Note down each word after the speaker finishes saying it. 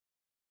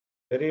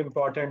very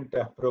important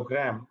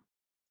program.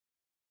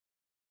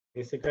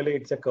 Basically,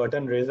 it's a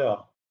curtain raiser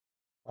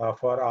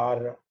for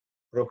our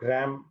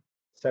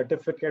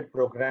certificate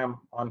program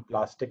on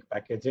plastic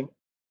packaging.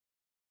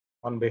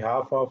 On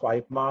behalf of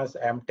IPMA's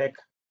AmTech,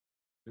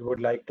 we would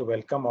like to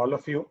welcome all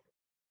of you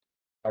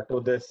to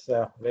this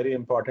very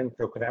important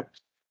program.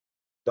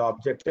 The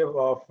objective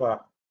of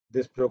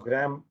this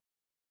program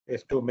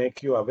is to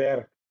make you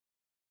aware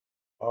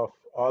of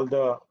all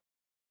the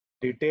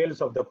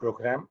details of the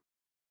program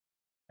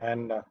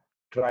and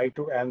try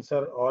to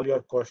answer all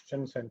your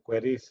questions and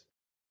queries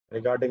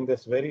regarding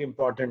this very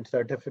important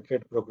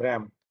certificate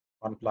program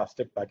on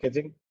plastic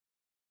packaging.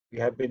 We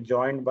have been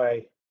joined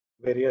by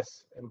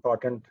various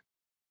important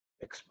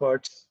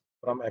experts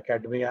from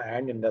academia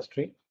and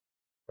industry.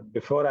 But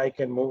before I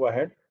can move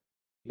ahead,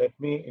 let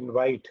me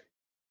invite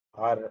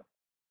our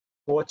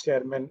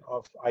co-chairman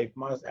of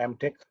IPMA's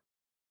AmTech,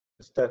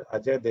 Mr.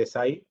 Ajay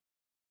Desai,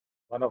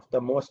 one of the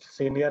most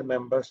senior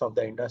members of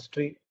the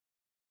industry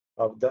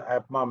of the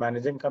IPMA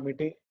Managing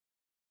Committee.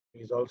 He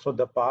is also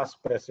the past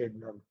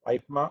president of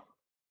IPMA.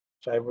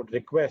 So I would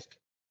request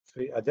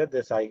Sri Ajay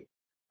Desai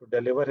to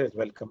deliver his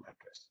welcome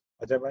address.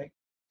 Ajay bhai,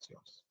 it's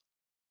yours.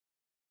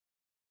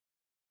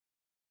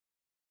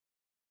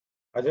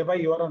 Ajay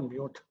bhai, you are on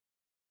mute.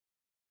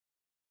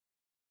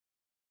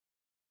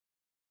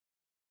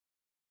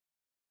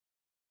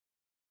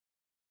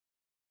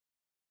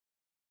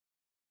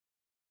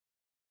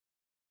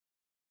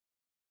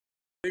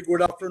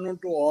 Good afternoon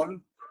to all.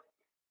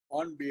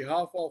 On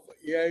behalf of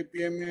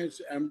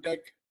AIPMA's AmTech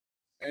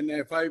and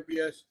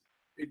FIPS,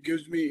 it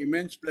gives me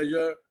immense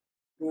pleasure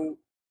to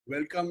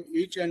welcome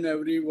each and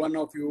every one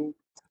of you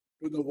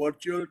to the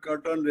virtual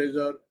curtain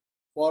raiser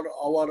for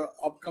our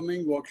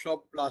upcoming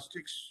workshop,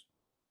 Plastics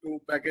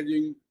to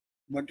Packaging,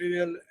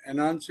 Material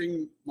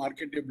Enhancing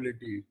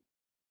Marketability.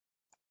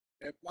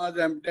 IPMA's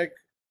AmTech,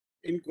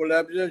 in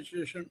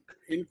collaboration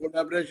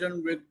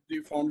with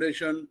the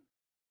Foundation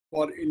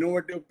for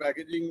Innovative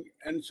Packaging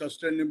and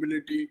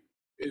Sustainability,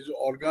 is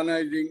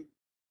organizing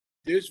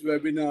this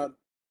webinar,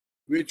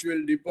 which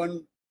will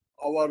deepen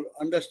our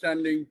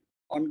understanding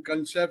on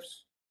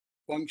concepts,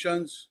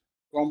 functions,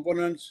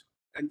 components,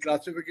 and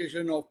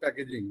classification of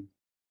packaging.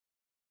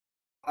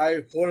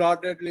 I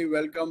wholeheartedly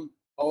welcome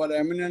our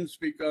eminent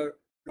speaker,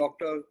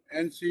 Dr.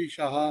 N.C.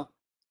 Shah,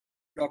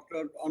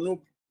 Dr.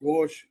 Anup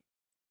Ghosh,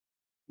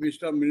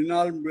 Mr.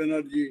 Mrinal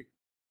Banerjee.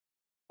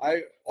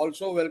 I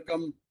also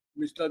welcome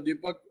Mr.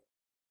 Deepak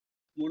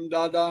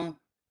Mundada,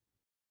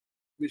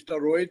 Mr.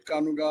 Rohit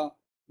Kanuga,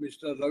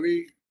 Mr.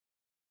 Ravi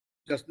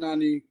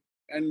Jasnani,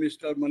 and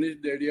Mr. Manish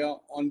Dedia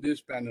on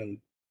this panel.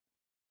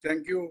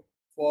 Thank you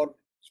for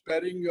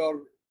sparing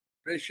your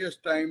precious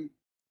time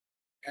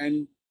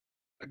and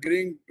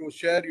agreeing to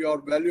share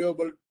your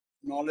valuable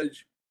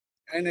knowledge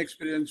and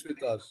experience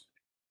with us.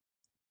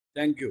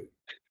 Thank you.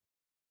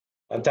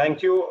 And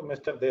thank you,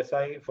 Mr.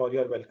 Desai, for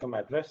your welcome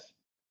address.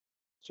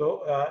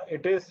 So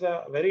it is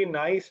very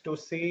nice to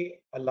see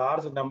a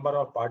large number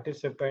of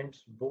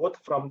participants, both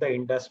from the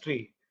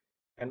industry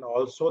and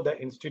also the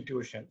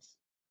institutions.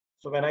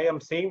 So when I am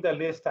seeing the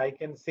list, I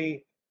can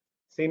see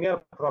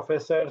senior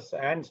professors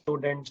and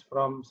students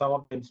from some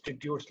of the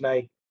institutes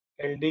like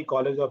LD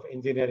College of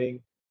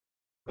Engineering,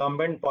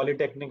 Government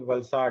Polytechnic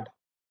Valsad,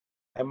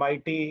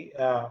 MIT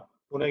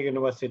Pune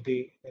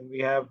University, and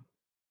we have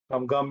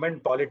from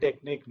Government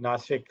Polytechnic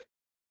Nashik,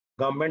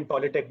 Government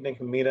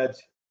Polytechnic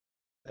Miraj,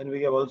 and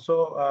we have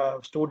also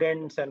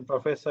students and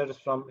professors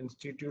from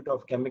Institute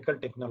of Chemical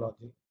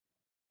Technology.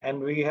 And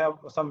we have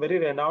some very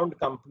renowned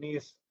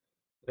companies,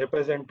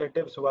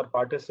 representatives who are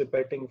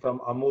participating from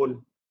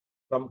Amul,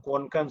 from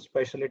Konkan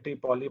Specialty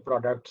Poly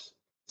Products,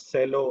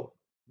 Cello,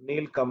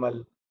 Neel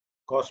Kamal,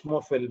 Cosmo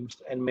Films,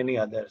 and many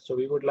others. So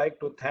we would like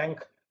to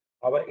thank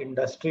our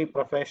industry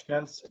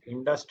professionals,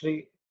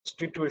 industry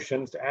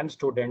institutions, and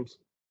students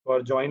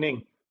for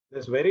joining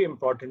this very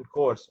important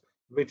course,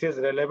 which is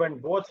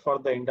relevant both for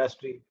the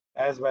industry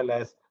as well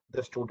as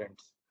the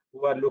students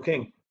who are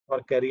looking for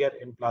career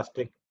in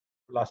plastic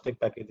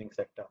packaging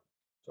sector.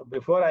 So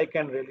before I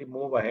can really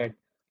move ahead,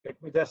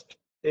 let me just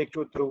take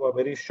you through a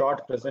very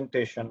short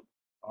presentation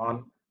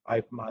on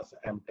IPMA's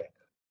AmTech.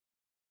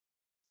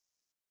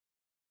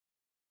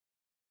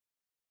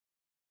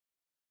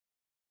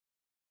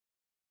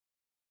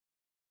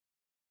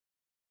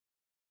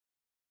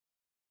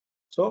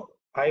 So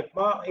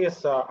IPMA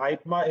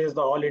is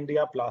the All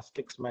India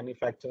Plastics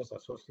Manufacturers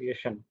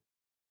Association.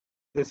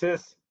 This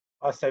is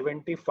a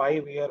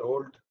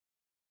 75-year-old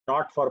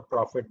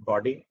not-for-profit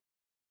body,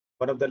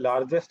 one of the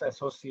largest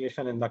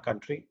association in the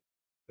country,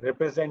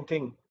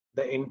 representing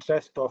the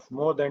interest of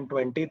more than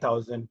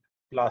 20,000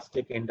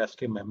 plastic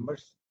industry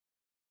members.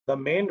 The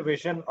main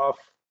vision of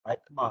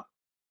IPMA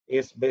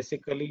is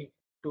basically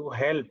to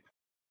help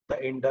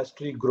the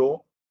industry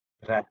grow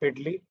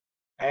rapidly,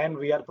 and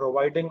we are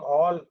providing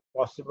all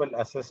possible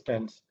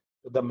assistance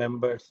to the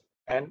members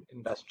and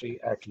industry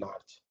at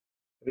large.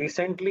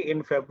 Recently,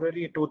 in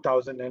February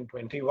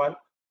 2021,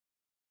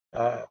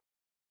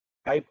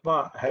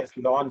 IPMA has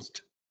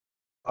launched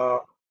a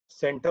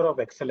Center of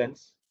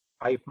Excellence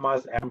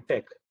IPMA's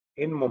MTech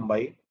in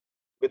Mumbai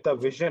with a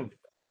vision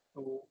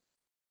to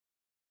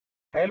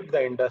help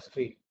the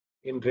industry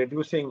in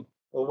reducing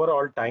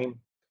overall time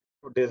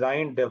to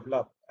design,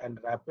 develop, and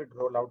rapid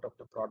rollout of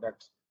the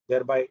products,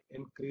 thereby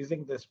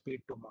increasing the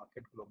speed to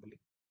market globally.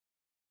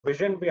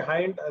 Vision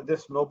behind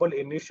this noble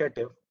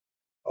initiative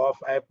of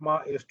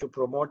IPMA is to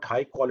promote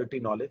high quality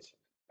knowledge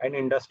and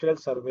industrial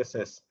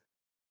services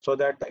so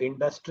that the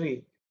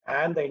industry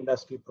and the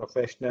industry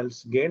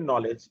professionals gain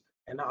knowledge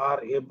and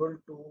are able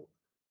to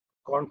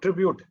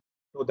contribute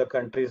to the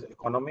country's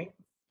economy.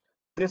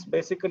 This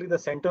basically the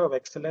center of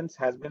excellence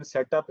has been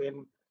set up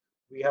in,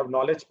 we have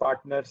knowledge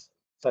partners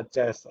such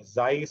as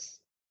Zeiss,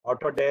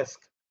 Autodesk,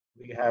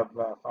 we have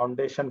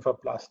Foundation for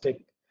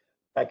Plastic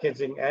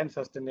Packaging and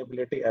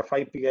Sustainability,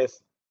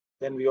 FIPS.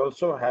 Then we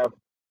also have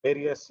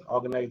various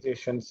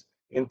organizations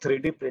in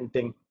 3D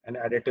printing and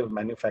additive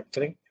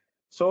manufacturing.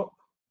 So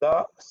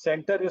the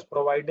center is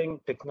providing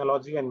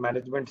technology and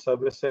management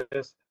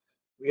services.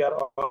 We are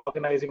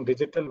organizing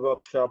digital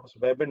workshops,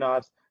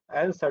 webinars,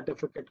 and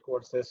certificate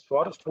courses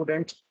for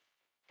students,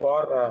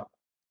 for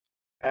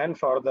and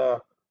for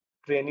the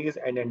trainees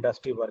and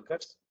industry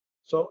workers.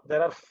 So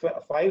there are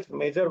five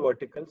major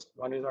verticals.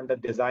 One is under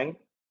design,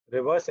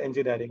 reverse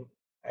engineering,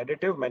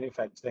 additive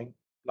manufacturing,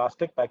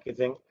 plastic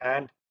packaging,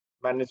 and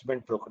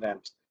management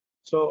programs.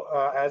 So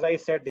as I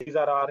said, these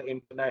are our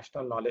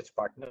international knowledge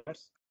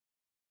partners.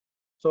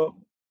 So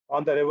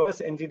on the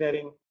reverse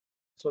engineering,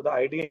 so the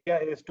idea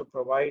is to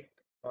provide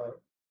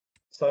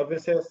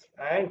services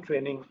and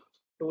training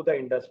to the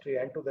industry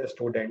and to the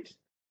students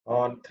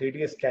on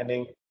 3D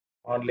scanning,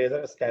 on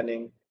laser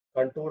scanning,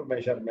 contour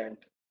measurement,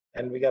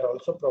 and we are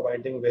also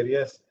providing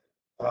various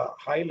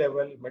high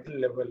level, middle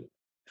level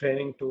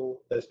training to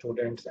the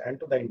students and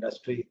to the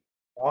industry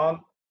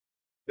on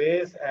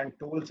ways and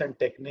tools and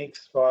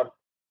techniques for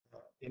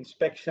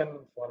inspection,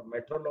 for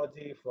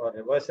metrology, for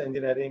reverse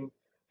engineering,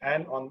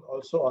 and on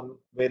also on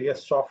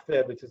various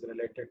software which is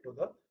related to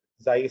the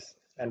Zeiss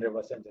and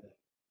reverse engineering.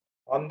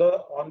 On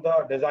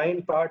the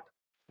design part,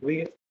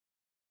 we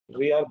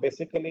we are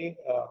basically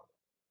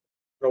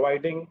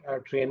providing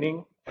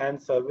training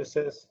and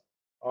services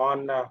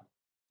on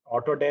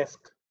Autodesk,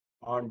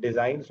 on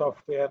design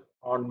software,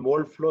 on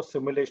mold flow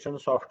simulation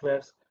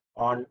softwares,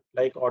 on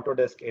like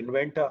Autodesk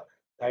Inventor.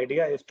 The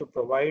idea is to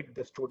provide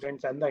the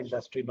students and the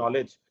industry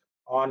knowledge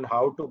on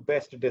how to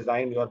best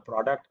design your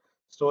product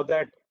so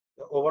that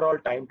the overall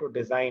time to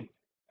design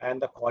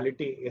and the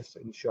quality is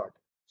ensured.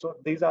 So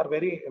these are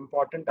very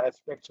important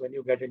aspects when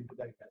you get into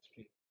the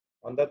industry.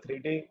 On the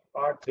 3D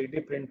part,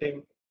 3D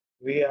printing,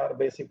 we are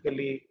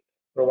basically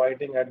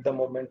providing at the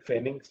moment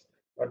trainings,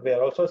 but we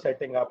are also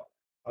setting up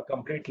a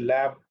complete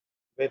lab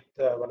with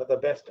one of the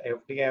best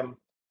FDM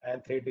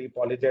and 3D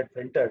polyjet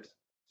printers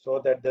so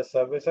that the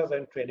services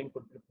and training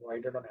could be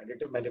provided on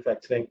additive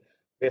manufacturing,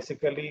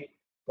 basically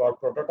for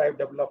prototype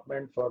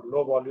development, for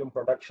low volume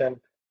production,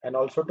 and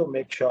also to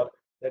make sure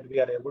that we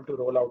are able to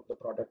roll out the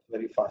product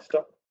very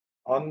faster.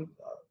 On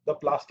the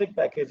plastic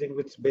packaging,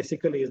 which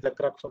basically is the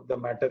crux of the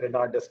matter in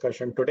our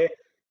discussion today,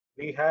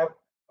 we have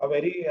a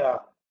very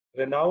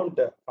renowned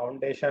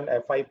foundation,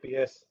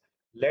 FIPS,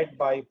 led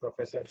by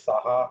Professor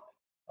Saha,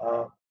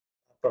 uh,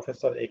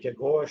 Professor A.K.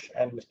 Ghosh,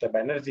 and Mr.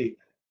 Banerjee.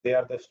 They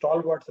are the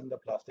stalwarts in the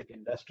plastic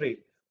industry.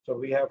 So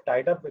we have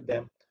tied up with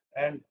them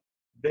and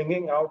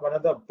bringing out one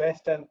of the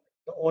best and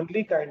the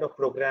only kind of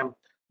program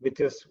which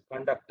is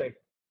conducted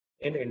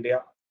in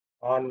India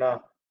on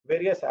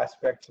various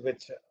aspects,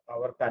 which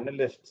our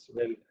panelists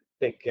will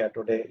take care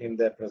today in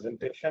their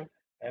presentation.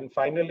 And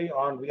finally,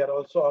 we are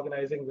also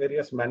organizing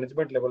various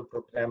management level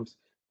programs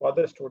for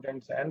the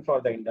students and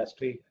for the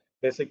industry,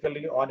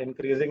 basically on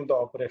increasing the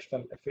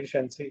operational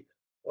efficiency.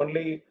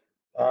 Only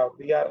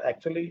we are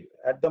actually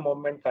at the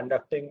moment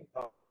conducting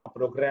a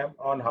program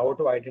on how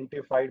to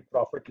identify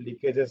profit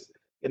leakages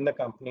in the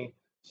company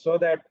so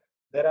that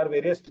there are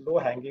various low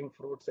hanging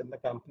fruits in the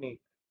company.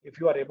 If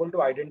you are able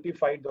to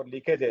identify the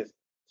leakages,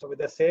 so with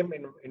the same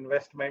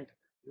investment,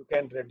 you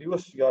can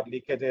reduce your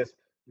leakages,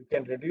 you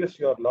can reduce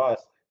your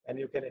loss, and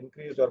you can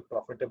increase your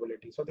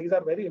profitability. So these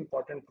are very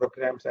important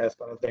programs as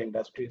far as the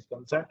industry is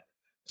concerned.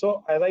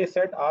 So as I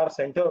said, our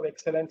center of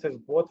excellence is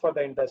both for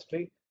the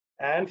industry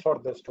and for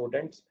the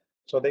students.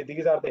 So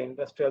these are the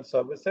industrial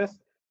services,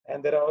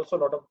 and there are also a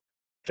lot of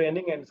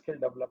training and skill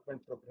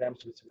development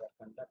programs which we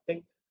are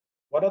conducting.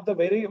 One of the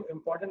very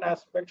important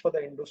aspects for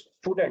the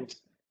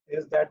students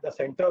is that the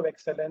center of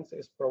excellence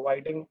is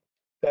providing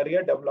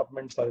career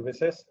development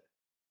services.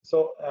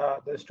 So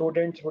the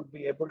students would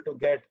be able to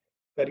get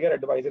career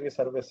advisory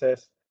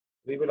services.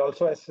 We will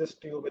also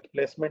assist you with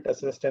placement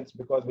assistance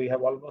because we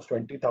have almost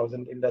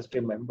 20,000 industry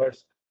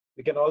members.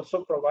 We can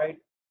also provide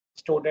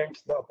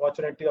students the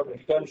opportunity of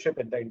internship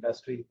in the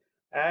industry.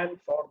 And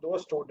for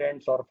those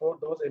students or for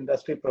those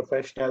industry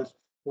professionals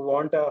who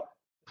want to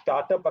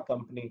start up a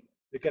company,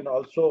 we can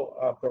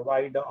also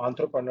provide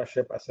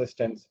entrepreneurship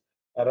assistance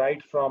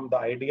right from the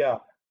idea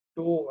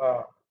to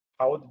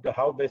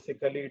how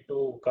basically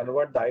to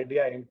convert the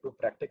idea into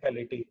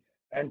practicality,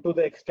 and to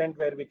the extent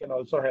where we can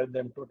also help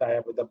them to tie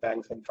up with the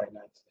banks and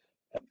finance.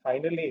 And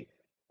finally,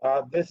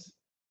 this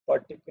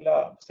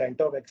particular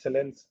center of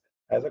excellence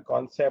has a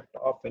concept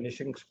of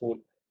finishing school.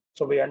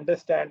 So we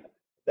understand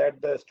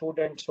that the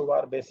students who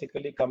are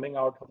basically coming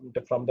out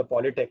from the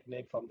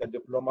polytechnic, from the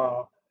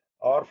diploma,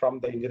 or from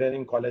the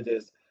engineering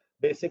colleges,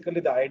 basically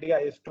the idea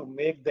is to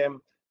make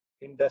them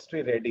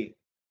industry ready.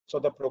 So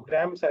the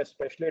programs are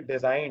specially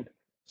designed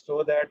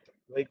so that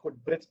we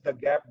could bridge the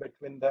gap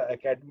between the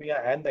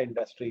academia and the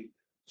industry,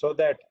 so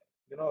that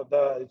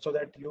so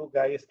that you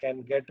guys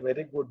can get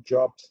very good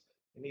jobs.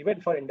 And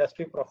even for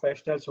industry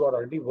professionals who are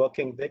already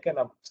working, they can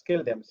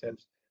upskill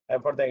themselves,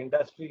 and for the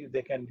industry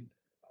they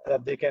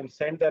can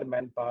send their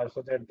manpower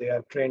so that they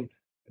are trained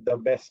the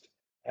best,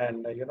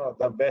 and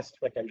the best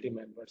faculty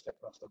members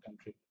across the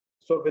country.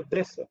 So with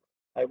this,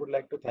 I would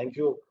like to thank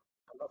you,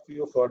 all of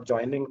you, for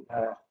joining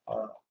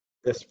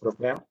this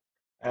program.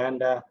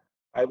 And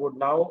I would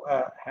now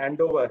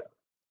hand over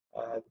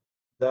uh,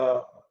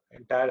 the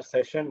entire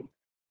session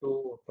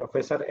to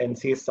Professor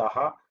N.C.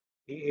 Saha.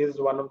 He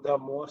is one of the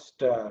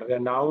most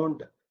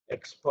renowned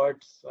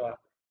experts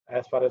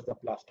as far as the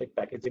plastic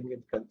packaging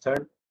is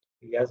concerned.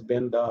 He has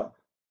been the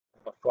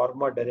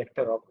former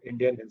director of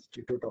Indian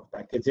Institute of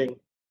Packaging.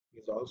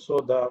 He is also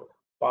the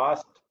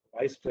past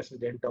vice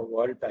president of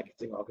World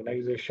Packaging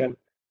Organization.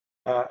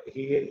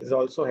 He is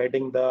also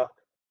heading the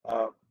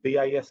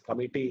BIS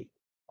committee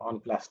on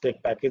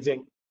plastic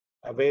packaging,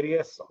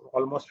 various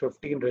almost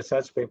 15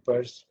 research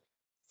papers,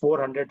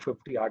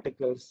 450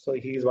 articles. So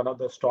he is one of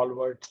the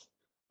stalwarts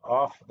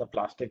of the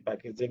plastic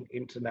packaging,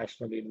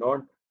 internationally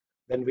known.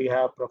 Then we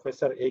have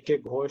Professor A.K.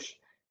 Ghosh.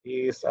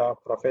 He is a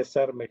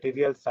professor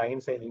material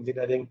science and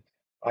engineering,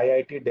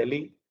 IIT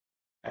Delhi,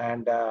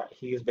 and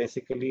he is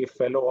basically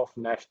fellow of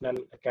National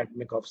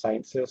Academic of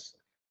Sciences,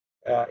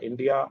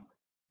 India,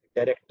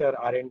 director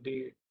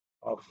R&D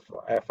of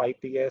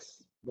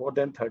FIPS, more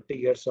than 30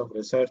 years of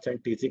research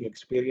and teaching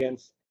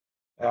experience,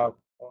 uh,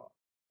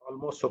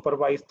 almost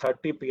supervised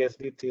 30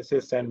 PhD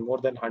theses and more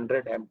than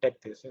 100 MTech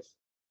theses,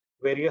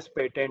 various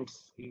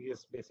patents. He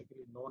is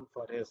basically known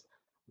for his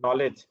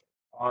knowledge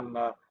on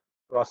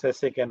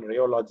processing and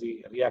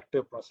rheology,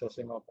 reactive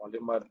processing of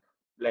polymer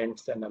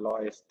blends and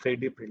alloys,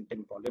 3D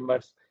printing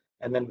polymers.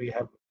 And then we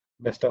have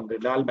Mr.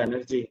 Mrinal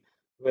Banerjee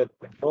with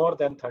more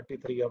than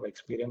 33 of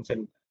experience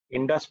in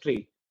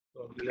industry.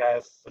 So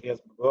he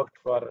has worked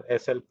for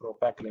SL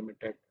Propack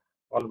Limited,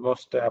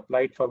 almost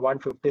applied for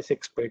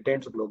 156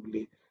 patents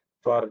globally,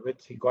 for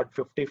which he got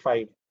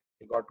 55.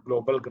 He got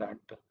global grant,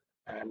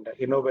 and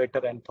innovator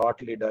and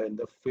thought leader in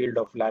the field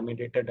of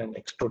laminated and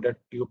extruded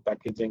tube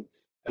packaging,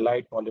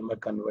 allied polymer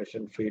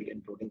conversion field,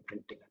 including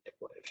printing and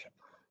decoration.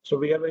 So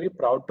we are very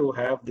proud to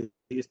have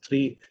these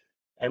three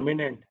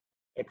eminent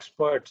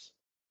experts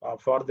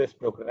for this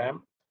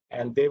program,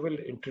 and they will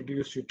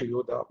introduce you to you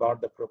about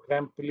the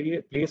program.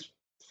 Please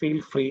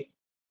feel free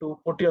to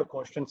put your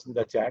questions in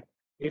the chat.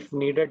 If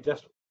needed,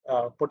 just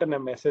put in a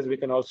message. We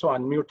can also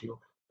unmute you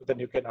so that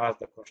you can ask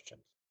the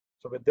questions.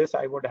 So with this,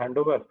 I would hand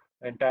over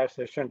the entire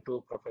session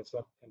to Professor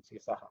N.C.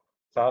 Saha.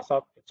 Saha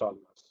Saab, it's all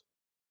yours.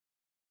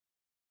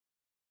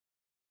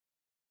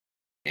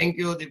 Thank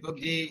you,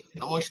 Deepakji.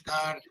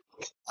 Namaskar.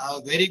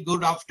 Very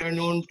good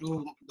afternoon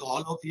to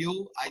all of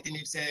you. I think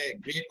it's a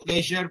great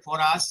pleasure for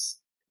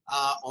us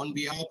on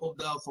behalf of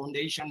the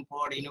Foundation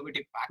for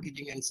Innovative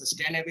Packaging and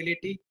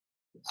Sustainability.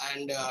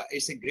 And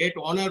it's a great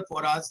honor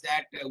for us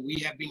that we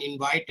have been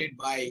invited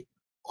by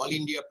All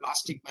India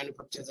Plastic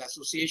Manufacturers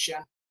Association,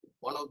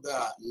 one of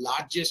the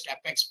largest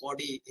apex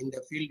body in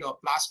the field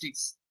of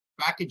plastics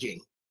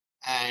packaging.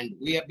 And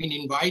we have been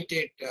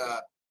invited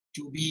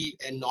to be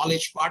a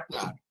knowledge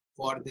partner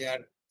for their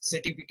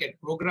certificate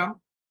program.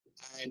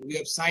 And we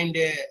have signed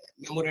a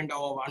memorandum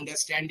of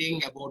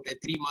understanding about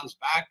 3 months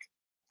back.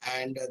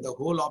 And the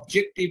whole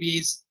objective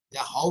is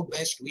how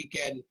best we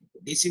can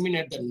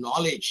disseminate the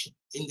knowledge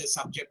in the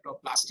subject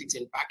of plastics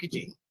and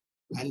packaging.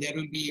 And there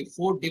will be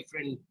 4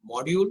 different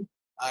modules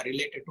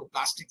related to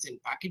plastics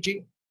and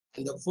packaging.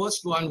 And the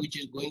first one, which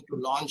is going to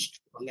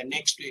launch from the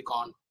next week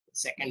on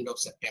 2nd of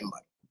September.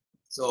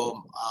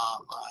 So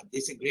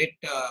this is a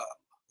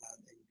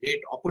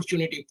great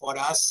opportunity for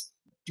us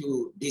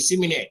to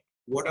disseminate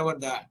whatever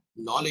the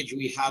knowledge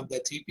we have, the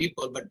 3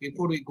 people. But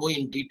before we go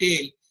in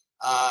detail,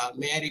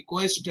 may I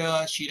request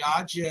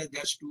Shiraj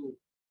just to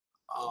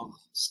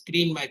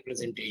screen my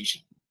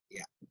presentation.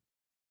 Yeah.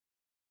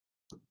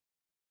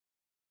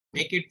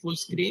 Make it full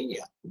screen.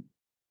 Yeah.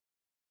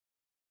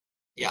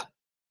 Yeah.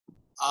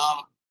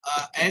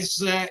 As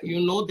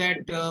you know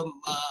that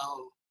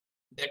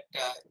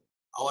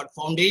our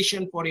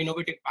Foundation for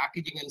Innovative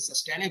Packaging and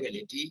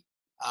Sustainability,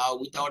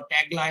 with our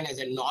tagline as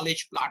a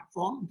knowledge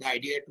platform, the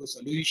idea to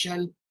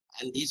solution,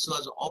 and this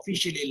was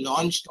officially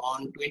launched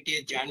on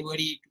 20th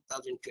January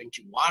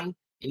 2021.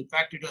 In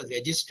fact, it was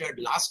registered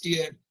last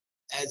year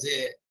as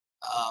a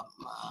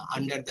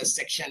under the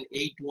section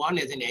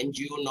 8.1 as an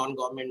NGO,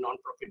 non-government,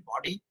 non-profit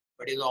body,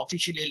 but is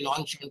officially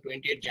launched on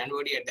 20th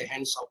January at the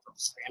hands of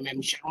Professor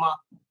M.M. Sharma,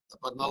 the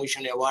Padma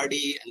Bhushan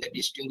awardee and the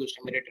distinguished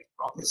emeritus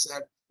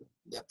professor,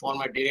 the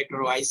former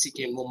director of ICT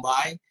in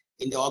Mumbai,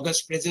 in the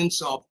august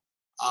presence of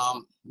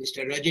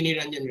Mr. Rajini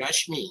Ranjan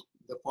Rashmi,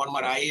 the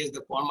former IAS,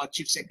 the former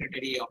Chief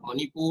Secretary of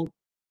Manipur,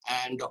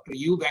 and Dr.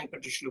 U.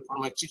 Venkateshwar,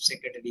 former Chief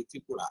Secretary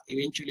Tripura.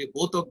 Eventually,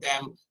 both of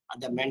them are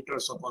the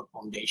mentors of our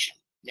foundation.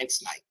 Next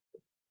slide.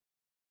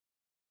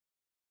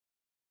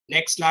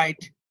 Next slide.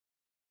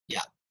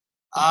 Yeah.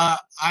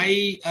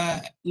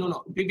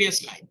 No, previous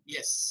slide.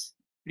 Yes.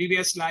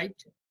 Previous slide.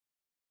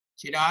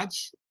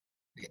 Shiraj.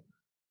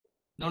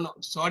 No,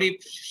 sorry,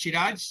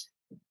 Shiraj.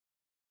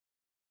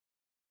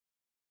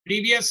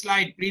 Previous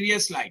slide,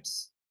 previous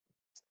slides.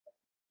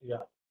 Yeah,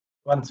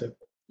 one second.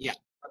 Yeah.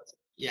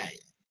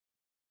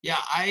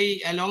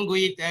 I, along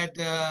with that,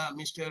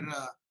 Mr.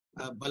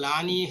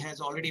 Balani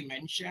has already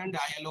mentioned,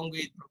 I, along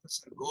with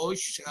Professor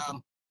Ghosh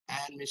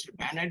and Mr.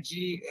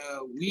 Banerjee,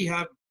 we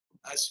have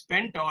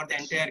spent our the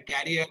entire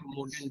career,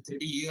 more than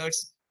 30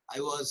 years. I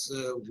was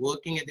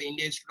working at the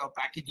Indian Institute of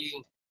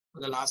Packaging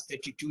for the last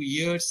 32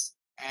 years,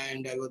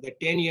 and I was the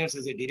 10 years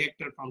as a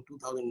director from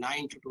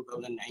 2009 to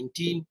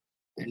 2019.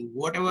 And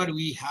whatever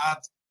we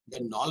have,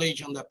 the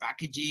knowledge on the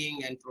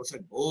packaging, and Professor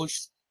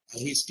Ghosh,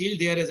 he's still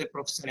there as a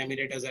professor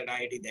emeritus at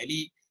IIT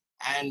Delhi,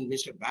 and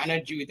Mr.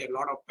 Banerjee with a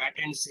lot of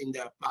patents in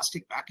the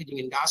plastic packaging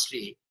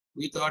industry.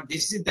 We thought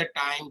this is the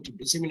time to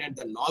disseminate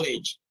the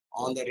knowledge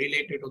on the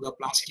related to the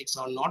plastics,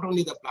 or not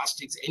only the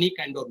plastics, any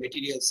kind of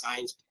material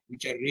science,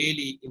 which are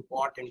really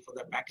important for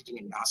the packaging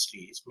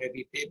industries,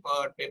 maybe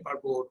paper,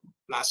 paperboard,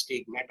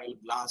 plastic, metal,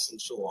 glass,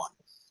 and so on.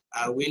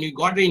 When we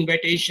got the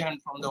invitation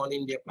from the All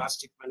India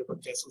Plastic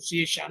Manufacturing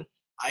Association,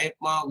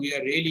 IAPMA, we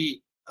are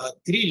really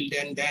thrilled,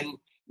 and then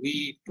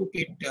we took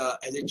it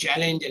as a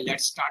challenge, and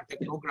let's start the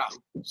program.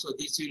 So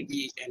this will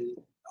be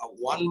a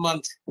 1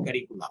 month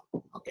curriculum.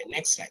 Okay,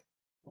 next slide.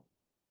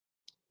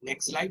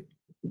 Next slide.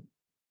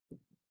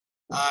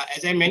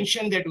 As I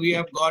mentioned that we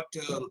have got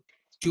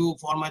two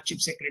former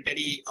Chief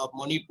Secretary of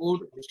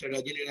Manipur, Mr.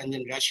 Rajini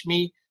Ranjan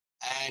Rashmi,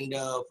 and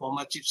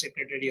former Chief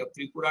Secretary of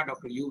Tripura,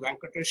 Dr. U.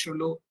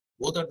 Venkateshwar.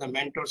 Both are the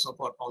mentors of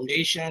our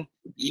foundation.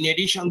 In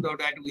addition to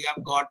that, we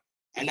have got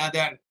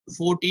another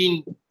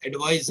 14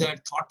 advisor,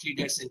 thought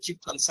leaders, and chief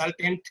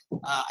consultant.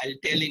 I'll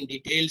tell in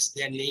details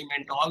their name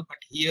and all, but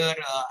here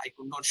I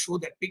could not show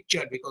that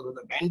picture because of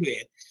the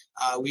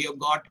bandwidth. We have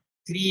got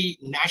 3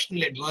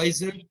 national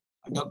advisors,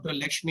 Dr.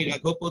 Lakshmi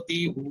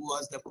Raghupati, who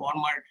was the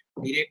former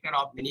director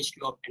of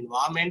Ministry of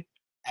Environment,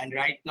 and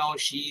right now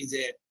she is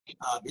a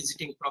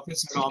visiting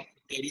professor of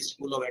Delhi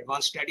School of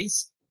Advanced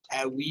Studies.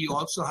 We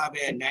also have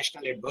a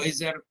national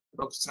advisor,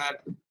 Professor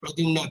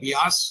Pradyumna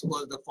Vyas, who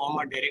was the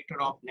former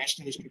director of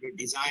National Institute of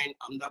Design,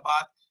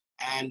 Ahmedabad,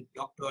 and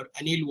Dr.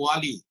 Anil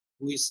Wali,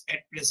 who is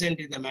at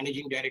present is the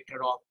managing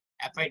director of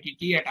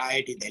FITT at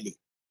IIT Delhi.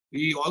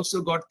 We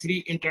also got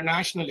 3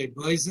 international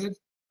advisors,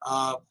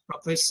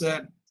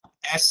 Professor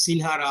S.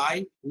 Sinha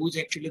Rai, who is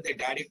actually the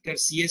director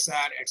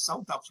CSR at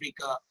South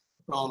Africa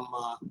from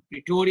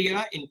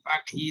Pretoria. In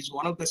fact, he is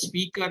one of the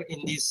speakers in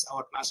this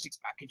our plastics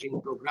packaging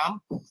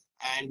program.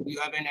 And we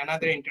have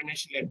another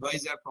international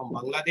advisor from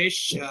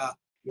Bangladesh,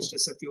 Mr.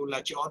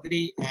 Safiullah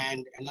Chaudhary,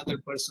 and another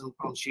person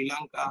from Sri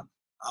Lanka,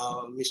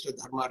 Mr.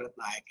 Dharma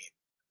Ratnayake.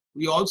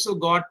 We also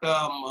got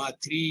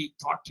 3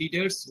 thought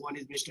leaders. One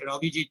is Mr.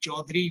 Abhijit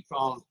Chaudhary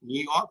from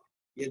New York.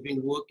 He has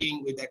been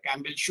working with the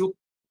Campbell Soup.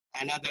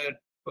 Another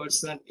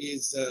person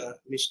is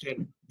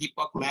Mr.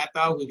 Deepak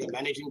Mehta, who is the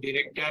managing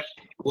director,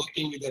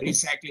 working with the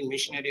recycling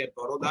machinery at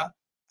Baroda,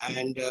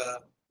 and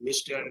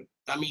Mr.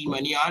 Tamil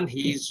Manian,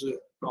 he is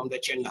from the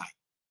Chennai.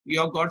 We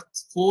have got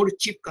 4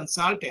 chief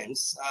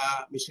consultants,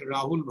 Mr.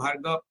 Rahul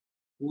Bhargav,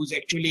 who is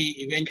actually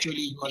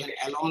eventually was an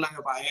alumni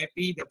of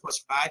IIP, the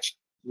first batch,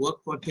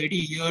 worked for 30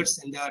 years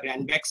in the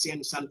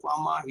Ranbaxy Sun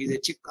Pharma. He is a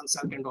chief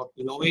consultant of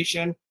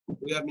innovation.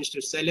 We have Mr.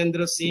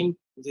 Sailendra Singh,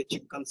 who is a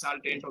chief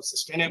consultant of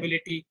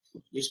sustainability.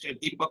 Mr.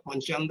 Deepak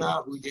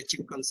Manchanda, who is a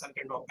chief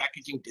consultant of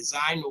packaging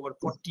design, over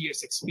 40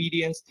 years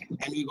experience.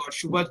 And we got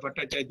Subhash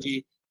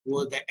Bhattacharya, who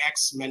was the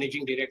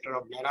ex-managing director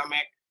of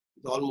Neramek,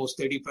 with almost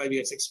 35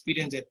 years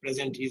experience. At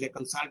present, he is a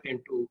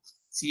consultant to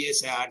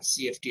CSR,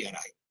 CFTRI.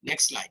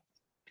 Next slide.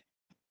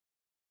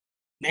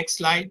 Next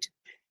slide.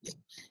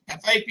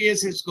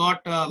 FIPS has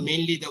got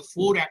mainly the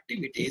 4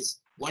 activities.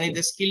 One is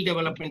the skill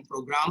development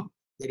program,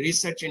 the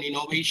research and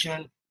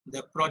innovation,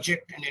 the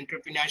project and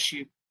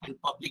entrepreneurship,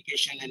 and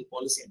publication and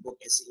policy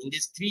advocacy. In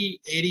these 3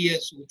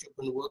 areas which have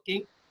been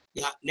working.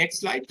 Yeah,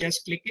 next slide,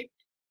 just click it,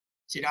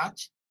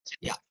 Siraj.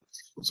 Yeah.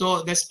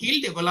 So the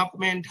skill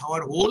development,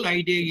 our whole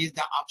idea is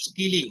the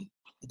upskilling,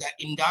 the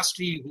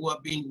industry who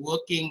have been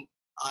working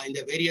in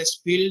the various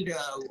field.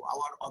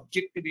 Our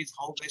objective is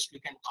how best we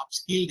can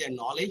upskill their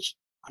knowledge.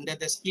 Under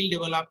the skill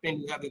development,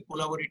 we have a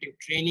collaborative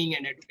training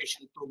and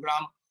education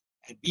program.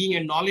 Being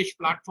a knowledge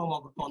platform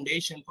of a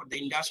foundation for the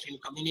industry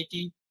and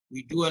community,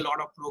 we do a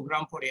lot of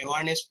program for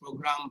awareness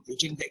program,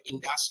 reaching the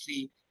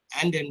industry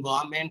and the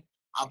environment,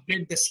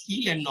 upgrade the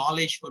skill and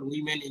knowledge for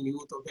women and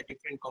youth of the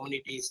different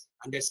communities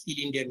under Skill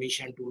India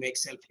mission to make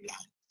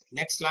self-reliant.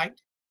 Next slide.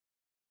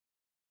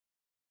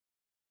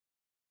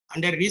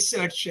 Under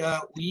research,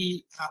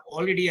 we have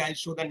already, I'll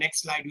show the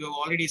next slide, we have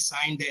already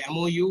signed the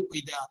MOU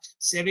with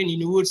 7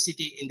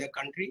 universities in the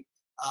country.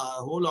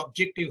 whole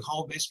objective,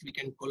 how best we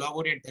can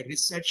collaborate the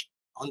research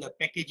on the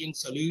packaging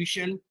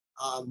solution,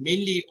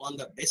 mainly on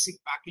the basic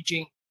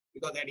packaging,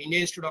 because at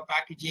India Institute of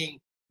Packaging,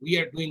 we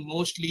are doing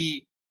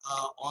mostly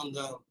on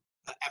the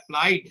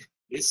applied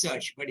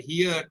research, but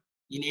here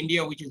in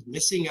India, which is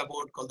missing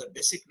about called the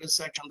basic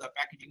research on the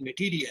packaging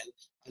material.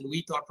 And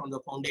we thought from the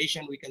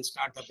foundation, we can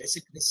start the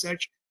basic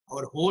research.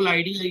 Our whole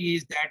idea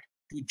is that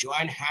to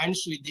join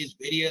hands with these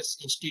various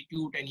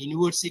institutes and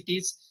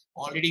universities.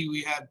 Already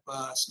we have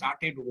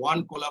started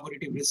one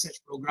collaborative research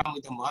program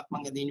with the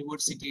Mahatma Gandhi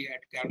University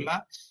at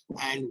Kerala.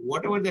 And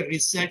whatever the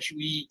research,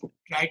 we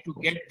try to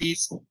get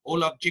this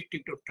whole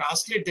objective to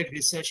translate that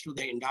research to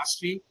the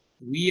industry.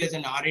 We as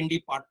an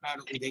R&D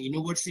partner with the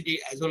university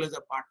as well as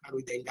a partner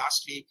with the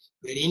industry,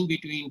 we're in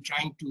between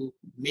trying to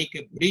make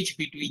a bridge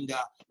between the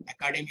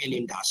academy and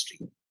industry,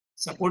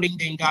 supporting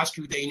the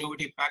industry with the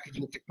innovative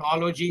packaging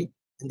technology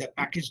and the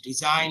package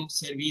design,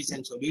 service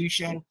and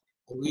solution.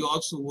 And we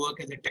also work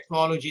as a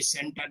technology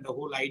center. The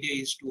whole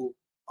idea is to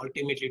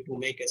ultimately to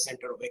make a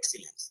center of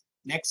excellence.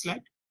 Next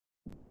slide.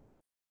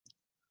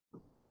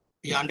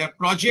 Yeah, under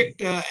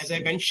project, as I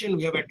mentioned,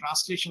 we have a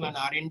translation and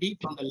R&D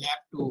from the lab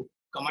to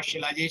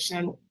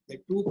commercialization. The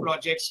two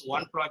projects,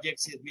 one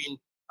project has been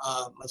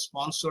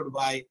sponsored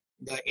by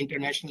the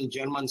International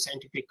German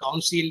Scientific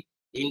Council,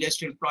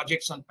 industrial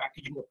projects on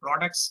packaging of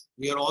products.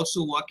 We are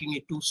also working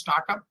with two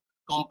startup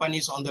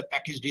companies on the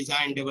package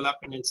design,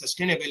 development and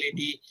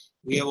sustainability.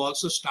 We have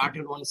also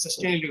started one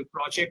sustainability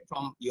project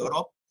from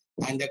Europe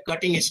and the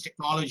cutting edge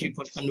technology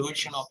for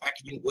conversion of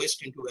packaging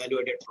waste into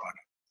value-added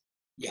product.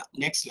 Yeah,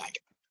 next slide.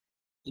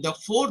 The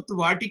fourth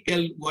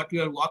vertical, what we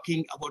are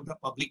working about the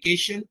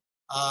publication,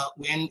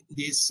 when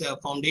this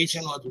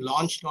foundation was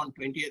launched on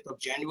 20th of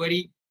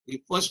January,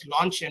 we first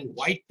launched a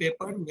white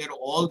paper where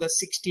all the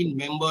 16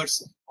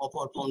 members of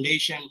our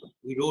foundation,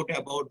 we wrote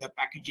about the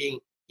packaging,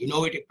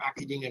 innovative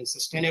packaging and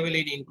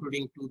sustainability,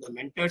 including to the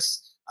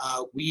mentors.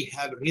 We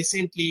have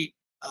recently,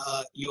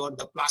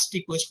 the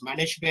plastic waste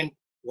management,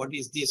 what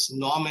is this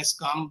norm has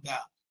come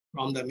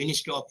from the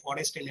Ministry of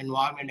Forest and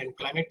Environment and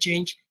Climate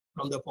Change.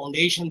 From the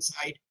foundation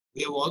side,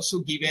 we have also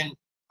given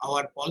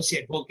our policy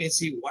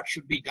advocacy, what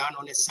should be done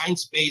on a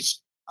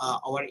science-based,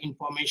 our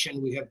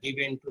information we have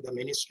given to the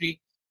ministry.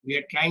 We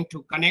are trying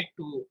to connect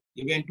to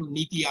even to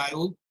Niti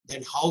Aayog,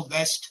 then how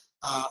best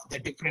the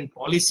different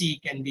policy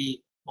can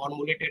be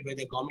formulated by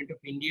the government of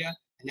India,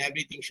 and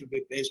everything should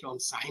be based on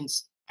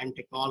science and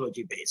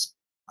technology based.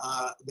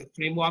 The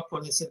framework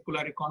for the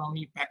circular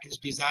economy, package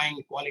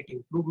design, quality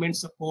improvement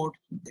support,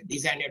 the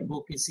design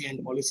advocacy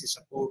and policy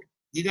support.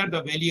 These are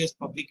the various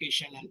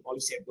publication and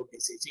policy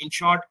advocacies. In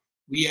short,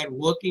 we are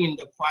working in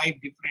the 5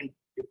 different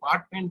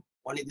departments.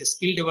 One is the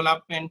skill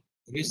development,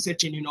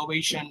 research and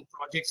innovation,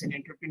 projects and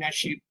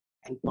entrepreneurship,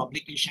 and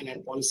publication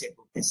and policy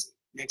advocacy.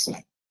 Next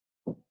slide.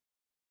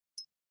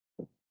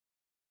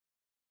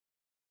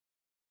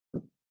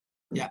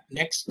 Yeah,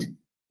 next.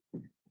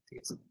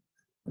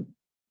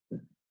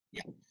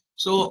 Yeah.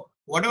 So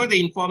whatever the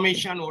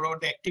information or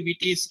the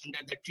activities under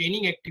the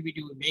training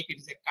activity we make, it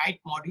is a kite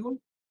module.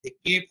 The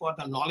K for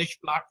the knowledge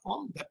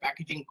platform, the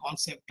packaging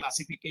concept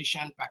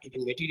classification,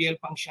 packaging material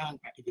function,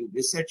 packaging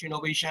research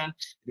innovation,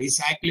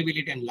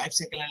 recyclability and life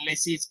cycle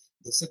analysis,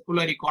 the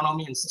circular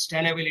economy and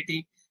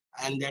sustainability.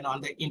 And then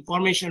on the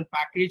information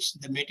package,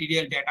 the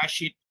material data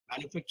sheet,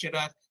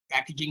 manufacturer,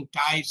 packaging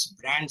types,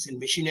 brands and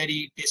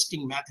machinery,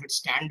 testing method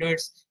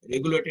standards,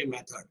 regulatory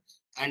method.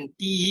 And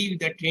TE,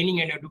 the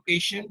training and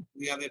education,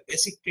 we have a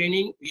basic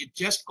training. We are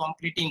just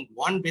completing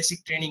one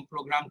basic training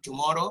program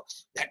tomorrow.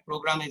 That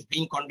program is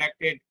being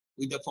conducted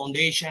with the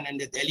foundation and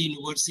the Delhi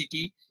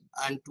University.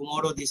 And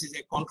tomorrow, this is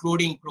a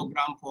concluding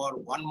program for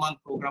 1 month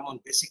program on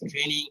basic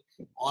training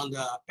on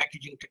the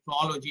packaging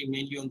technology,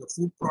 mainly on the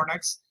food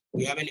products.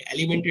 We have an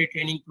elementary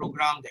training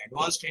program, the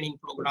advanced training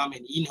program,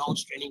 an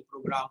in-house training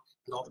program,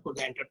 and of course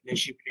the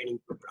entrepreneurship training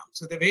program.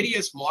 So the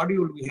various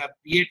modules we have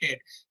created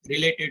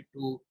related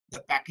to the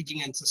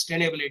packaging and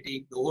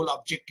sustainability, the whole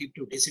objective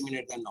to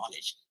disseminate the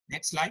knowledge.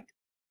 Next slide.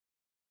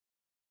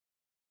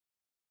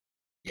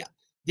 Yeah,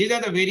 these are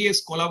the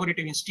various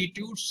collaborative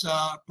institutes. 2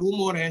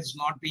 more has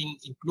not been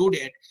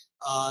included.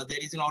 There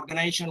is an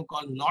organization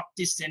called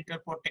Northeast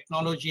Center for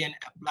Technology and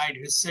Applied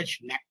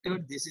Research,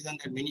 NECTAR. This is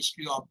under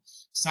Ministry of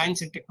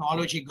Science and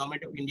Technology,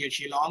 Government of India,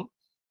 Shillong.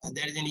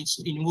 There is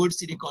an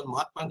university called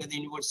Mahatma Gandhi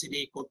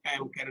University,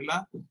 Kottayam,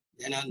 Kerala.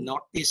 Then a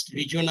Northeast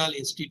Regional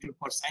Institute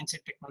for Science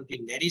and Technology,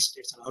 NERIST,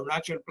 it's in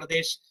Arunachal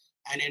Pradesh.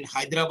 And in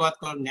Hyderabad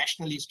called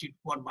National Institute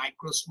for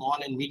Micro, Small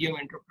and Medium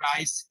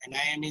Enterprise,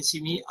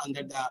 NIMSME,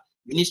 under the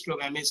Ministry of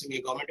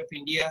MSME, Government of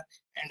India.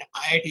 And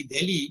IIT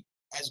Delhi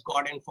has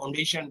got a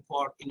foundation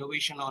for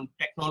innovation on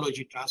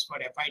technology transfer,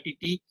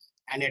 FITT.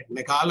 And at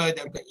Meghalaya,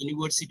 the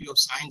University of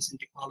Science and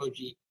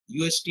Technology,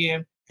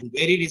 USTM. And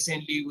very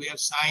recently, we have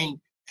signed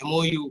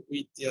MOU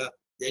with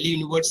Delhi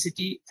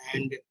University,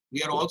 and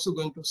we are also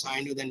going to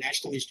sign with the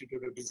National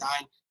Institute of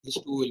Design. These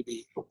two will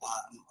be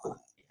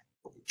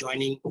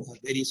joining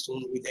very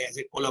soon with as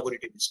a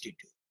collaborative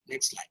institute.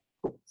 Next slide.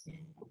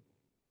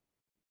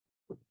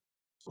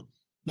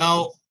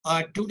 Now,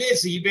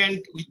 today's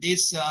event with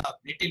this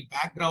little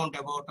background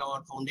about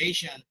our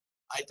foundation,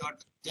 I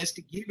thought just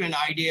to give an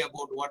idea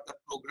about what the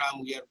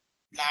program we are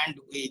planned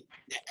with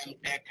the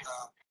MTech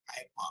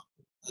IPA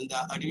and the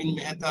Arvind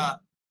Mehta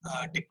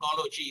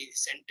Technology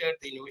Center,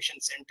 the Innovation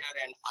Center,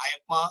 and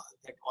IPA,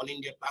 that All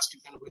India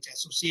Plastic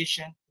Manufacturers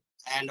Association,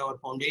 and our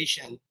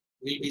foundation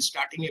will be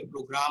starting a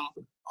program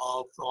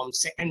from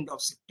 2nd of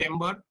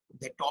September.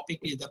 The topic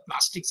is the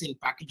plastics in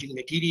packaging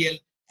material,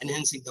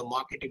 enhancing the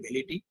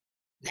marketability.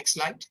 Next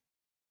slide.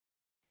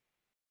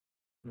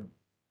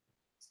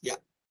 Yeah,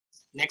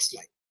 next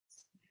slide.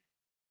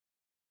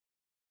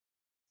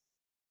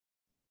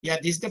 Yeah,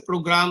 this is the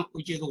program,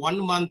 which is a 1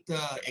 month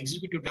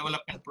executive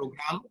development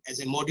program as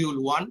a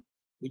module 1,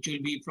 which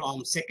will be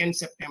from 2nd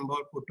September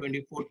to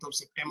 24th of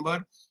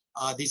September.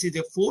 This is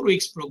a 4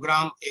 weeks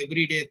program,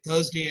 every day,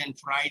 Thursday and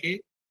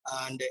Friday.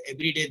 And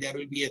every day there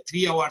will be a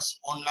 3 hours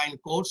online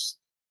course,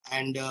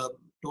 and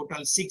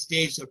total 6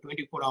 days or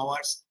 24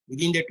 hours.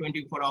 Within the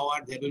 24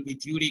 hours, there will be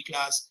theory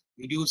class,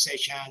 video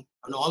session,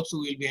 and also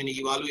will be an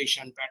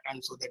evaluation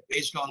pattern, so that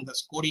based on the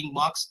scoring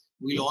marks,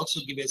 we'll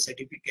also give a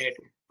certificate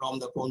from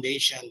the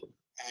foundation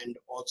and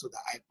also the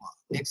IPMA.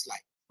 Next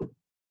slide.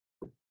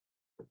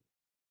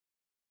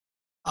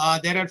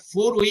 There are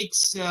 4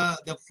 weeks.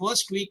 The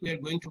first week we are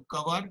going to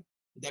cover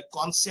the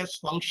concepts,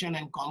 function,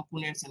 and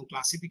components and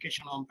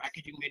classification on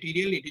packaging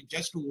material. It is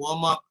just to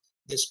warm up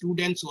the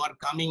students who are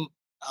coming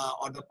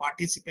or the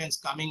participants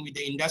coming with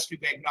the industry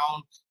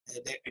background,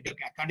 the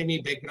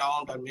academic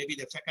background, or maybe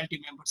the faculty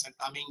members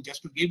are coming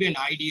just to give an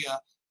idea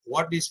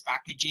what is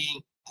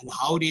packaging and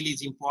how really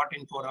is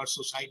important for our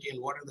society, and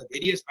what are the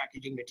various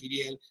packaging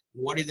material,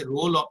 what is the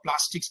role of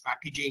plastics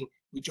packaging,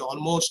 which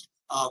almost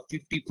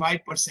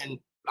 55%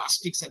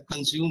 plastics are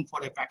consumed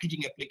for a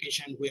packaging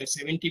application, where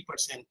 70%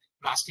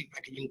 plastic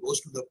packaging goes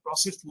to the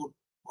processed food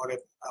or a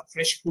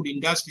fresh food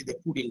industry, the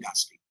food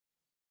industry.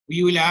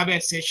 We will have a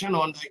session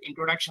on the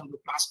introduction to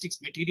plastics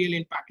material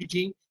in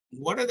packaging.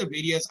 What are the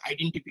various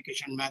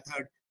identification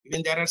method?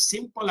 Even there are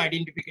simple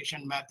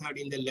identification method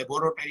in the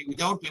laboratory.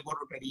 Without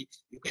laboratory,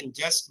 you can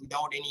just,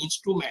 without any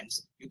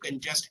instruments, you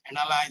can just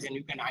analyze and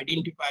you can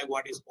identify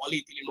what is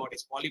polyethylene, what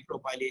is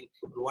polypropylene,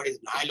 what is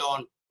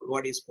nylon,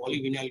 what is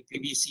polyvinyl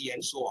PVC,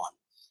 and so on.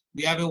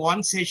 We have a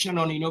 1 session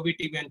on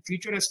innovative and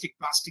futuristic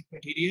plastic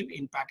material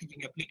in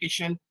packaging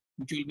application,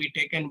 which will be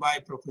taken by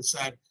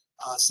Professor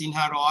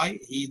Sinha Roy.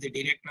 He is the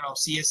director of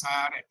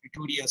CSIR at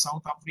Pretoria,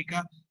 South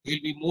Africa. He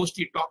will be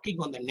mostly talking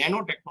on the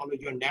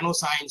nanotechnology and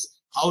nanoscience,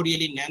 how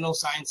really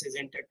nanoscience has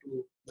entered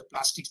to the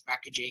plastics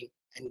packaging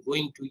and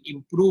going to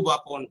improve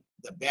upon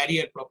the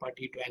barrier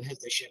property to enhance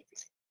the shelf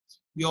life.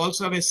 We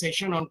also have a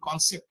session on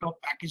concept of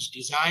package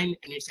design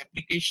and its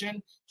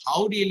application,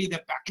 how really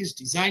the package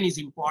design is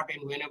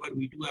important whenever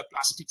we do a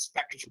plastics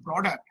package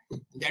product.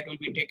 That will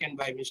be taken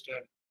by Mr.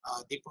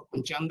 Deepak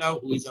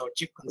Manchanda, who is our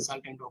chief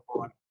consultant of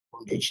our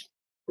foundation.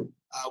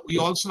 We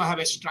also have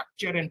a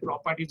structure and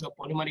properties of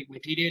polymeric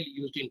material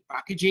used in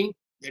packaging.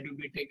 That will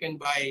be taken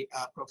by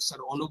Professor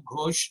Anup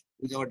Ghosh,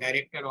 who is our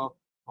director of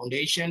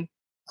foundation.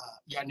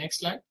 Yeah, next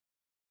slide.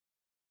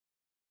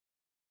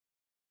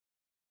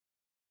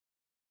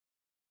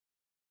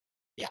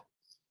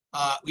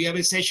 We have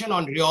a session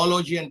on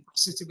rheology and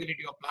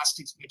processability of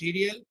plastics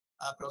material.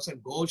 Professor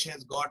Ghosh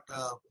has got,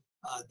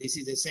 this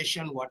is a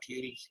session what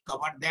he will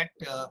cover that.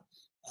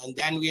 And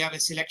then we have a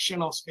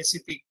selection of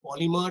specific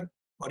polymer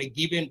for a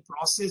given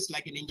process,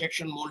 like an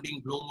injection molding,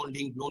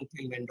 blown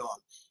film, and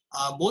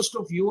all. Most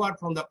of you are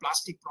from the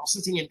plastic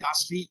processing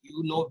industry.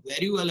 You know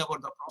very well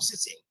about the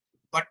processing.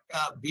 But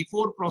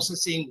before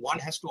processing, one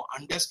has to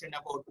understand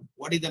about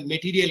what is the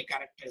material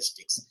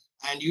characteristics.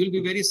 And you will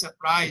be very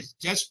surprised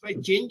just by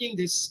changing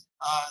this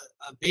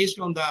based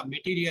on the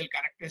material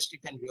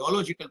characteristics and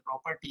rheological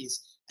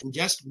properties, and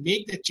just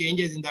make the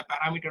changes in the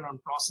parameter on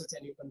process,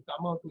 and you can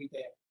come out with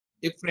a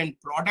different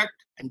product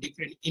and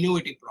different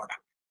innovative product.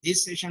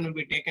 This session will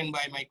be taken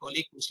by my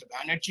colleague, Mr.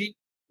 Banerjee,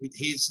 with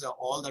his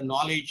all the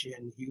knowledge,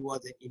 and he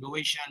was in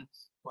innovation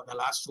for the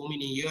last so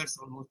many years,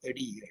 almost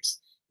 30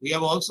 years. We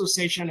have also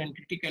session and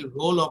critical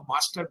role of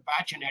master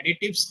batch and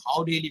additives,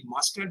 how really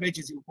master batch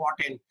is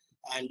important,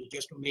 and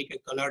just to make a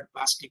colored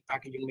plastic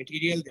packaging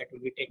material. That will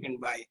be taken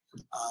by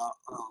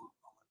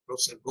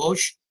Professor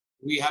Ghosh.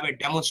 We have a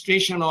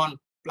demonstration on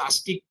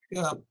plastic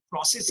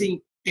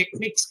processing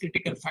techniques,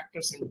 critical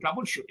factors, and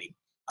troubleshooting.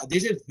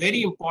 This is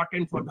very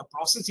important for the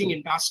processing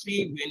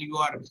industry. When you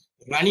are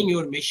running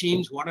your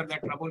machines, what are the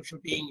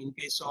troubleshooting in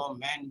case of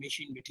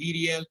man-machine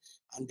material,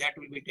 and that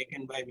will be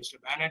taken by Mr.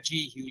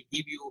 Banerjee. He will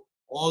give you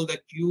all the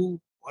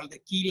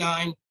key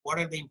line, what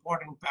are the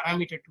important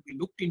parameters to be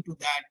looked into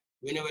that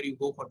whenever you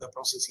go for the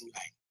processing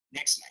line.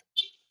 Next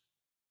slide.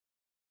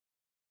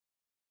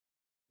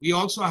 We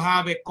also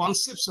have a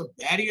concepts of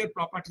barrier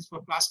properties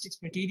for plastics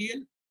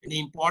material and the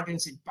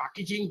importance in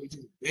packaging, which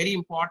is very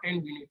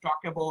important when you talk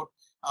about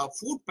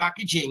food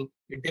packaging.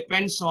 It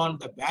depends on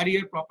the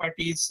barrier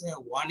properties.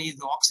 One is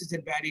the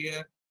oxygen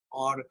barrier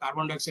or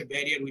carbon dioxide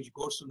barrier, which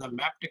goes to the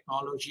MAP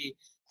technology,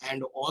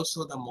 and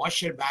also the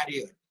moisture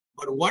barrier.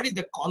 but what is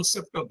the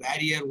concept of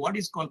barrier, what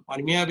is called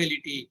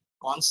permeability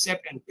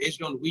concept, and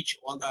based on which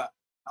all the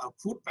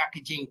food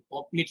packaging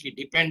completely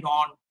depend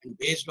on, and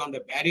based on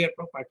the barrier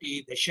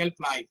property, the shelf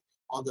life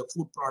of the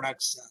food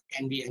products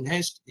can be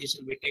enhanced. This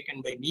will be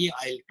taken by me.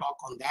 I'll talk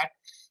on that.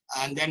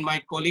 And then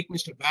my colleague,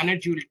 Mr.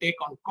 Banerjee, will take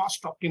on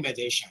cost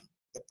optimization.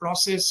 The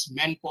process,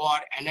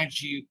 manpower,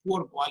 energy,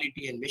 poor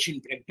quality, and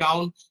machine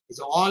breakdown is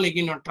all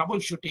again on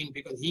troubleshooting,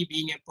 because he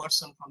being a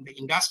person from the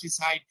industry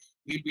side,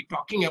 we'll be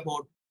talking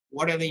about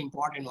what are the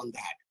important on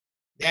that.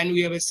 Then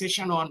we have a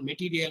session on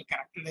material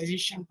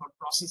characterization for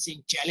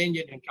processing,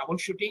 challenge, and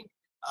troubleshooting.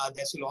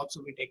 This will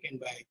also be taken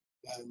by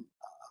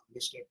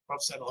Mr.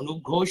 Professor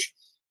Anup Ghosh.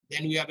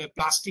 Then we have a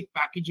plastic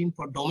packaging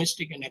for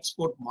domestic and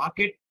export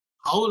market.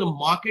 How the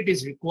market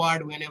is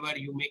required whenever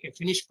you make a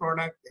finished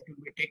product, that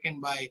will be taken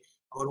by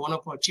one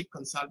of our chief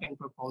consultant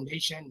for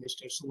foundation,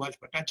 Mr. Subhash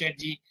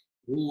Bhattacharjee,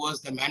 who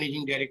was the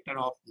managing director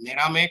of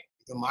NERAMEC,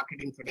 the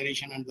Marketing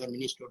Federation, and the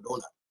Minister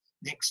Donor.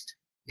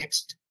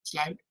 Next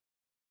slide.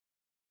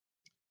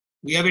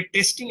 We have a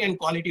testing and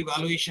quality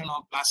evaluation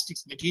of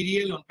plastics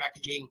material on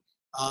packaging.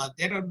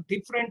 There are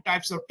different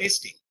types of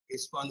testing.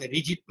 It's for the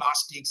rigid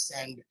plastics,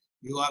 and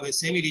you have a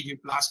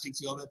semi-rigid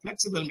plastics, you have a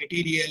flexible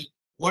material.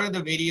 What are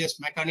the various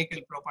mechanical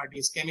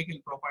properties, chemical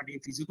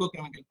properties,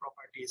 physicochemical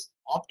properties,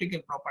 optical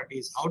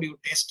properties? How do you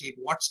test it?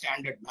 What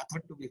standard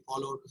method to be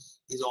followed?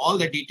 Is all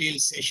the detailed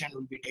session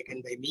will be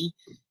taken by me.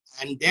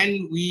 And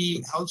then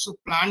we also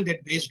plan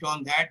that based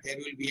on that, there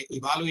will be an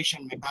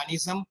evaluation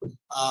mechanism,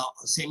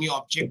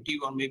 semi-objective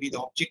or maybe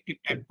the objective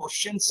type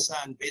questions.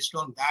 And based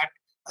on that,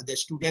 the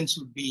students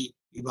would be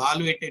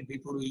evaluated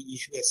before we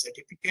issue a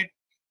certificate.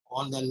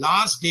 On the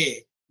last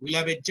day, we'll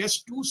have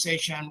just two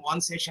sessions. One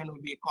session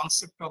will be a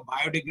concept of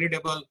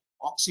biodegradable,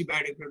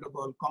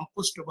 oxy-biodegradable,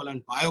 compostable,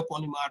 and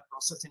biopolymer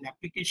process and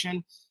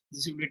application.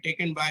 This will be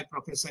taken by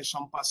Professor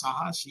Shampa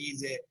Saha. She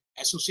is an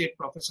associate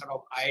professor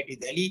of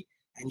IIT Delhi,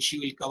 and she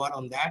will cover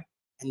on that.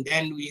 And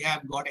then we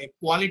have got a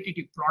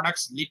qualitative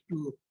products lead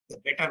to the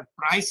better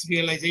price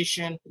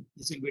realization.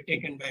 This will be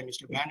taken by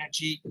Mr.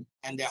 Banerjee.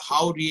 And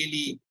how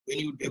really, when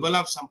you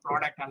develop some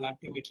product and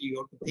ultimately you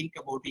have to think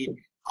about it,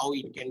 how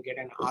it can get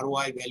an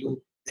ROI value,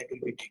 that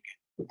will be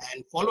taken.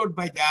 And followed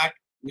by that,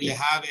 we'll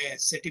have a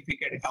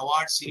certificate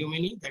award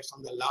ceremony. That's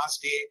on the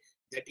last day.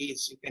 That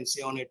is, you can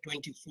say, on the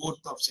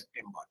 24th of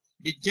September.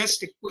 It's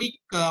just a quick,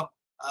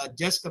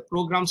 just the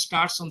program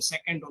starts on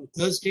 2nd on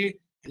Thursday.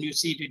 And you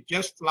see it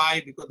just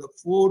fly, because the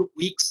 4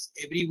 weeks,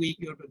 every week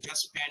you have to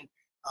just spend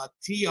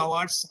 3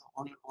 hours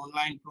on an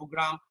online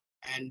program.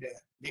 And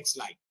next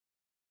slide.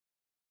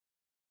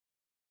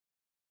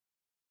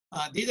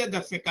 These are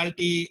the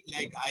faculty,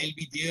 like I'll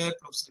be there,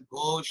 Professor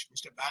Ghosh,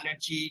 Mr.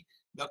 Banerjee,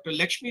 Dr.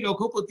 Lakshmi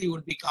Raghupati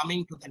will be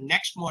coming to the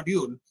next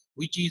module,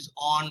 which is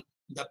on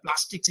the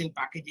plastics in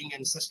packaging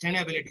and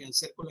sustainability and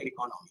circular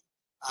economy.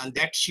 And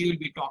that she will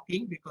be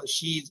talking, because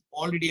she is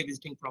already a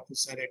visiting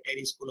professor at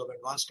Terry School of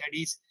Advanced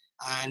Studies.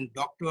 And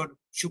Dr.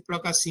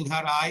 Shupraka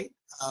Sinha Rai,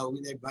 who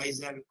is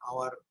advisor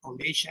our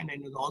foundation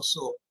and is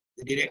also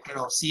the director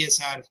of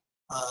CSR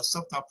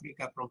South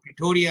Africa from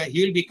Pretoria.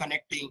 He will be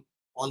connecting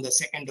on the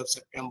 2nd of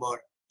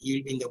September. He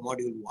will be in the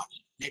module 1.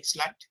 Next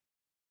slide.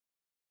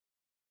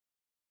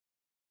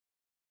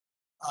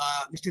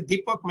 Mr.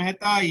 Deepak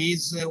Mehta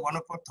is one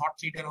of our thought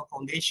leader of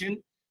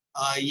foundation.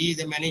 He is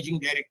the managing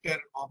director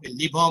of a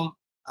Libom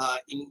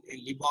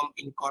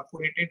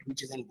Incorporated,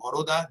 which is in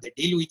Baroda. They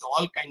deal with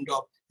all kind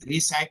of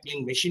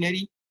recycling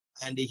machinery,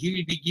 and he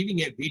will be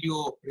giving a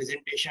video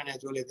presentation as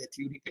well as a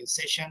theoretical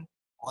session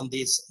on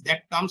this.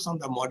 That comes on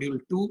the module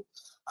 2.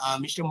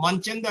 Mr.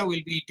 Manchanda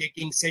will be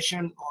taking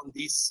session on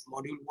this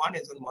module 1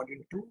 as well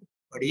module 2,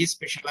 but he is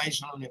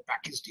specialized on a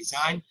package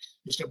design.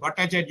 Mr.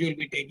 Bhattacharjee will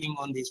be taking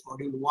on this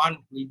module 1.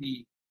 We'll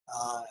be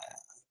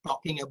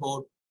talking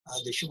about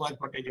the Subhash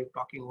Bhattacharjee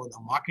talking about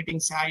the marketing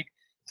side.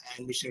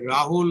 And Mr.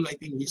 Rahul, I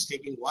think he's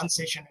taking one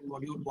session in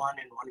module 1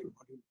 and one in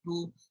module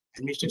 2.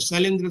 And Mr.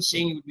 Salendra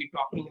Singh will be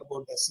talking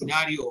about the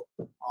scenario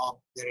of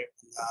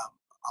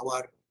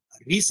our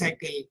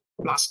recycle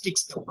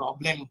plastics, the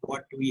problem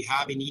what we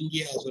have in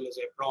India as well as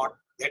abroad.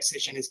 That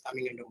session is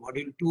coming under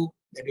module 2.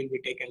 That will be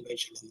taken by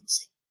Salendra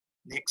Singh.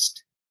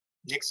 Next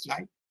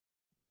slide.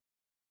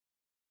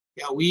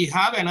 Yeah, we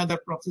have another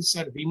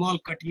Professor Vimal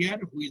Katia,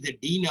 who is the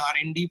Dean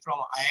R&D from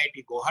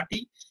IIT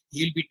Guwahati.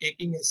 He'll be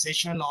taking a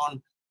session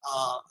on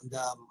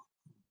the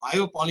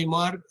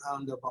biopolymer,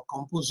 the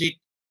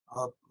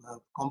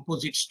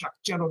composite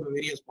structure of the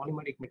various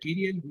polymeric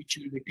material, which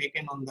will be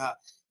taken on the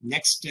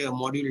next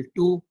module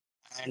 2.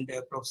 And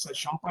Professor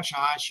Shampa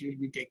Shah, she will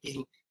be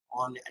taking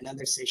on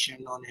another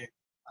session on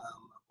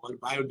on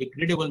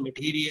biodegradable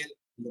material,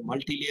 the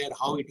multi-layer,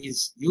 how it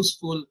is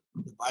useful,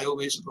 the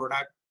bio-based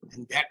product,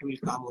 and that will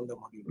come on the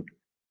module 2.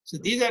 So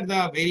these are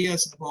the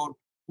various about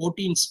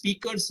 14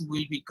 speakers who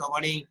will be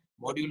covering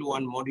module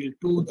 1, module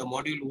 2. The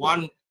module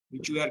 1,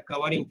 which we are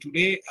covering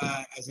today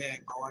as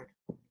our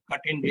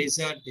cut and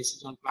razor, this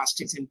is on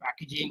plastics and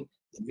packaging,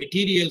 the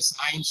material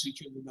science,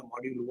 which is in the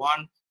module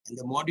 1, and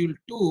the module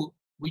 2,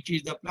 which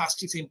is the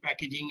plastics in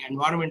packaging,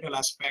 environmental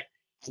aspect,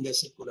 and the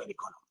circular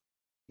economy.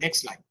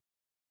 Next slide.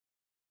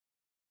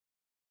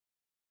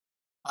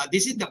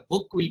 This is the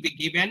book will be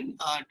given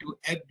to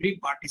every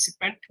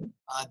participant.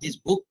 This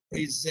book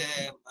is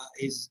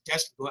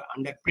just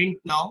under print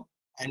now,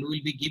 and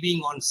will be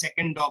giving on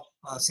 2nd of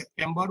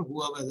September.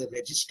 Whoever is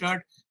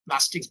registered,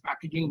 plastics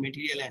packaging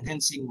material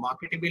enhancing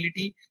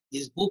marketability.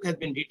 This book has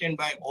been written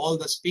by all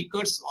the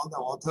speakers, all the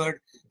authors,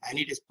 and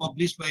it is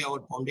published by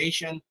our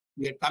foundation.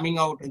 We are coming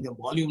out in the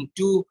volume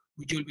 2,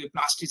 which will be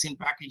plastics in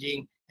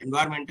packaging,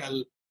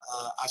 environmental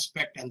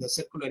aspect, and the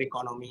circular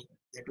economy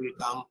that will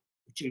come,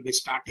 which will be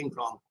starting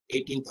from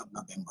 18th of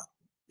November.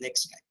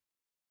 Next slide.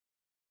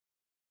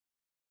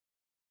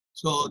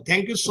 So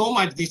thank you so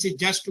much. This is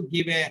just to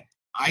give an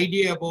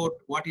idea about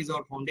what is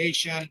our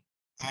foundation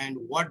and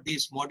what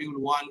this module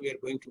 1 we are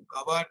going to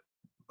cover.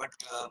 But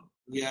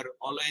we are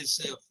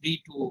always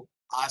free to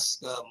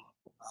ask,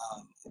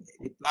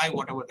 reply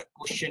whatever the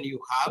question you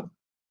have.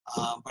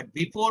 But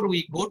before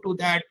we go to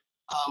that,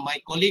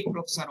 my colleague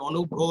Professor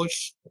Anup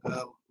Ghosh,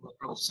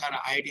 Professor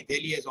IIT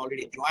Delhi has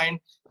already joined.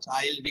 So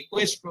I'll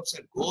request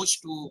Professor Ghosh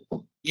to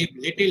give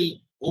little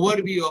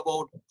overview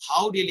about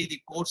how really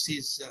the course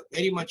is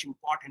very much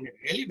important and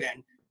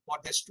relevant for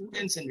the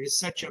students and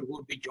researchers who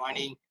will be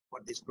joining for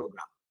this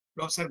program.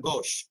 Professor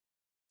Ghosh.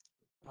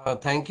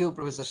 Thank you,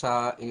 Professor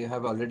Shah. You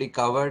have already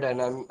covered,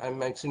 and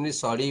I'm extremely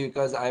sorry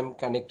because I'm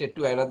connected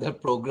to another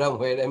program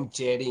where I'm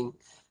chairing,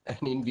 and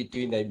in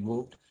between I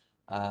moved.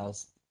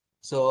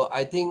 So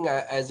I think,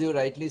 as you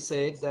rightly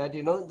said, that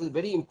the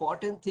very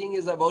important thing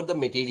is about the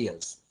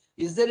materials.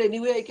 Is there any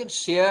way I can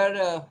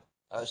share?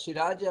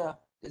 Shiraj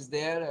is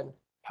there, and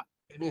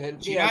can you help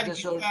me?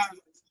 Shiraj,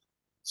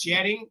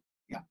 sharing.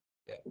 Yeah.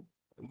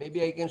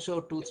 Maybe I can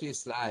show 2-3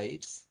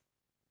 slides.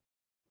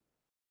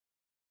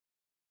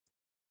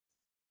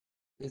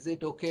 Is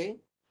it okay?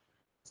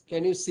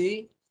 Can you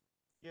see?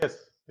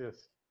 Yes,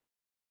 yes.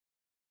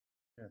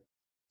 Yeah.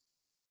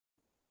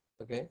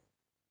 Okay.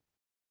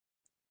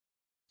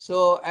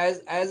 So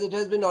as it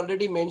has been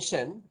already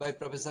mentioned by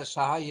Professor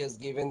Shah, he has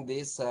given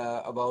this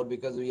about,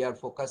 because we are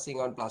focusing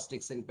on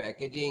plastics in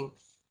packaging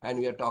and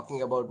we are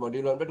talking about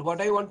module 1. But what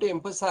I want to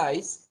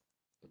emphasize,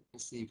 let me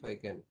see if I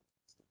can.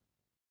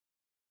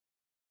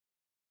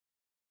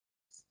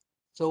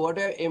 So what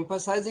I'm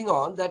emphasizing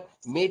on, that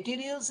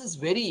materials is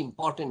very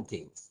important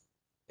thing.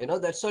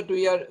 That's what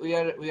we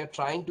are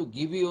trying to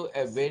give you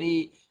a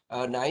very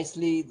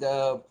nicely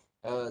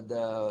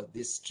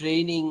this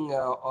training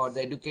or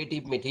the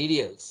educative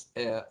materials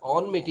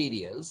on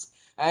materials.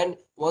 And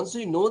once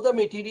we know the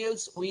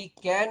materials, we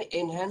can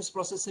enhance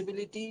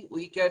processability,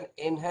 we can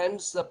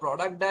enhance the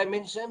product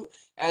dimension.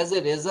 As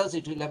a result,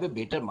 it will have a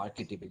better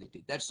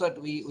marketability. That's what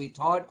we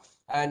thought,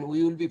 and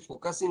we will be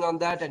focusing on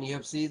that. And you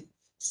have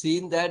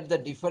seen that the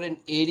different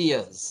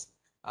areas.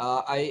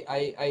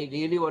 I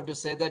really want to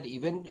say that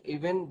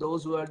even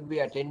those who will be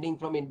attending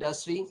from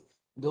industry,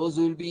 those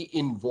who will be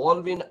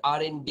involved in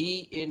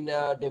R&D in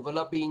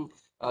developing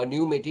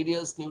new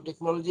materials, new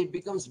technology, it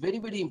becomes very,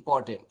 very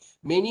important.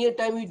 Many a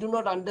time we do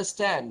not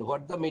understand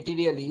what the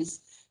material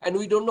is, and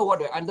we don't know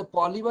what. And the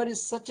polymer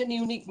is such an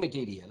unique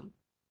material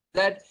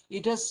that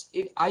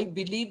I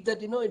believe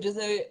that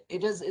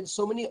it has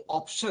so many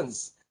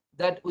options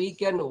that we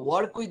can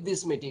work with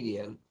this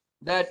material,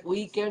 that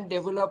we can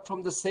develop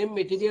from the same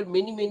material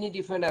many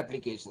different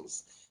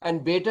applications,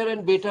 and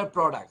better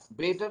product,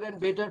 better and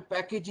better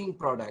packaging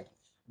product,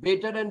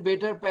 better and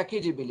better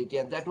packageability.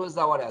 And that was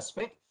our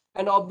aspect.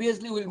 And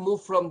obviously we'll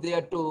move from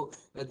there to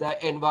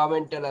the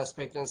environmental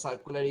aspect and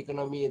circular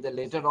economy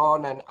later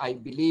on. And I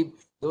believe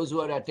those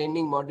who are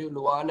attending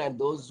module 1 and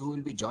those who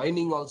will be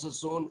joining also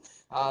soon,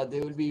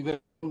 they will be even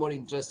more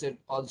interested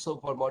also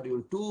for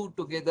module 2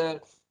 together,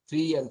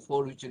 3 and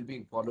 4, which will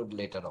be followed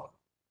later on.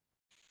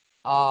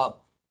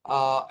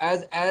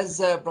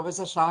 As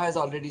Professor Shah has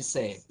already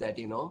said, that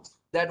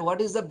that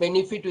what is the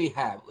benefit we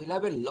have? We'll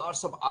have a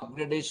lots of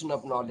upgradation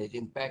of knowledge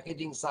in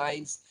packaging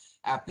science,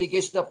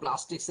 application of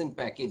plastics in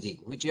packaging,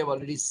 which you have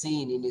already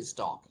seen in his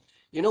talk.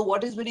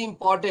 What is very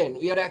important?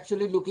 We are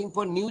actually looking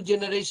for new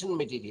generation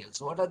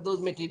materials. What are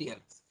those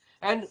materials?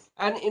 And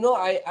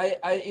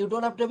you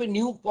don't have to have a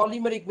new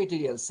polymeric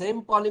material,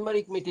 same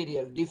polymeric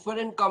material,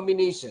 different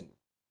combination,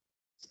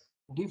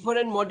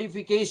 different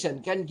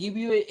modification can give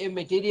you a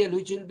material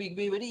which will be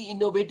very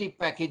innovative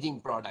packaging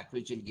product,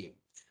 which will give.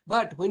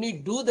 But when you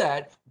do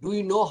that, do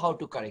you know how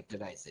to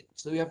characterize it?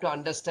 So you have to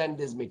understand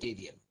this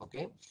material.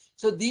 Okay.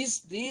 So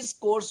these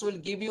course will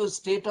give you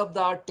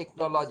state-of-the-art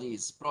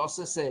technologies,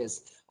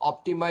 processes,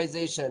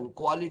 optimization,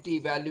 quality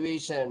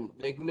evaluation,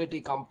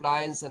 regulatory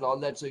compliance, and all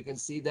that. So you can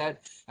see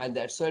that, and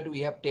that's what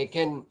we have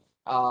taken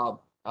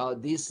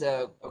this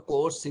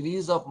course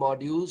series of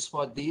modules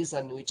for this,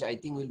 and which I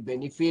think will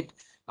benefit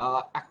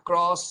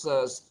across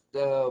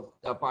the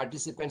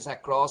participants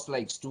across,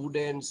 like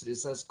students,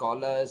 research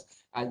scholars,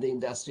 and the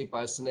industry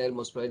personnel.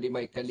 Most probably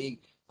my colleague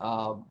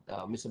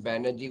Mr.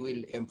 Banerjee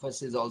will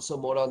emphasize also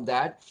more on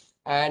that.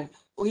 And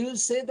we will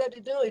say that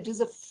it is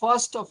a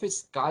first of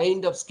its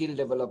kind of skill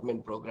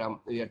development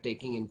program we are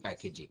taking in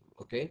packaging.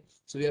 Okay,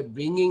 so we are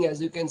bringing,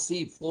 as you can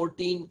see,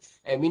 14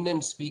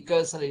 eminent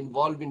speakers are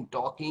involved in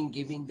talking,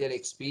 giving their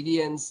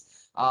experience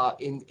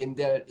in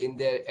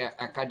their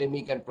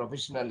academic and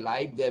professional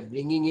life. They are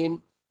bringing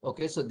in.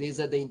 Okay, so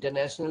these are the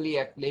internationally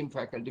acclaimed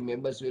faculty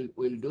members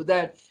will do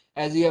that.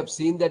 As you have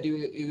seen that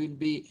you will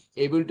be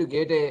able to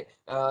get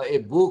a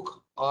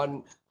book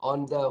on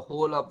the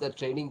whole of the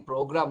training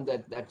program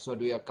that's what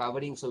we are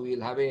covering. So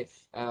we'll have a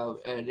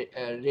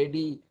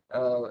ready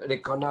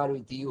reckoner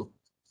with you,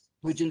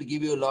 which will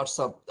give you lots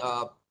of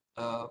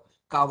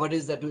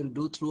coverage that we'll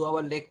do through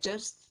our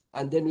lectures,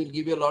 and then we'll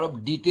give you a lot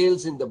of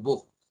details in the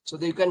book so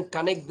that you can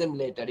connect them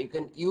later, you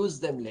can use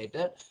them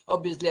later.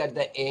 Obviously at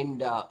the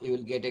end you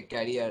will get a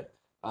career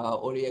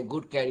or a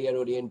good career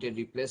oriented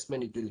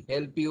replacement. It will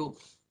help you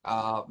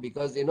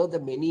because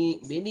the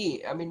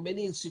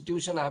many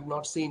institutions I have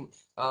not seen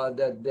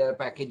that their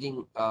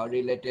packaging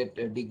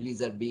related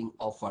degrees are being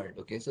offered.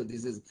 Okay, so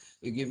this is,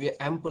 we give you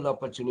ample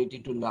opportunity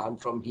to learn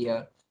from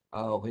here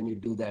when you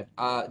do that.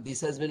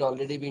 This has been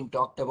already been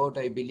talked about.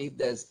 I believe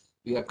there's,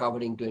 we are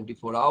covering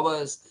 24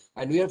 hours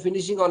and we are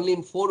finishing only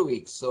in 4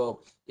 weeks.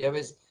 So you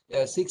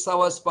have 6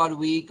 hours per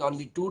week.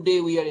 Only 2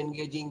 days we are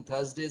engaging,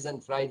 Thursdays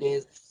and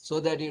Fridays,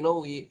 so that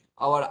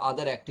our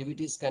other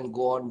activities can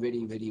go on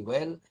very, very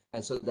well.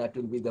 And so that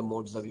will be the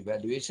modes of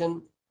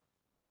evaluation.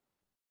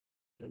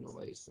 I don't know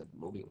why is that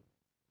moving.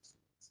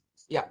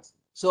 Yeah.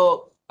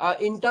 So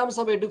in terms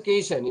of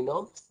education,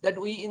 that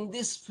we in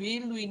this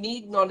field we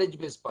need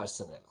knowledge-based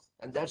personnel,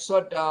 and that's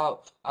what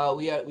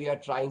we are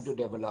trying to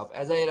develop.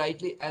 As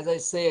I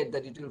said,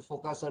 that it will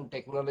focus on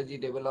technology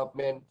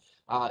development.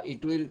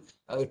 It will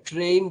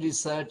train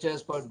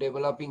researchers for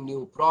developing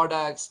new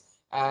products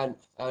and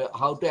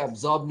how to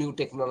absorb new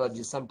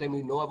technologies. Sometimes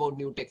we know about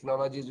new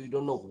technologies, we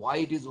don't know why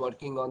it is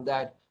working on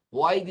that,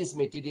 why this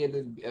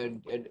material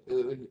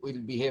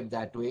will behave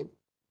that way.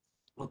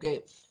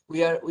 Okay,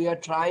 we are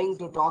trying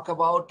to talk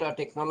about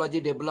technology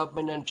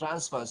development and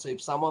transfer. So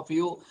if some of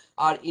you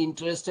are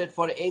interested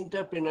for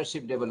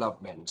entrepreneurship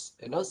developments,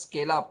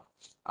 scale up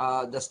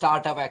the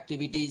startup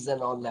activities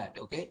and all that.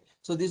 Okay,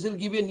 so this will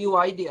give you a new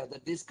idea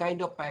that this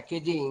kind of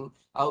packaging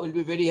will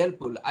be very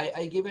helpful.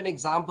 I give an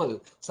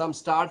example. Some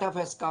startup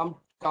has come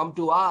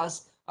to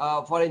us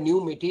for a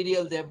new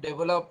material they have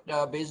developed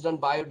based on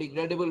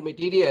biodegradable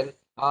material,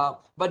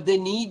 but they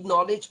need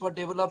knowledge for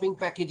developing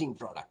packaging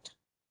product.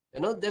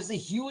 There's a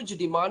huge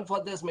demand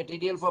for this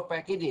material for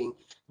packaging,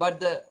 but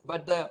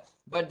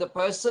the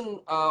person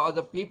or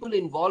the people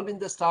involved in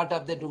the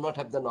startup, they do not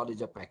have the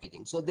knowledge of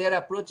packaging. So they're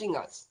approaching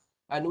us,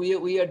 and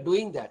we are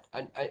doing that.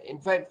 And in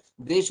fact,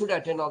 they should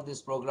attend all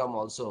this program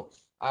also.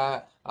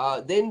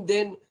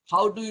 Then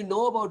how do you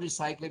know about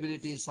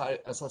recyclability,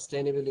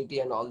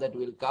 sustainability, and all that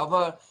we'll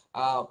cover.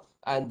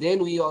 And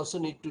then we also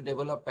need to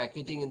develop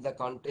packaging in the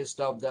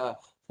context of the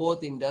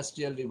fourth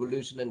industrial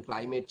revolution and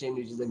climate change,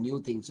 which is a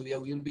new thing. So we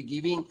will be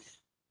giving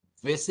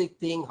basic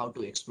thing, how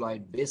to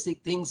exploit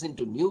basic things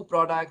into new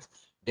products,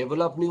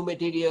 develop new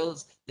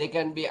materials. They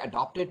can be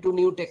adopted to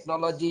new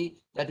technology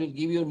that will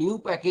give you new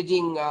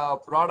packaging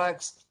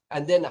products.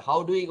 And then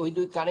how do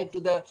we connect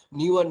to the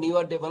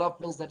newer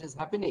developments that is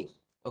happening?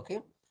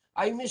 Okay,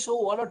 I may show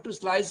 1 or 2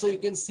 slides so you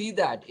can see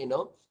that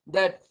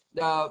that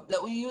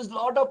we use a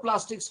lot of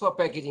plastics for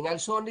packaging. I'll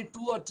show only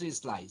 2 or 3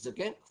 slides.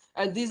 Okay,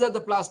 and these are the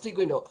plastic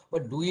we know,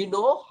 but do you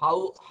know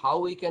how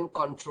we can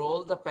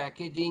control the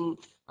packaging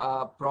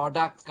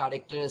product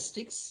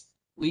characteristics?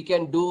 We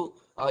can do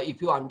if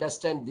you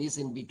understand this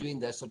in between.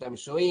 That's what I'm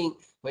showing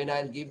when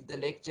I'll give the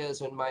lectures.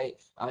 When my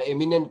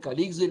eminent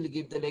colleagues will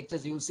give the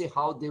lectures, you'll see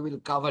how they will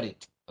cover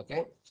it.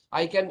 Okay,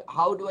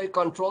 how do I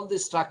control the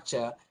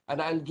structure,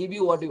 and I'll give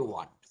you what you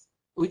want,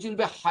 which will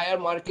be higher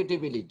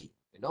marketability.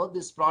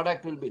 This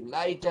product will be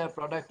lighter,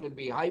 product will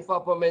be high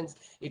performance,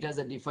 it has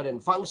a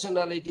different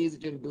functionalities,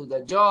 it will do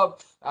the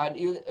job, and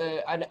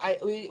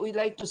we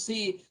like to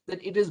see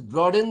that it is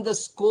broaden the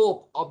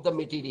scope of the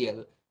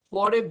material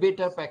for a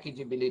better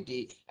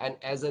packageability, and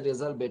as a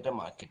result better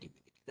marketability.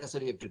 That's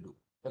what you have to do.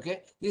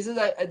 Okay, this is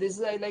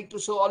I like to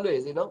show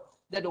always,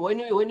 that when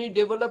you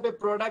develop a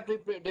product,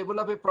 we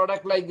develop a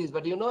product like this,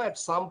 but at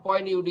some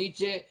point you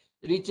reach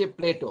a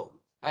plateau,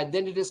 and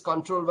then it is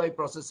controlled by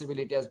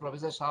processability. As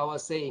Professor Shah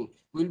was saying,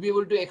 we'll be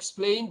able to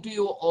explain to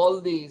you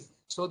all these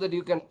so that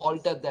you can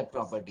alter that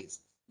properties.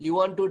 You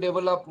want to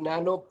develop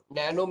nano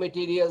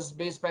materials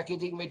based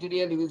packaging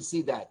material, you will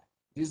see that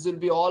this will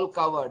be all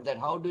covered, that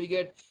how do we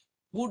get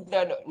food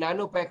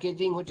nano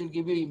packaging, which will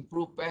give you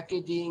improved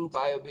packaging,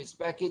 bio-based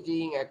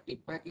packaging,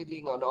 active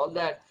packaging, and all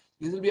that.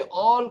 This will be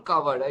all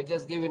covered. I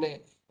just given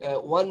a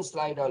 1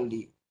 slide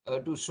only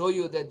to show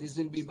you that this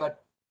will be,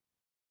 but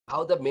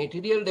how the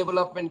material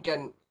development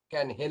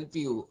can help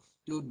you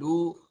to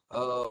do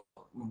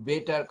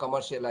better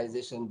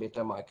commercialization,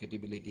 better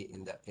marketability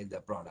in the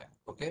product.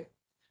 Okay,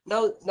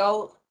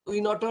 now we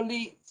not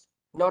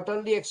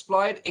only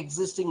exploit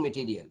existing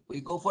material, we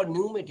go for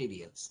new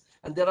materials,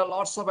 and there are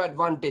lots of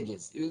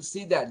advantages. You will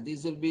see that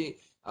this will be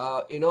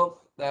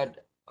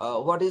that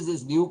what is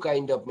this new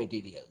kind of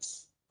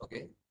materials,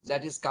 okay,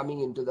 that is coming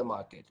into the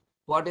market.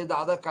 What is the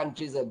other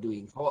countries are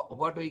doing?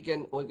 What we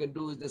can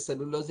do with the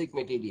cellulosic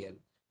material,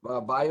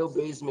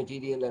 bio-based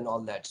material, and all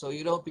that. So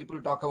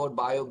people talk about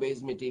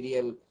bio-based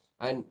material,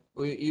 and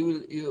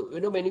you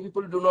know many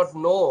people do not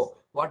know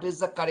what is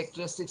the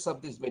characteristics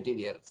of this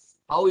material,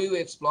 how you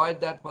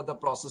exploit that for the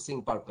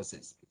processing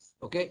purposes.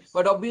 Okay,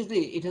 but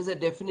obviously it has a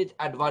definite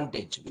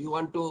advantage. We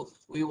want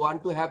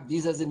to have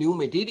these as a new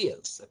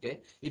materials.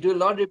 Okay, it will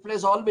not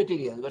replace all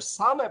materials, but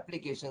some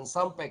applications,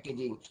 some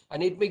packaging,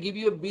 and it may give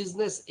you a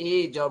business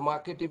edge or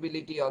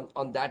marketability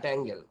on that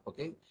angle.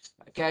 Okay,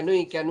 can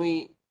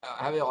we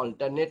have an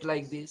alternate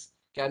like this?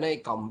 Can I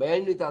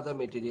combine with other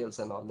materials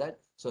and all that?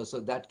 So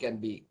that can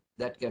be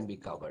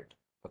covered.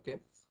 Okay,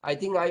 I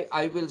think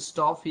I will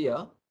stop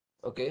here.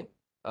 Okay,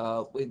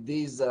 with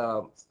these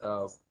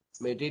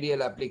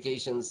material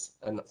applications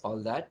and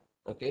all that.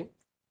 Okay,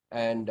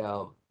 and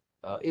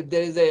if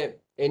there is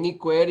any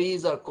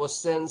queries or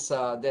questions,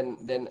 then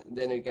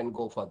we can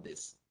go for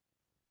this.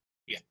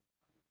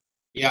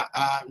 Yeah.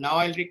 Now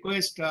I'll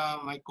request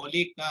my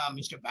colleague,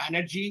 Mr.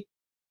 Banerjee.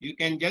 You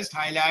can just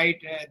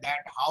highlight that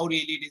how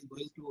really it is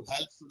going to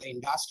help to the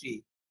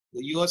industry.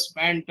 You have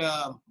spent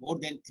more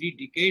than 3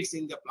 decades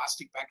in the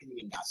plastic packaging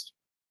industry.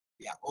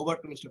 Yeah, over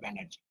to Mr.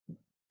 Banerjee.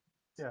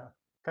 Yeah.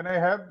 Can I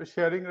have the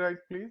sharing right,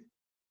 please?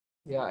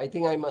 Yeah, I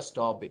think I must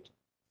stop it.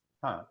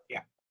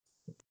 Yeah.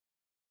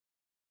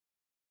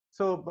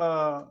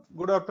 So,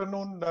 good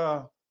afternoon,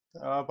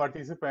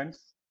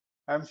 participants.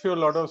 I'm sure a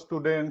lot of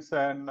students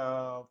and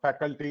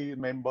faculty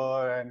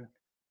member and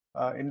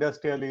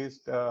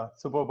industrialist,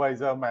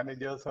 supervisor,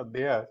 managers are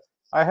there.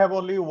 I have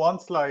only one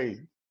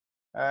slide,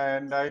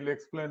 and I'll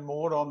explain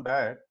more on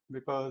that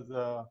because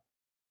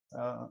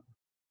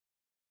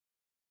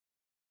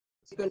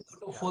You can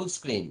go to full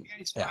screen.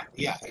 Yeah, it's fine.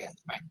 Yeah,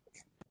 fine.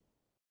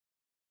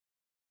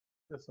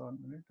 just 1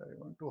 minute. I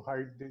want to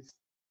hide this.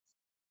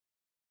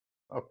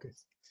 Okay.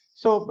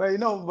 So,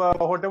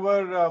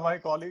 whatever my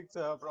colleagues,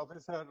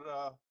 Professor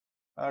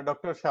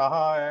Dr.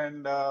 Shaha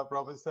and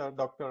Professor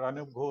Dr.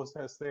 Anup Ghosh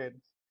has said,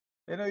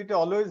 it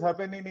always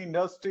happen in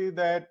industry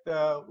that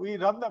we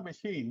run the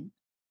machine,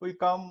 we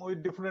come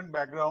with different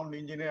background,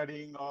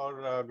 engineering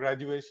or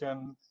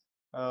graduation,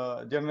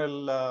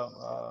 general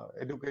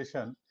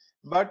education,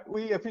 but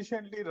we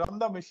efficiently run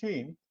the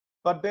machine.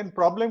 But then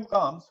problem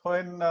comes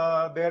when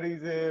there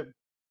is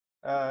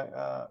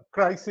a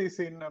crisis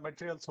in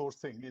material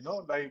sourcing,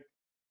 like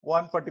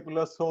one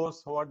particular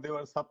source, what they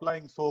were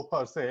supplying so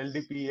far, say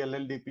LDP,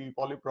 LLDP,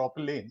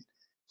 polypropylene.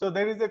 So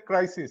there is a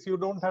crisis, you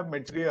don't have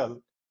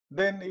material,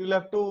 then you'll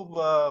have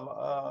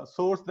to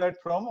source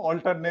that from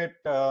alternate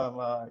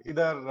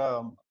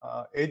either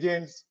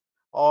agents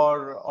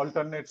or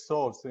alternate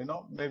source,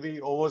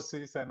 maybe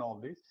overseas and all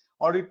this.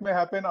 Or it may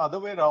happen other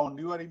way around,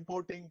 you are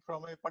importing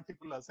from a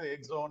particular, say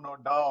Exxon or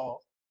Dow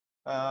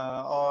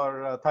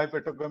or Thai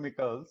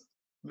petrochemicals,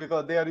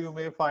 because there you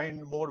may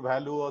find more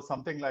value or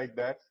something like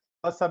that.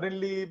 But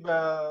suddenly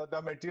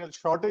the material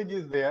shortage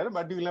is there,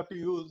 but you will have to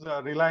use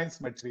Reliance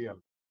material.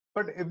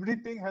 But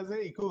everything has an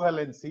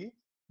equivalency,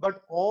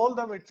 but all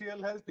the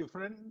material has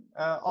different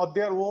or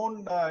their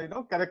own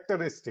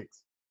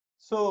characteristics.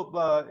 So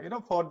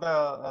for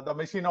the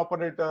machine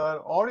operator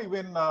or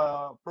even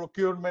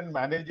procurement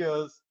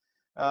managers,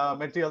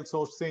 material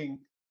sourcing,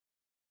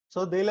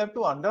 so they'll have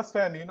to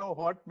understand,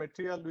 what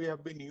material we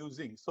have been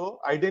using. So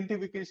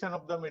identification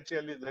of the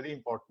material is very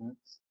important.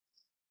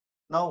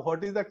 Now,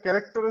 what is the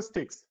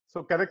characteristics?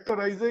 So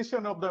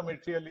characterization of the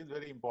material is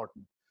very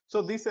important.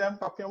 So this I am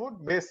talking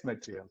about base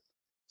material.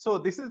 So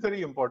this is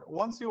very important.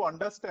 Once you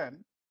understand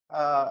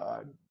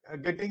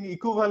getting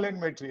equivalent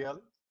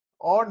material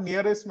or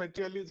nearest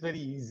material is very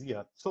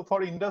easier. So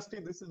for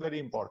industry, this is very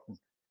important.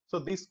 So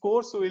this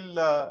course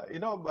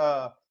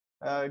will,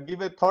 give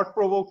a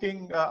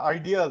thought-provoking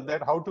ideas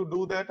that how to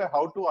do that,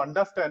 how to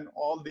understand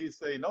all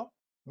these,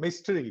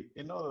 mystery,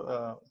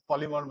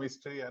 polymer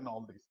mystery and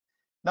all this.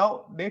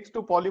 Now, next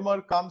to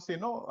polymer comes,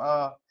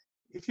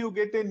 if you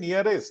get a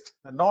nearest,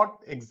 not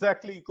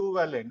exactly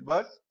equivalent,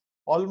 but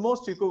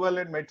almost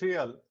equivalent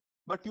material,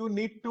 but you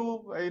need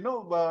to,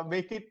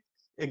 make it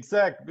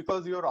exact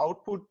because your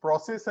output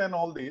process and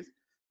all this,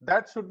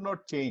 that should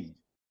not change.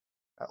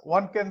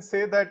 One can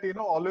say that,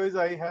 always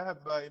I have,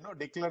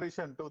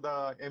 declaration to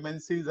the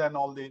MNCs and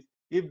all this.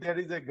 If there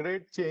is a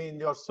grade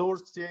change or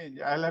source change,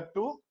 I'll have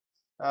to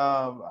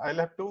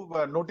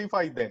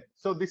notify them.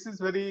 So this is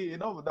very,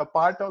 the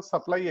part of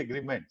supply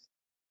agreement.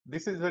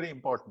 This is very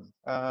important.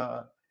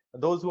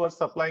 Those who are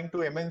supplying to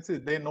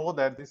MNCs, they know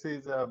that this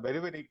is very,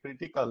 very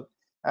critical.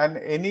 And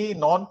any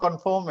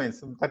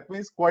non-conformance, that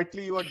means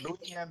quietly you are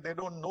doing and they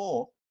don't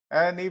know.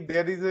 And if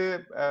there is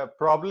a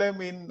problem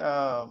in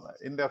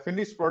the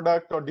finished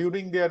product or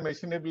during their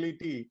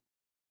machinability,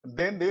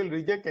 then they will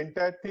reject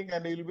entire thing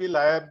and will be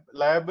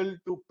liable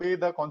to pay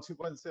the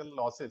consequential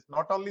losses,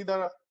 not only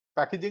the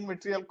packaging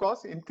material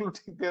cost,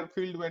 including their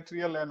field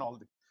material and all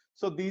this.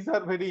 So these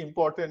are very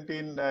important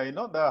in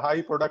the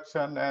high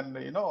production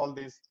and all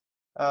these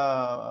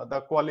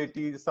the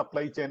quality,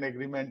 supply chain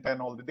agreement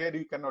and all. There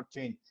you cannot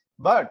change.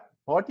 But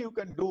what you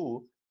can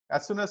do,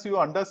 as soon as you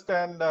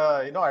understand,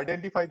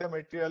 identify the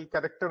material,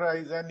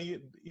 characterize, and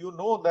you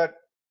know that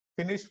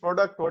finished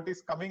product, what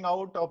is coming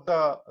out of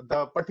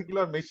the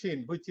particular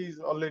machine, which is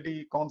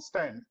already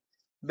constant,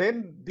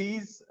 then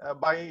these,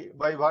 by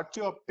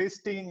virtue of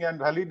testing and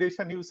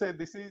validation, you say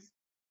this is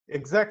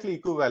exactly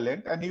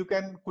equivalent, and you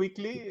can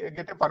quickly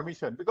get a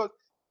permission, because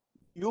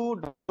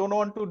you don't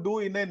want to do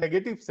in a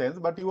negative sense,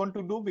 but you want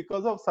to do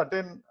because of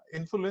certain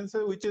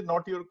influences which is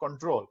not your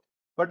control.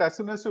 But as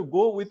soon as you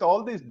go with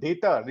all this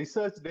data,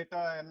 research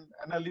data and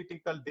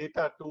analytical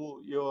data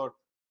to your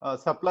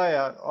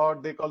supplier, or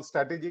they call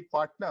strategic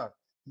partner,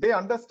 they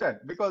understand.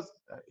 Because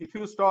if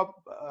you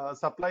stop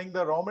supplying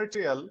the raw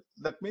material,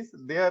 that means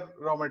their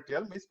raw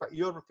material means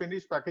your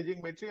finished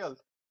packaging material,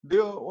 they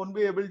won't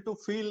be able to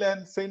fill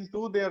and send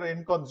to their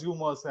end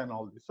consumers and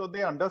all this. So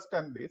they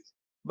understand this.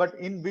 But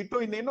in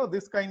between,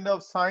 this kind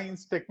of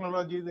science,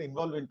 technology is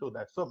involved into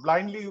that. So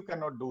blindly you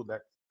cannot do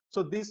that.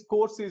 So this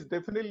course is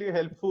definitely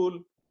helpful,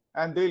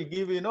 and they'll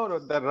give,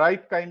 the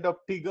right kind of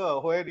trigger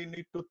where you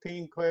need to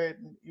think, where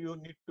you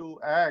need to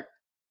act.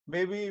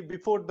 Maybe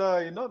before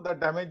the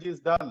damage is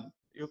done,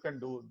 you can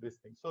do this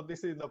thing. So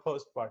this is the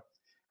first part.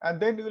 And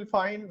then you will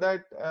find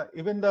that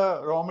even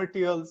the raw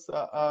materials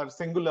are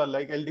singular,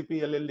 like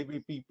LDP,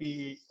 LLDP,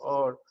 PP,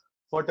 or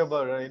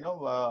whatever,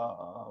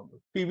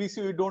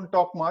 PVC we don't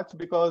talk much,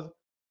 because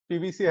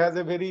PVC has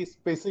a very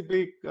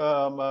specific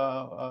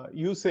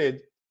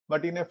usage.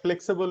 But in a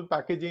flexible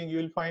packaging, you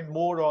will find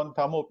more on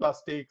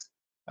thermoplastics,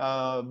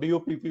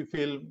 BOPP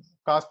film,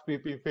 cast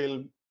PP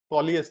film,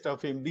 polyester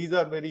film. These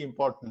are very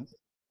important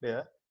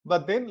there.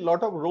 But then a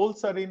lot of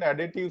roles are in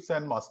additives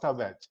and master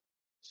batch.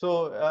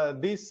 So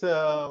this,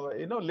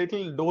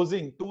 little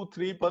dosing,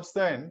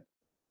 2-3%,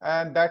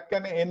 and that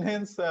can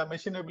enhance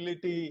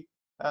machinability,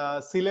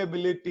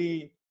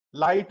 sealability,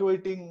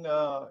 lightweighting,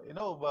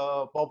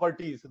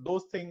 properties.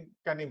 Those things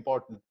can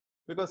important,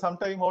 because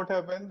sometimes what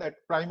happens that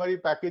primary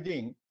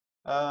packaging,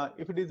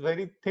 if it is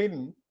very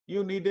thin,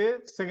 you need a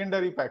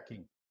secondary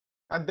packing,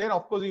 and then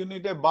of course you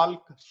need a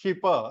bulk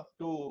shipper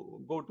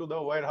to go to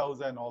the warehouse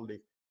and all this.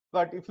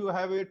 But if you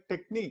have a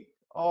technique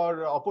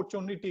or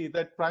opportunity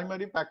that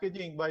primary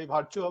packaging, by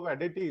virtue of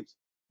additives,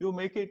 you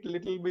make it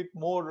little bit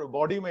more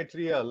body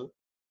material,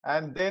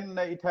 and then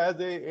it has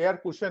a air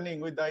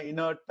cushioning with the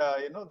inert,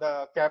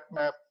 the cap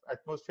map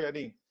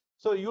atmospheric.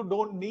 So you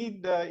don't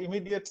need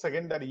immediate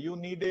secondary. You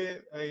need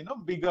a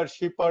bigger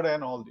shipper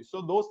and all this.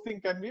 So those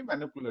things can be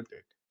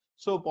manipulated.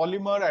 So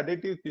polymer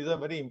additives, these are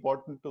very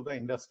important to the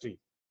industry.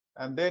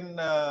 And then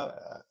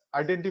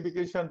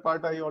identification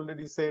part, I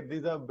already said,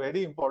 these are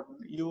very important.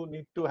 You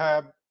need to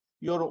have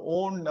your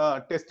own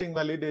testing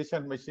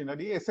validation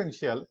machinery,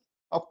 essential.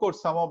 Of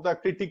course, some of the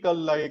critical,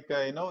 like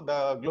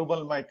the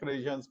global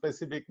migration,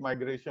 specific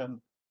migration,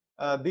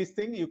 these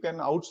things you can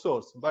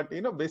outsource. But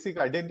basic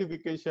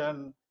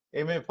identification,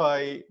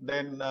 MFI,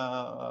 then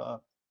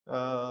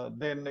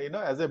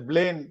as a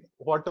blend,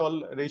 what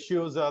all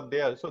ratios are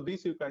there. So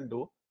this you can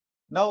do.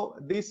 Now,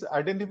 this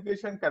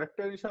identification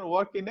characterization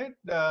work in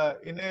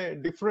a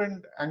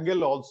different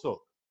angle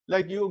also.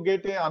 Like you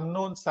get an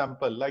unknown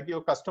sample, like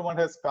your customer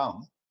has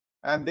come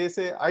and they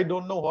say, I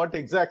don't know what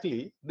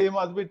exactly. They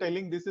must be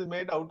telling this is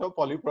made out of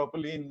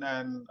polypropylene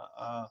and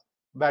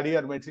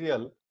barrier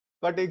material.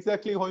 But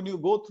exactly when you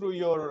go through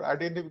your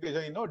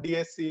identification,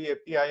 DSC,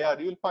 FTIR,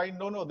 you'll find,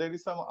 no, there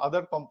is some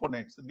other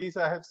components. These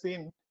I have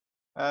seen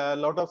a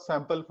lot of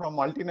sample from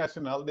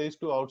multinational. They used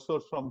to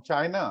outsource from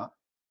China.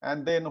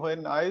 And then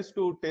when I used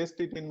to test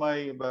it in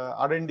my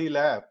R&D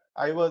lab,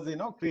 I was,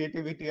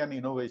 creativity and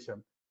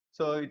innovation.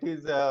 So it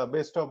is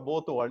best of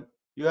both worlds.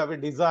 You have a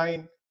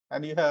design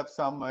and you have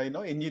some,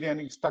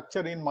 engineering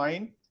structure in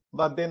mind.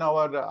 But then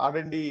our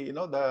R&D,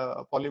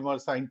 the polymer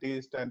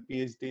scientists and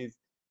PhDs,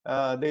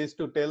 they used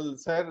to tell,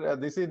 sir,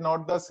 this is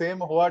not the same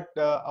what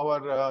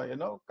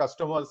our,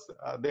 customers,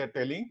 they are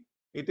telling.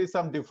 It is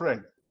some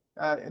different.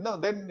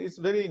 Then it's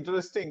very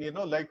interesting,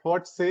 like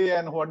what say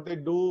and what they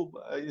do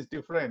is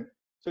different.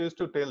 So I used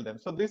to tell them.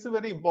 So this is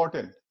very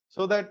important,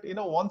 so that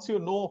once you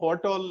know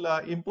what all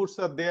inputs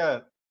are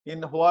there,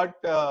 in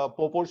what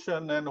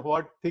proportion and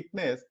what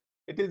thickness,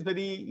 it is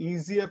very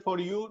easier for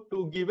you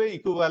to give a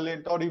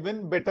equivalent or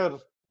even better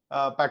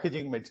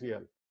packaging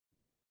material.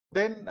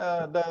 Then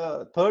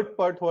the third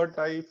part, what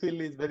I feel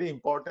is very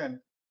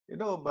important, this,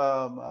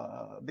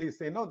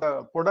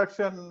 the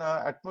production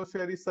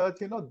atmosphere research,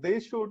 they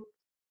should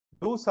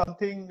do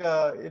something,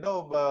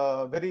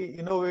 very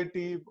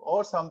innovative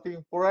or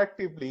something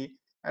proactively,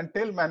 and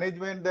tell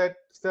management that,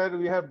 sir,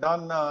 we have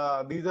done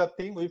these are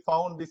things we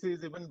found, this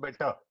is even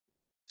better.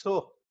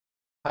 So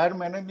higher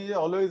management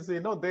always,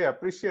 they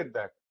appreciate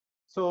that.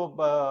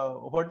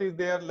 So what is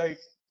there, like,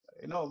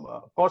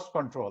 cost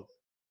control?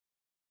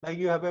 Like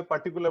you have a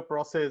particular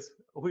process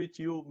which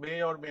you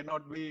may or may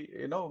not be,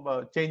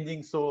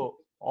 changing so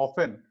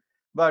often.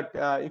 But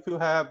if you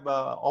have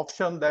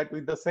option that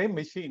with the same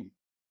machine,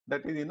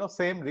 that is,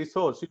 same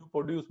resource, you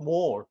produce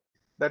more,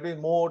 that is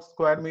more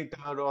square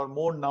meter or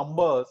more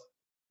numbers,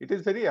 it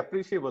is very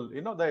appreciable.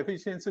 The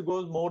efficiency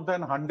goes more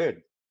than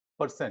 100%.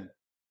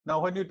 Now,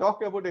 when you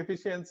talk about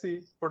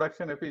efficiency,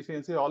 production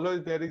efficiency,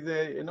 always there is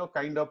a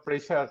kind of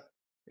pressure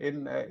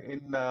in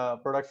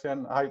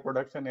production, high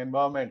production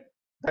environment,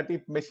 that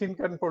if machine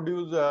can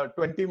produce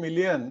 20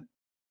 million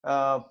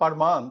per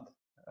month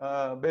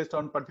based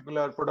on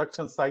particular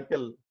production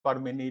cycle per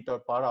minute or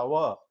per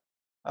hour,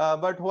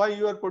 but why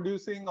you are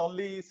producing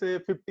only say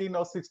 15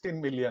 or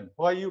 16 million?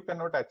 Why you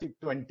cannot achieve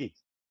 20?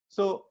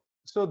 So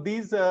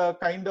these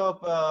kind of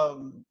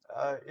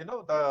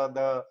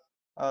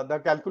the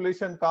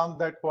calculation comes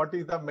that what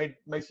is the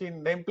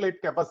machine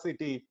nameplate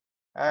capacity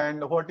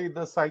and what is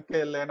the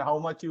cycle and how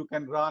much you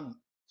can run.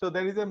 So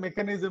there is a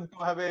mechanism to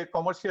have a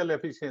commercial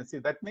efficiency.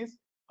 That means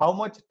how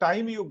much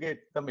time you get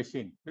the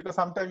machine, because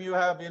sometimes you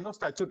have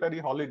statutory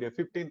holiday,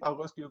 15th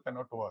August you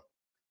cannot work.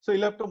 So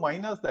you'll have to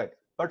minus that.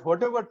 But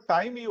whatever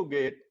time you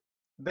get,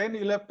 then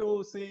you'll have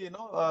to see,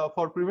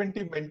 for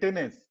preventive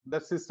maintenance, the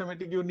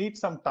systematic, you need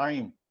some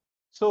time.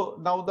 So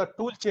now the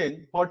tool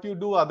change, what you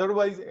do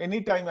otherwise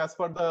anytime as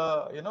per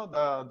the,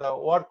 the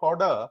work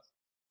order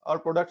or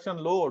production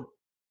load,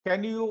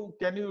 can you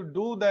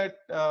do that,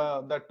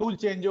 the tool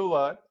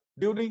changeover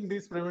during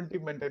this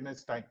preventive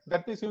maintenance time?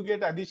 That means you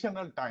get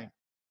additional time.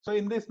 So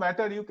in this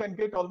matter, you can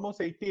get almost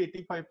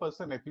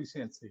 80-85%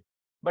 efficiency.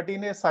 But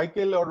in a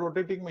cycle or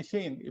rotating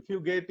machine, if you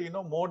get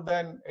more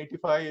than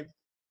 85,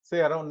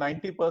 say around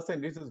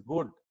 90%, this is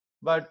good.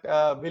 But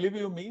believe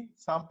you me,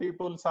 some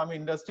people, some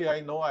industry I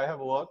know, I have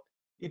worked,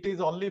 it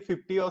is only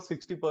 50 or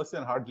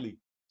 60% hardly.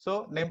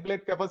 So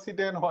nameplate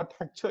capacity and what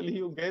actually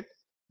you get,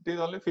 it is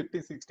only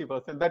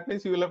 50-60%. That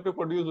means you will have to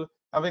produce,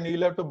 I mean,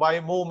 you'll have to buy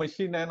more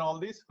machine and all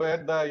this, where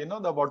the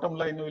the bottom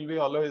line will be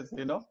always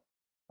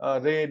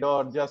red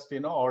or just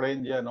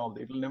orange and all.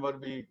 It will never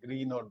be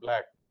green or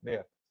black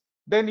there.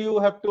 Then you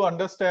have to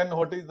understand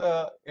what is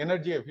the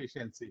energy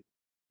efficiency.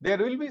 There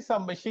will be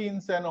some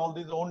machines and all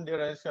these own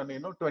generation,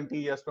 20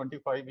 years,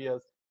 25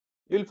 years.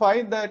 You'll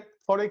find that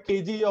for a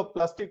kg of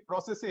plastic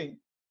processing,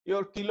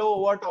 your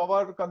kilowatt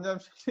hour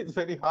consumption is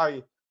very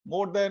high,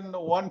 more than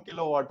 1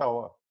 kilowatt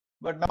hour.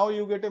 But now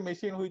you get a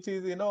machine which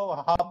is,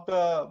 half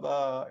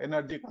the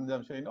energy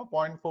consumption,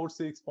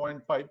 0.46,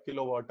 0.5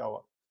 kilowatt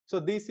hour. So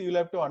this you'll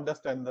have to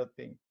understand the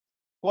thing.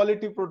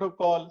 Quality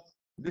protocol,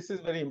 this is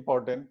very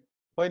important.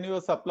 When you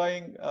are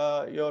supplying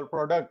your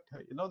product,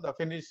 the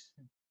finished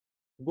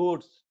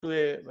goods to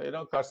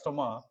a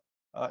customer,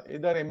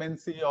 either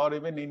MNC or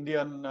even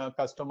Indian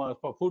customers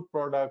for food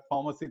product,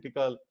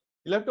 pharmaceutical,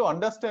 you'll have to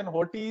understand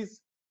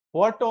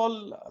what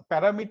all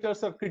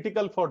parameters are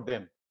critical for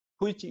them,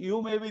 which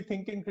you may be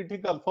thinking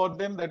critical for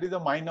them, that is a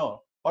minor,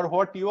 or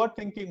what you are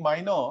thinking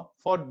minor,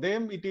 for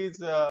them it is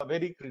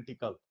very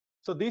critical.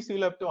 So this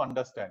you'll have to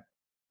understand.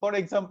 For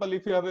example,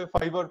 if you have a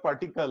fiber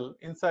particle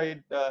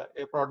inside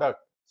a product,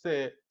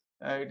 say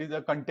it is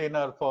a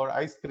container for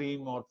ice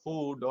cream or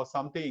food or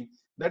something,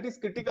 that is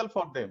critical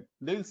for them.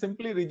 They will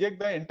simply reject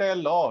the entire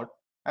lot,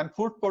 and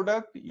food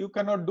product, you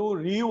cannot do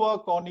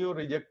rework on your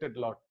rejected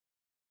lot.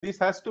 This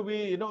has to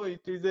be,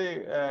 it is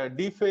a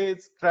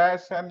dephase,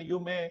 crash, and you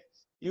may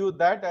use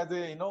that as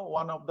a,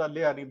 one of the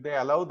layer if they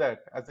allow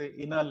that as a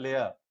inner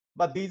layer.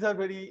 But these are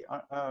very,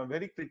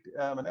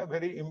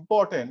 very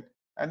important,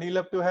 and you'll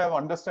have to have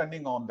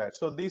understanding on that.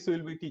 So this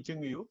will be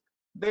teaching you.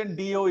 Then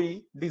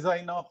DOE,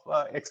 design of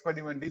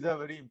experiment, these are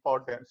very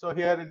important. So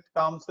here it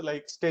comes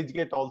like stage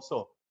gate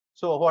also.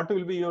 So what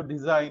will be your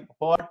design?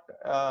 What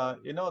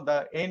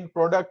the end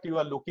product you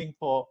are looking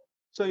for?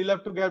 So you'll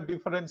have to get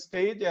different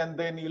stage, and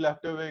then you'll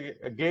have to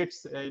have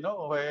gates,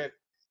 where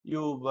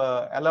you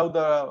allow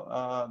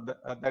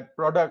that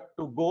product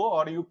to go,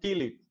 or you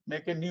kill it,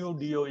 make a new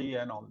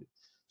DOE and all this.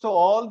 So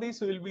all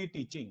this will be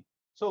teaching.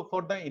 So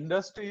for the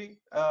industry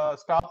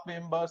staff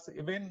members,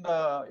 even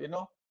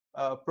the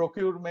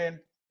procurement,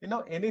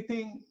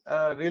 anything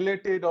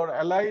related or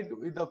allied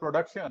with the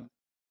production,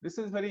 this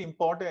is very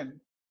important.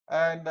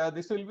 And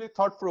this will be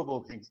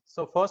thought-provoking.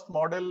 So first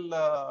model,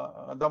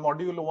 the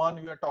module 1,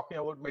 we are talking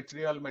about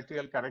material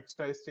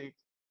characteristic,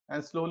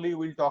 and slowly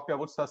we'll talk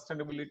about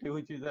sustainability,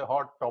 which is a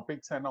hot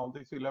topics, and all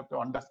this you'll have to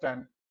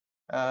understand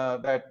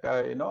that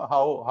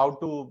how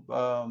to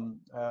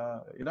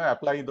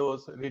apply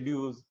those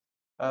reduce,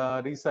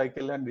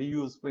 recycle, and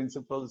reuse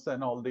principles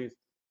and all this.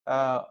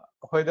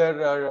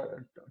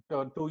 Whether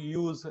to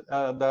use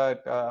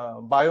that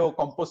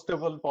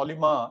biocompostable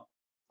polymer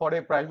for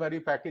a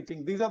primary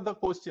packaging. These are the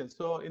questions.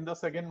 So in the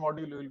second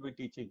module, we will be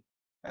teaching.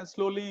 And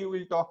slowly we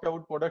will talk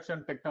about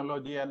production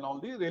technology and all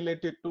these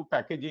related to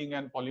packaging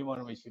and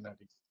polymer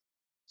machineries.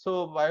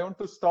 So I want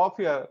to stop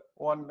here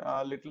one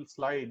little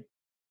slide.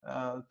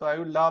 So I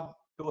would love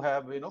to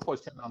have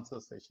question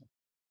answer session.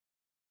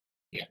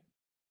 Yeah.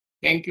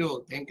 Thank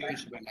you. Thank you,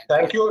 Mr. Banerjee.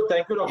 Thank you,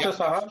 Dr. Yeah.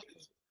 Saha.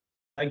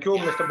 Thank you,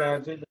 Mr.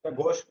 Banerjee, Mr.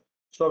 Ghosh.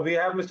 So we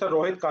have Mr.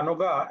 Rohit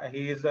Kanoga.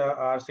 He is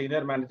our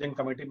senior managing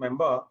committee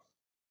member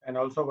and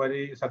also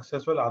very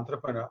successful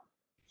entrepreneur.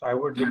 So I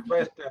would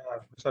request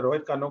Mr.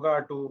 Rohit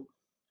Kanoga to,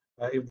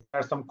 if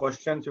there are some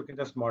questions, you can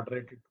just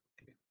moderate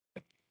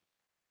it.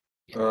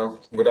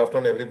 Good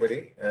afternoon,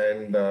 everybody.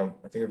 And I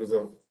think it was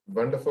a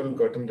wonderful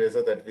curtain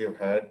raiser that we have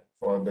had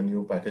for the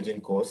new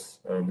packaging course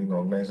being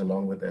organized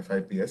along with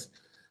FIPS.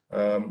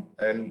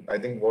 And I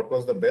think what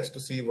was the best to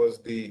see was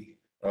the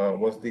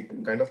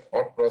kind of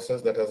thought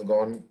process that has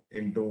gone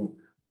into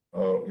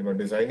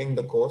designing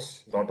the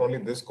course. Not only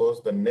this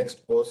course, the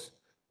next course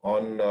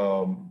on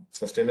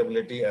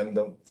sustainability and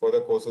the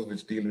further courses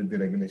which deal with the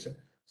regulation.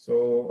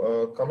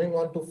 So coming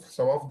on to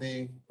some of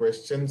the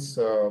questions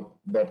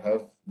that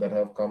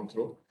have come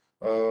through.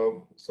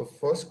 So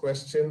first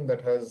question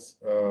that has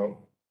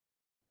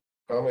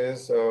come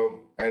is,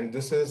 and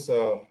this is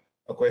a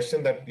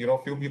question that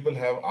few people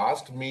have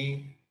asked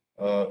me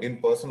in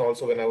person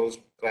also when I was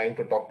trying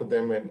to talk to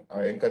them and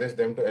encourage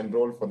them to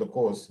enroll for the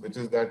course, which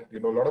is that a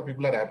lot of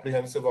people are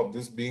apprehensive of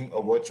this being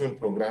a virtual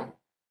program,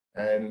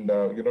 and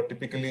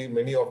typically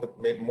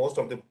most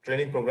of the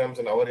training programs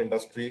in our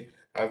industry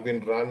have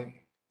been run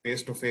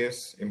face to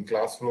face in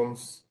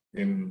classrooms,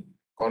 in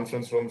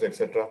conference rooms,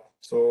 etc.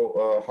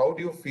 So how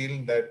do you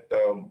feel that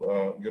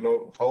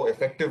how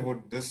effective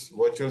would this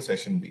virtual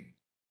session be?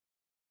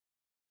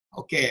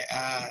 Okay,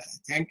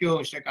 thank you,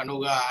 Mr.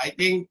 Kanuga. I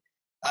think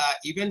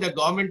even the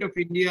government of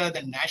India,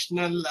 the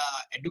national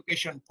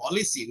education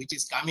policy, which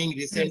is coming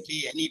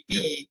recently,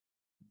 NEP,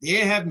 they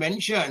have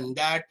mentioned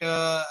that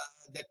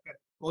the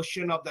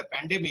question of the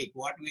pandemic,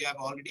 what we have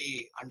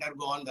already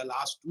undergone the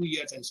last 2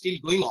 years and still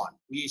going on,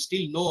 we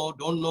still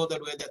don't know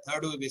that whether the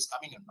third wave is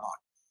coming or not.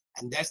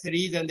 And that's the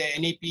reason the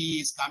NEP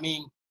is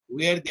coming,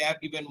 where they have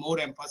given more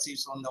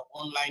emphasis on the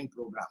online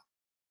program.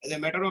 As a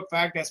matter of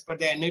fact, as per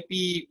the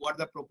NAP, what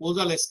the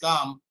proposal has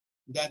come,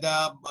 that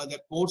the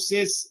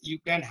courses, you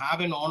can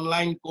have an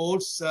online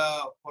course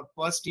for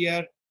first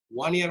year,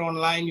 1 year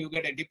online, you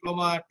get a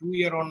diploma, 2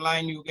 year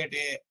online, you get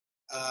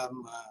a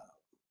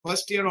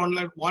first year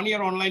online, 1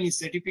 year online is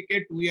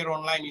certificate, 2 year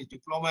online is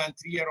diploma, and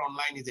 3 year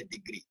online is a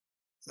degree.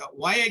 So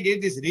why I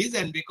gave this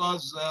reason,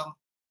 because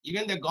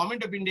even the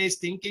government of India is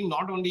thinking,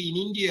 not only in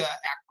India,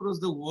 across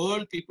the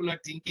world, people are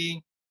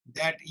thinking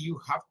that you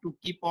have to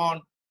keep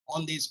on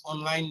this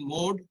online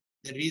mode.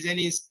 The reason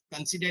is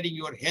considering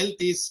your health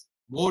is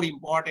more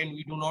important.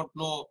 We do not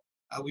know,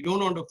 we don't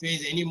want to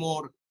face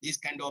anymore this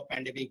kind of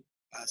pandemic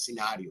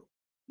scenario.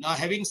 Now,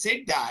 having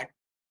said that,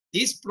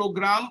 this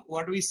program,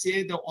 what we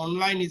say, the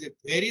online is a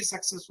very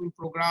successful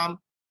program,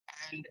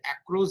 and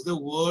across the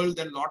world,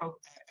 a lot of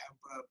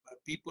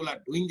people are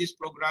doing this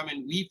program,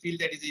 and we feel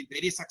that it is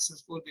very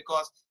successful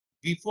because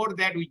before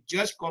that, we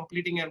just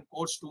completing a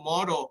course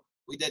tomorrow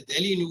with the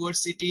Delhi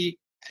University,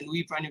 and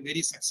we find it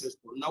very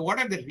successful. Now, what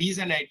are the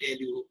reason I tell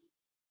you?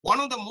 One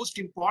of the most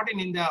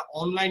important in the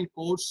online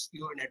course,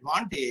 your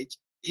advantage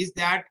is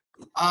that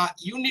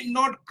you need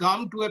not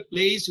come to a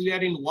place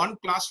where in one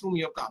classroom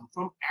you come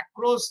from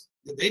across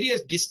the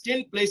various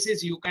distant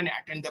places. You can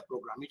attend the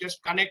program. You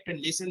just connect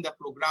and listen the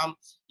program.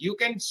 You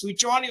can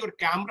switch on your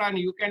camera and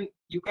you can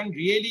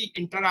really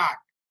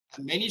interact.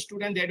 And many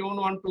students, they don't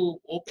want to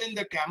open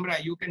the camera.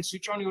 You can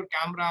switch on your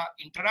camera,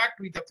 interact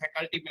with the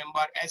faculty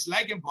member as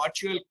like a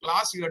virtual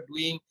class you are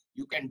doing,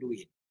 you can do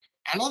it.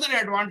 Another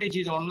advantage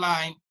is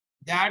online,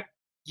 that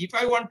if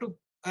I want to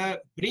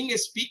bring a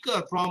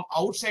speaker from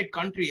outside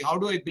country, how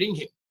do I bring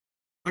him?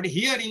 But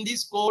here in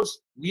this course,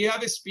 we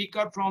have a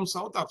speaker from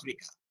South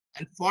Africa.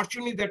 And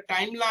fortunately, the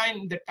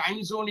timeline, the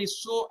time zone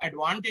is so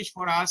advantage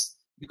for us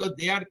because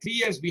they are 3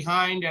 years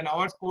behind and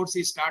our course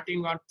is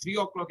starting at 3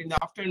 o'clock in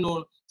the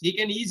afternoon. He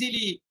can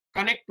easily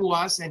connect to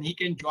us and he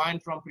can join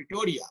from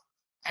Pretoria.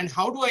 And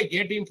how do I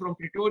get him from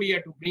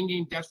Pretoria to bring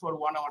him just for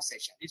 1 hour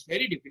session? It's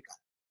very difficult.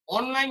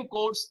 Online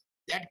course,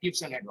 that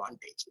gives an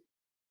advantage.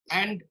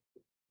 And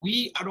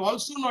we are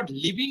also not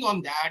living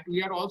on that.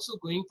 We are also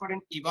going for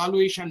an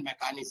evaluation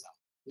mechanism.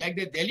 Like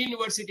the Delhi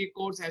University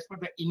course, as per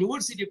the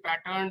university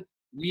pattern,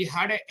 we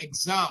had an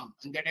exam,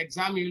 and that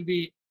exam will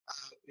be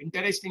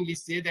interestingly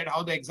say that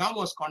how the exam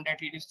was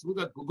conducted is through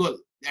the Google,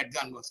 the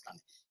exam was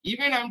conducted.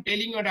 Even I'm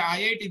telling you at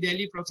IIT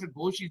Delhi, Professor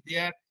Ghosh is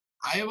there.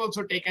 I have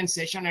also taken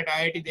session at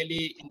IIT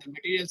Delhi in the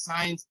material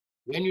science.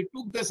 When you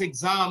took this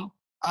exam,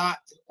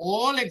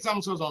 all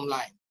exams was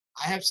online.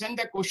 I have sent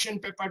the question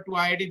paper to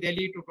IIT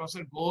Delhi to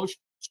Professor Ghosh.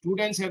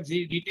 Students have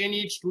written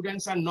it,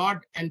 students are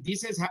not, and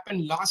this has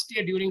happened last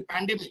year during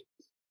pandemic.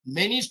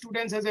 Many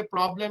students has a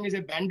problem, is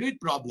a bandwidth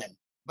problem,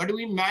 but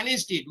we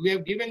managed it. We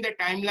have given the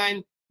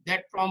timeline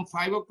that from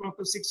 5 o'clock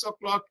to 6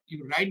 o'clock,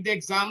 you write the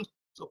exams.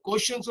 So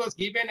questions was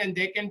given and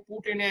they can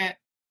put in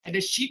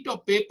a sheet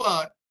of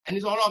paper, and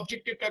it's all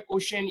objective type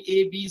question,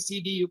 A, B,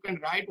 C, D. You can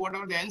write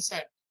whatever the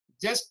answer.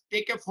 Just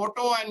take a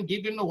photo and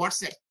give in the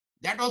WhatsApp.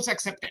 That also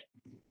accepted.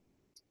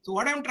 So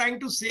what I'm trying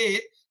to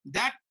say,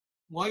 that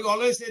we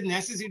always say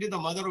necessity is the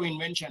mother of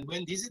invention.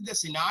 When this is the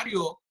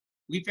scenario,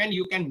 we find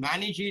you can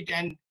manage it.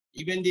 And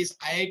even this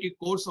IIT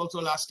course also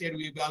last year,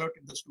 we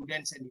evaluated the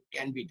students and it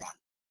can be done.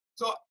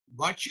 So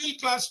virtual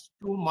class,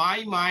 to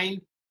my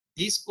mind,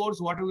 this course,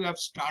 what we have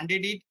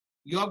started it,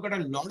 you have got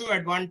a lot of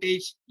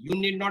advantage. You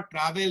need not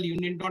travel. You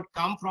need not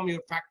come from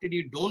your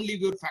factory. Don't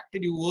leave your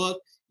factory work.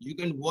 You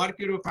can work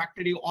in your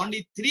factory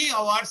only 3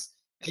 hours.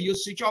 You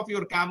switch off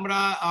your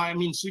camera,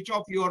 switch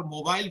off your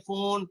mobile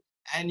phone,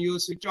 and you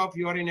switch off,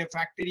 you are in a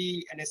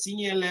factory and a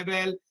senior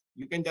level,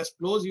 you can just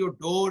close your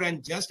door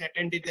and just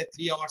attend the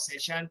 3-hour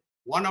session.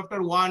 One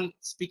after one,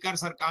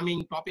 speakers are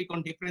coming, topic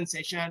on different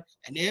session,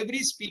 and every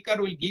speaker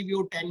will give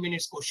you 10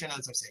 minutes question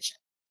answer session.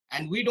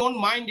 And we don't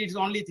mind, it's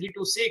only 3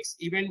 to 6.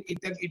 Even if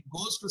it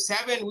goes to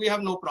 7, we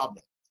have no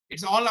problem.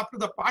 It's all up to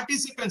the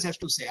participants has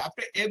to say.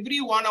 After every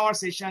 1 hour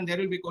session, there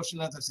will be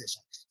question answer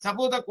session.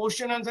 Suppose the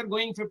question answer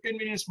going 15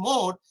 minutes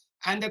more,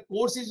 and the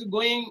course is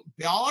going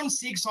beyond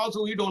 6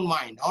 also, we don't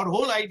mind. Our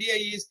whole idea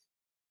is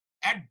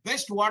at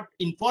best what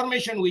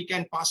information we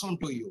can pass on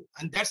to you,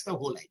 and that's the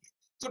whole idea.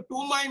 So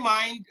to my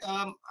mind,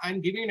 I'm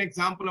giving an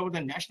example of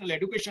the national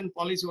education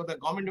policy what the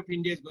government of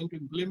India is going to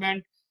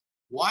implement.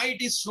 Why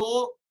it is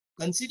so,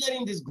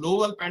 considering this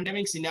global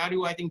pandemic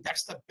scenario, I think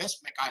that's the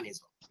best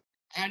mechanism.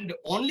 And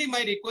only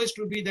my request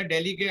would be the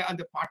delegate and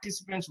the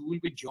participants who will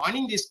be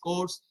joining this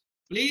course,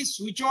 please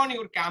switch on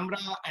your camera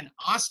and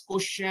ask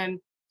question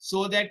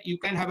so that you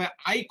can have an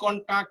eye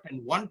contact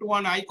and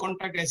one-to-one eye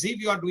contact as if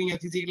you are doing a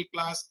physical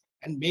class,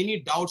 and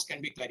many doubts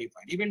can be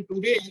clarified. Even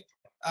today,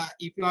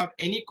 if you have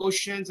any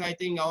questions, I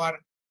think our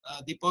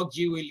Deepak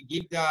ji will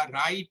give the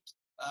right,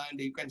 and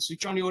you can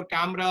switch on your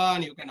camera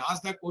and you can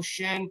ask the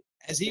question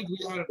as if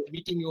we are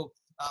meeting you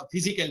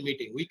physical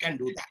meeting. We can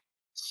do that.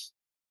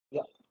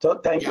 Yeah. So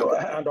thank you,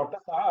 Dr.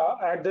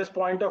 Saha. At this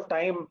point of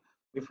time,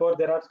 before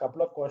there are a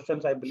couple of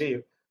questions, I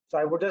believe. So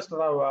I would just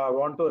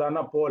want to run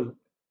a poll,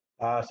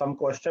 some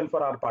question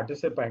for our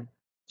participant.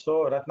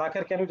 So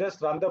Ratnakar, can you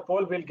just run the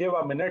poll? We'll give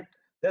a minute.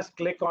 Just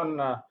click on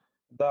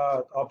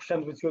the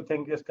option which you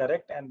think is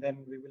correct, and then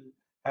we will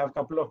have a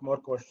couple of more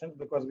questions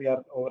because we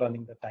are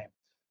overrunning the time.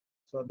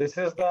 So this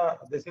is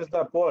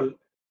the poll.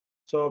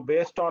 So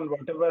based on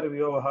whatever we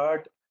have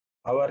heard,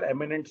 our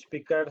eminent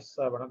speakers,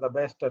 one of the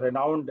best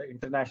renowned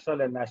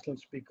international and national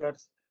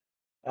speakers,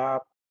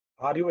 are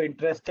you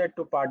interested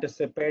to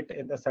participate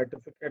in the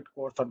certificate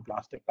course on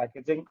plastic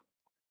packaging?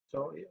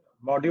 So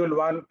module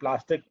 1,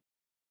 plastic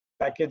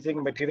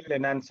packaging material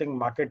enhancing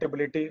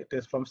marketability. It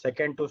is from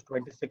 2nd to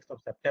 26th of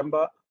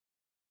September.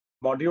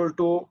 Module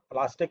 2,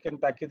 plastic and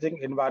packaging,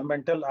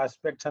 environmental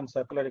aspects and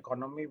circular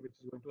economy, which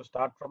is going to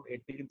start from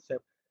 18th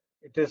September.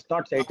 It is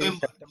not 18th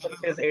September,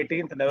 it is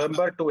 18th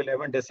November to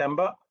 11th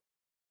December.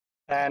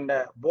 And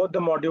both the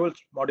modules,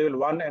 module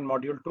 1 and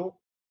module 2.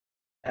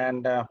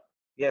 And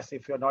yes,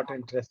 if you're not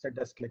interested,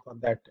 just click on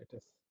that. It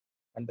is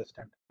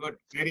understandable. Good,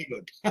 very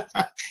good.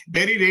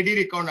 Very ready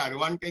recorder.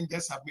 One can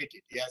just submit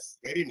it. Yes,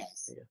 very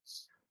nice.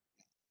 Yes.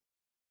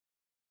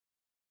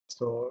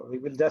 So we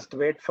will just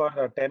wait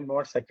for 10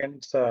 more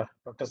seconds,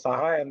 Dr.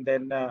 Saha, and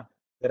then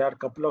there are a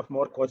couple of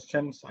more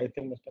questions I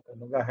think Mr.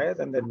 Kanuga has,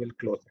 and then we'll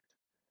close it.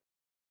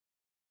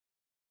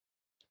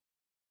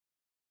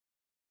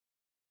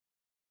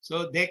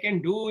 So they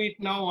can do it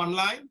now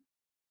online?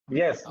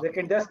 Yes, they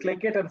can just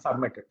click it and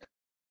submit it.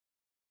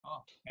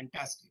 Oh,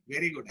 fantastic.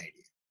 Very good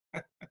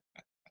idea.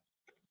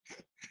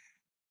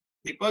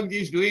 Deepak ji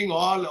is doing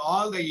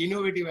all the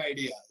innovative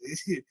ideas.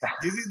 This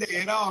is the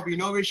era of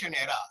innovation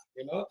era,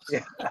 you know.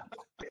 Yeah.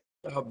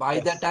 By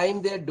the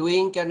time they're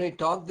doing, can we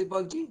talk,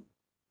 Deepak ji?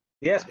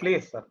 Yes,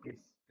 please, sir, please.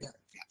 Yeah.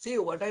 See,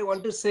 what I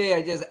want to say,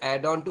 I just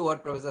add on to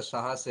what Professor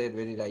Shah said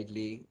very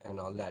rightly and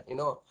all that.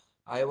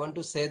 I want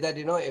to say that,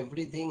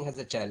 everything has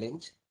a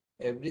challenge.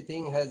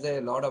 Everything has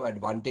a lot of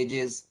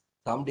advantages,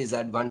 some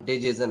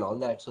disadvantages and all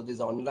that. So this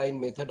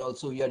online method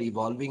also, we are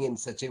evolving in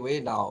such a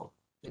way now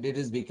that it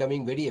is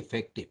becoming very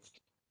effective.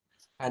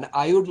 And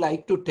I would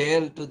like to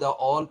tell to the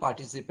all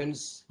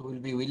participants who will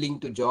be willing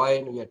to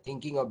join, we are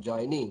thinking of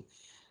joining,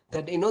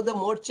 that, the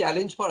more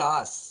challenge for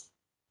us,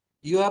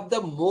 you have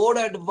the more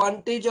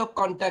advantage of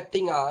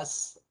contacting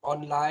us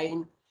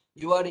online.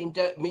 You are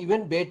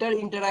even better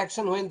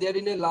interaction when they're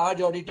in a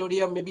large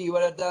auditorium. Maybe you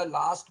are at the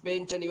last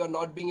bench and you are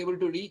not being able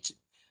to reach,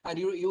 and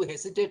you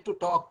hesitate to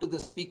talk to the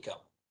speaker.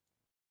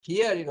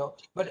 Here,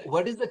 but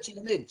what is the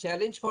challenge?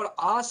 Challenge for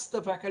us,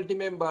 the faculty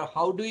member,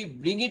 how do we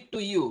bring it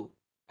to you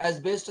as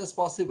best as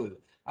possible?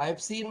 I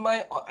have seen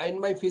in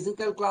my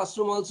physical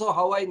classroom also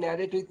how I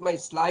narrate with my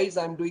slides.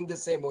 I'm doing the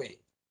same way.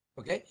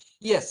 Okay.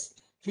 Yes.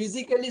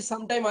 Physically,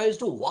 sometime I used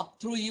to walk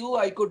through you.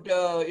 I could,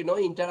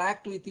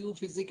 interact with you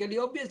physically.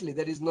 Obviously,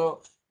 there is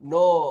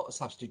no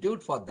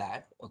substitute for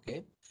that.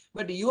 Okay.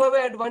 But you have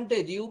an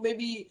advantage. You may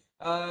be,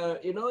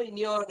 in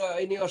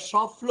your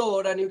shop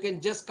floor, and you can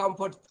just come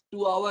for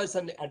 2 hours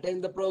and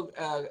attend the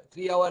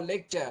 3-hour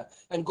lecture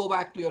and go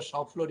back to your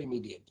shop floor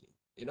immediately.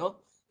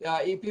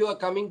 If you are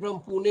coming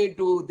from Pune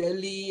to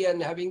Delhi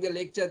and having the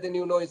lecture, then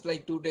it's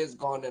like 2 days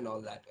gone and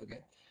all that. Okay.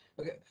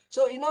 Okay.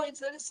 So,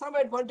 there is some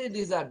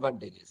advantages,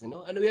 disadvantages,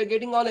 and we are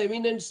getting all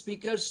eminent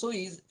speakers. So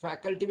is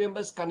faculty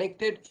members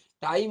connected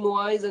time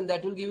wise, and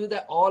that will give you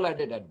the all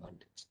added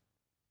advantage.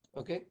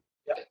 Okay.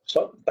 Yeah.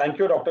 So thank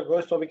you, Dr.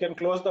 Ghosh. So we can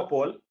close the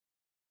poll.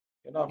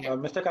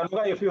 Mr.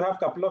 Kanuga, if you have a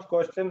couple of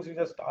questions, you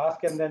just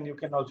ask, and then you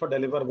can also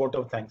deliver vote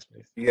of thanks,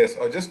 please. Yes,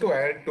 just to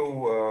add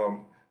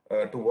to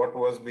to what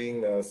was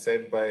being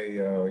said by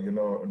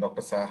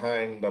Dr.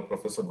 Saha and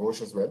Professor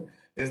Ghosh as well,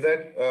 is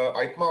that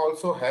ITMA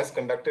also has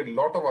conducted a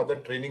lot of other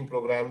training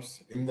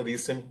programs in the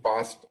recent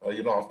past,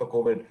 after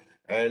COVID,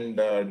 and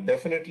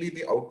definitely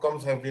the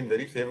outcomes have been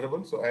very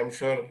favorable. So I'm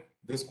sure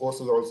this course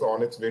is also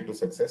on its way to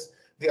success.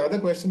 The other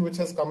question which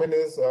has come in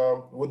is,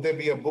 would there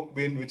be a book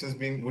which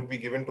would be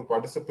given to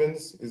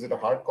participants? Is it a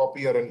hard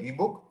copy or an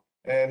ebook?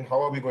 And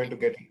how are we going to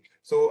get it?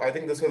 So I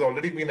think this has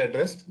already been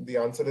addressed. The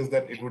answer is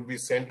that it would be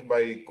sent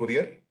by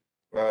courier.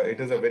 It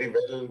is a very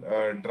well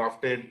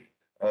drafted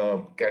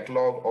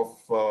catalog of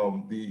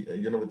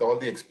with all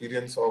the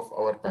experience of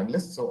our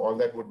panelists. So all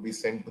that would be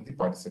sent to the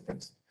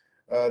participants.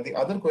 The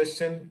other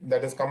question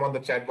that has come on the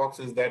chat box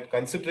is that,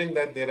 considering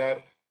that there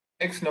are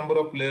X number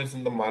of players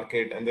in the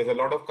market and there's a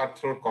lot of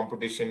cutthroat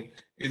competition,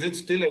 is it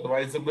still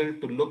advisable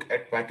to look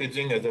at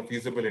packaging as a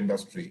feasible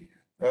industry?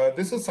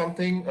 This is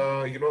something,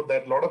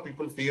 that a lot of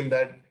people feel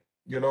that,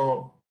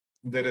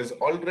 there is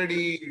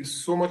already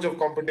so much of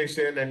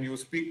competition, and you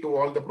speak to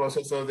all the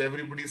processors,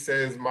 everybody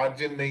says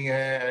margin nahi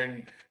hai,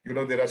 and,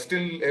 there are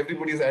still,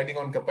 everybody's adding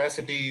on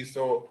capacity.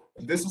 So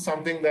this is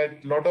something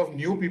that a lot of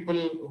new people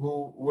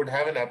who would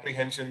have an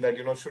apprehension that,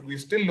 should we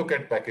still look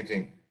at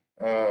packaging?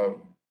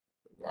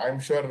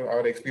 I'm sure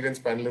our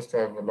experienced panelists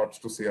have lots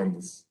to say on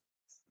this.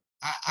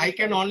 I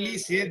can only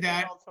say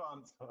that. Also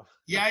answer.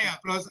 Yeah.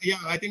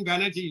 I think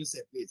Banerjee, you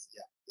said, please.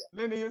 Yeah.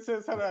 Then you say,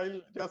 sir,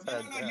 I'll just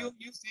add. No,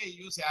 you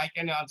say. I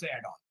can also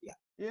add on.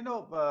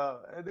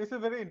 Yeah. This is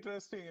very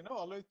interesting.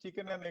 Always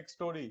chicken and egg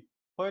story.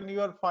 When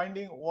you are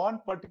finding one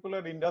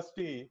particular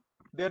industry,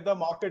 they're the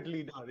market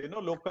leader,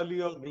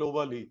 locally or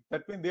globally.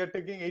 That means they're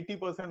taking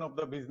 80% of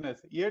the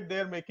business. Yet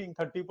they're making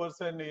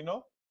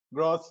 30%,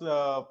 gross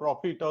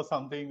profit or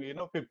something,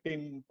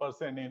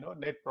 15%,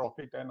 net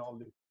profit and all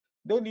this.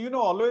 Then,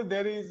 always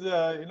there is,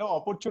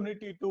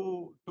 opportunity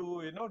to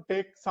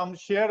take some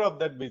share of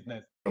that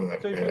business.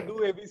 So if you do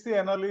ABC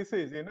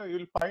analysis,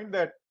 you'll find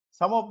that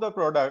some of the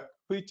product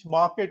which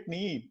market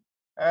need,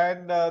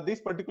 and this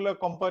particular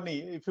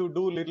company, if you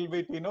do little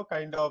bit,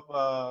 kind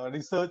of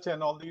research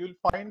and all, you'll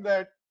find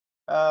that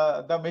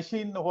the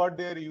machine what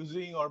they are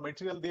using or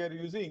material they are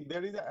using,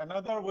 there is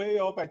another way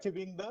of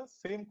achieving the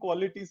same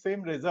quality,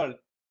 same result,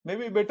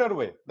 maybe better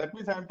way. That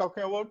means I'm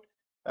talking about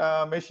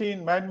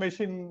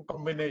man-machine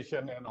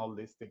combination and all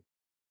these things.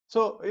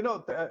 So,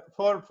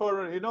 for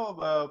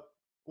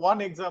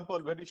one example,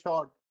 very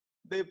short,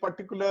 the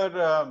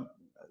particular,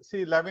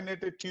 say,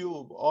 laminated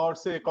tube or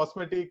say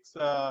cosmetics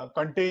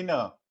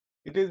container,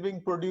 it is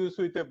being produced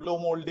with a blow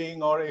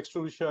molding or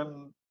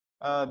extrusion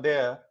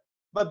there.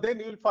 But then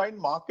you'll find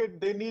market,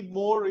 they need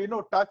more,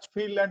 touch,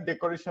 feel and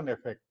decoration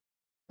effect.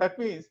 That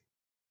means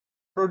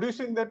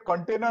producing that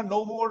container,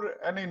 no more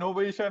an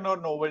innovation or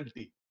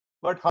novelty.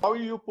 But how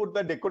you put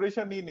the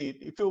decoration in it,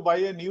 if you buy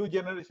a new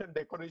generation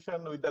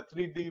decoration with the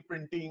 3D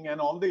printing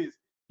and all this,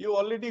 you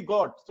already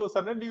got. So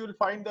suddenly you will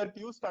find that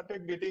you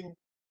started getting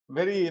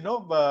very,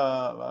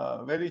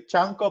 very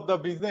chunk of the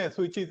business,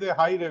 which is a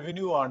high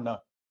revenue earner.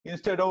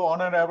 Instead of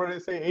on an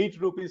average, say 8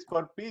 rupees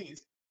per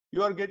piece,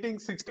 you are getting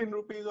 16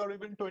 rupees or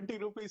even 20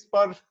 rupees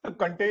per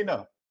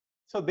container.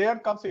 So there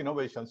comes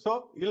innovation.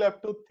 So you'll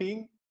have to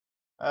think,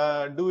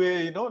 do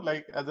a,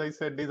 like, as I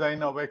said,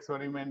 design of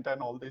experiment and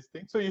all these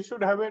things. So you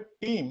should have a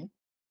team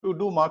to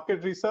do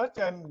market research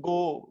and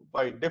go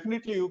by.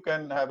 Definitely you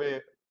can have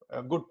a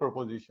good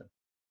proposition.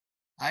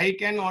 I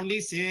can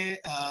only say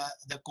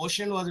the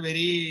question was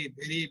very,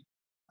 very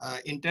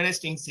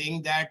interesting,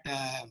 saying that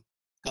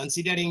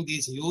considering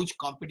this huge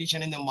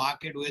competition in the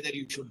market, whether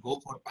you should go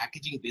for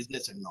packaging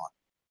business or not.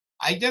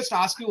 I just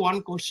ask you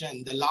one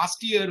question. The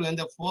last year when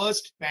the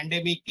first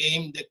pandemic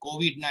came, the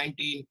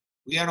COVID-19,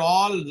 we are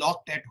all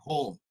locked at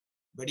home,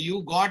 but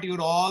you got your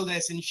all the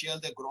essential,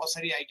 the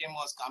grocery item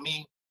was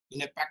coming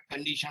in a packed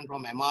condition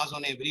from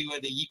Amazon everywhere.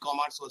 The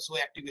e-commerce was so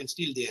active and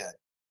still there.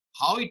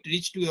 How it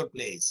reached to your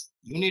place?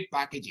 You need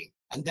packaging.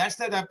 And that's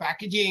the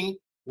packaging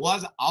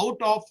was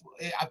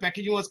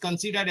packaging was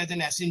considered as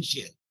an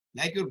essential,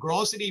 like your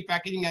grocery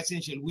packaging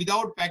essential.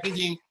 Without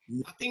packaging,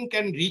 nothing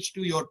can reach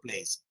to your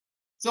place.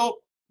 So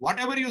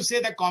whatever you say,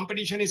 the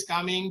competition is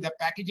coming, the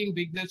packaging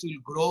business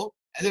will grow.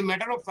 As a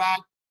matter of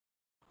fact,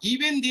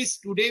 even this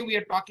today we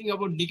are talking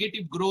about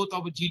negative growth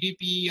of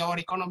GDP or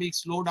economic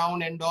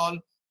slowdown and all.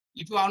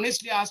 If you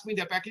honestly ask me,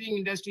 the packaging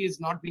industry has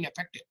not been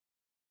affected.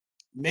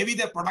 Maybe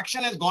the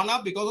production has gone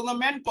up because of the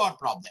manpower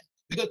problem,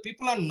 because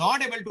people are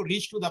not able to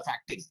reach to the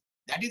factory.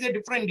 That is a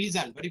different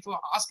reason. But if you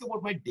ask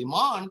about my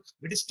demand,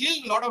 it is still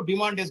a lot of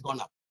demand has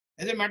gone up.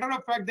 As a matter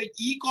of fact, the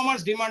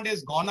e-commerce demand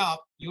has gone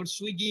up. Your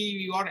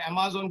Swiggy, your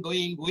Amazon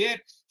going where?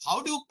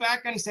 How do you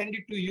pack and send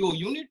it to you?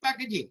 You need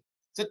packaging.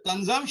 So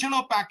consumption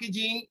of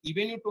packaging,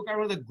 even you took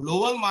out of the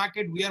global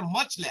market, we are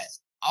much less.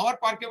 Our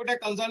per capita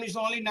consumption is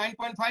only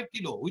 9.5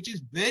 kilo, which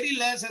is very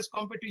less as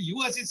compared to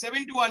US is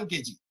 71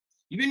 kg.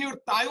 Even your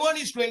Taiwan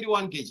is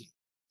 21 kg.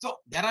 So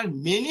there are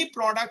many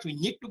products we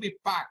need to be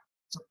packed.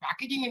 So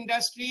packaging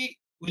industry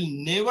will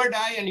never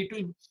die, and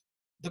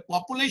the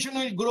population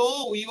will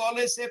grow. We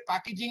always say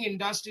packaging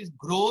industries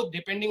grow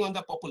depending on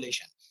the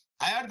population.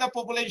 Higher the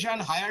population,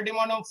 higher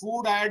demand of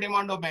food, higher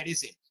demand of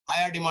medicine,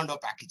 higher demand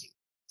of packaging.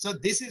 So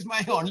this is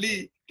my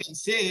only can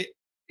say.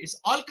 It's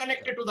all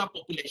connected to the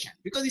population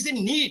because it's a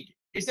need.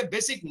 It's a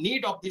basic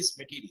need of this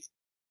material.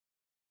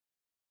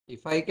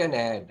 If I can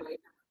add,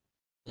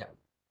 yeah,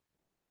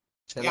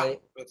 shall Yeah. I?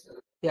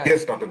 Yeah.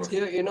 Yes, Dr. So,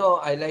 Ghosh.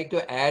 I like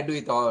to add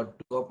with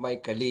two of my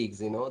colleagues,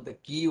 the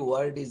key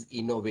word is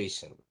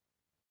innovation.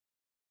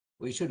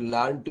 We should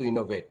learn to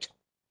innovate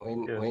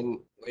when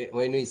Yes.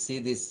 when we see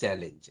this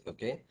challenge.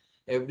 Okay,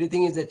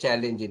 everything is a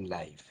challenge in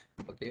life.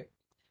 Okay,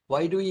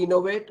 why do we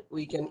innovate?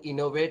 We can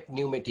innovate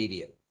new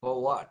material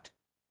for what?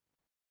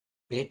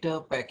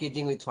 Better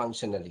packaging with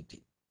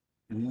functionality,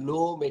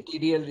 low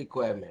material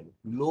requirement,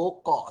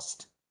 low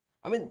cost.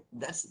 I mean,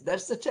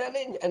 that's the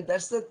challenge, and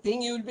that's the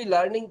thing you will be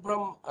learning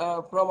from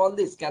all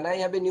this. Can I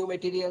have a new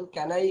material?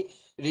 Can I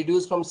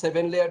reduce from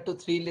 7 layer to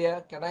 3 layer?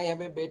 Can I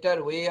have a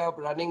better way of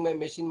running my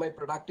machine? My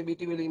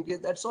productivity will increase.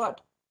 That's what.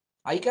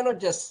 I cannot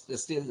just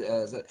still.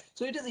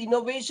 So it is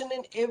innovation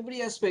in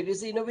every aspect.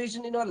 It's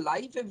innovation in our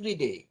life every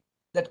day.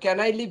 That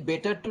can I live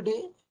better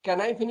today? Can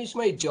I finish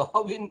my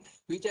job in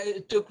which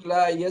I took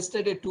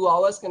yesterday 2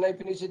 hours? Can I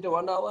finish it in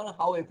 1 hour?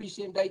 How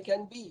efficient I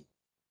can be?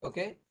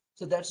 Okay.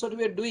 So that's what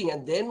we are doing.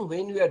 And then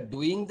when we are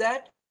doing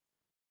that,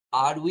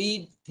 are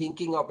we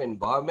thinking of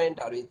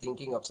environment? Are we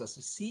thinking of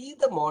success? See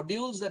the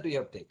modules that we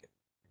have taken.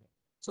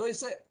 So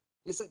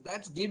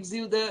that gives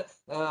you the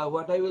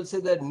what I will say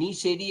the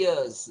niche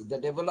areas, the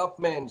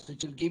developments,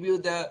 which will give you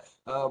the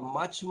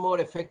much more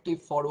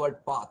effective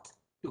forward path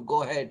to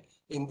go ahead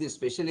in this,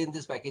 especially in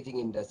this packaging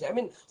industry. I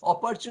mean,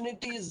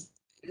 opportunity is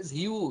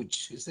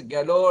huge. It's a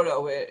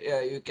galore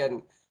where you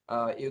can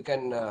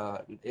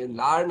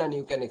learn and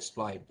you can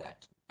exploit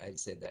that. I'll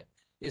say that.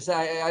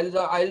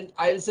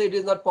 I'll say it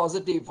is not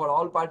positive for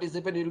all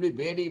participants. It will be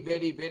very,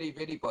 very, very,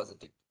 very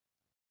positive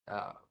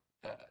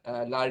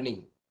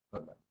learning.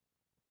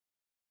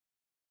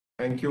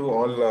 Thank you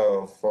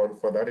all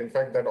for that. In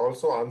fact, that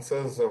also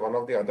answers one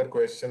of the other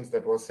questions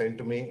that was sent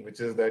to me,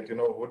 which is that,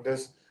 would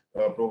this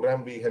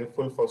program be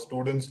helpful for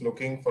students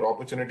looking for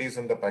opportunities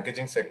in the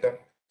packaging sector?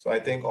 So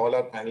I think all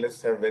our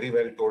panelists have very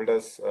well told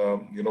us,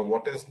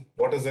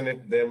 what is in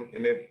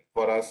it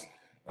for us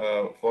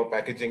for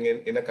packaging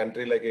in a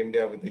country like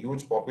India with a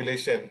huge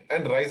population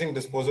and rising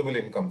disposable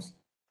incomes.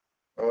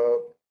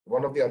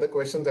 One of the other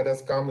questions that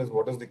has come is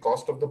what is the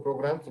cost of the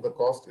program? So the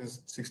cost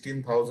is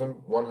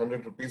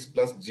 16,100 rupees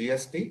plus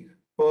GST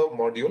per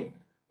module.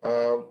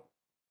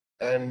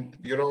 And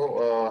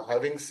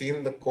having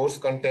seen the course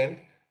content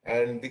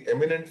and the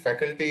eminent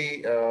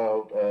faculty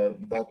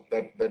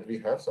that we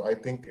have, so I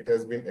think it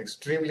has been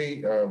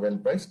extremely well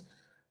priced.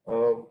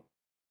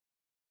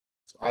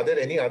 Are there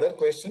any other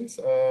questions?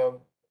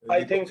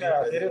 I think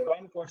there is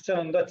one question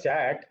on the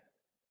chat.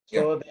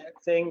 So they're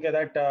saying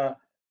that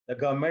the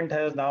government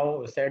has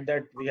now said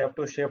that we have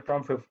to shift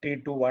from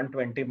 50 to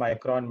 120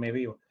 micron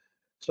maybe.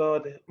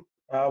 So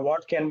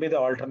what can be the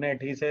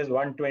alternate? He says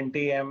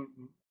 120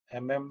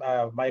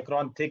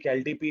 micron thick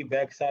LDP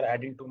bags are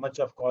adding too much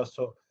of cost.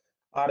 So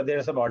are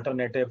there some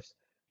alternatives?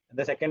 And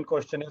the second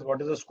question is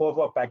what is the scope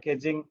of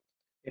packaging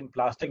in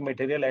plastic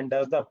material and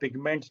does the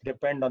pigments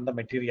depend on the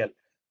material?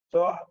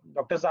 So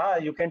Dr.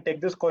 Saha, you can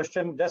take this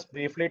question just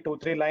briefly,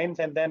 2-3 lines,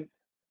 and then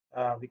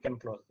we can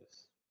close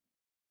this.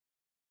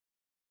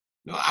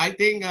 No, I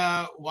think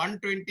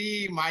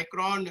 120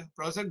 micron.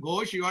 Professor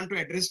Ghosh, you want to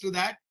address to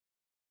that?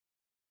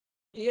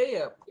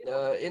 Yeah.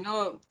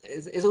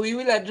 So we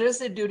will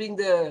address it during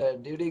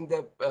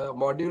the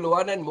module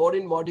 1 and more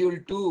in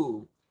module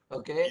 2.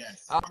 Okay.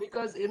 Yes.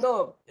 Because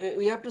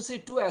we have to see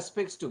two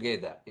aspects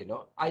together.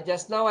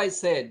 I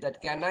said that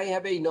can I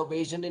have an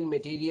innovation in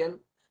material?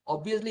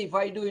 Obviously, if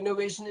I do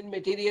innovation in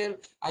material,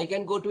 I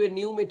can go to a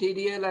new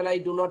material and I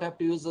do not have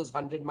to use those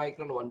 100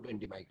 micron,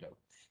 120 micron.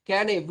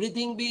 Can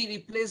everything be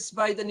replaced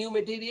by the new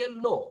material?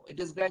 No, it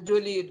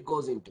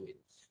goes into it.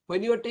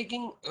 When you are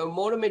taking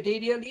more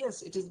material,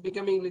 yes, it is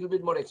becoming a little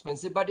bit more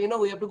expensive, but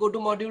we have to go to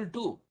module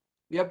 2.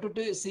 We have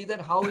to see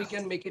that how we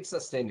can make it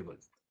sustainable.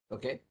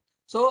 Okay.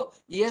 So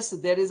yes,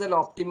 there is an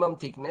optimum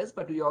thickness,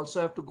 but we also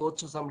have to go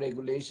through some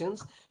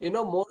regulations.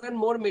 More and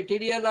more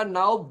material are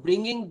now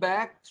bringing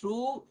back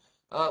through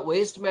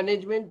waste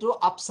management to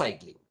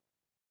upcycling.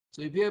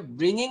 So if you are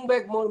bringing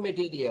back more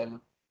material,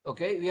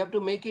 okay, we have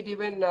to make it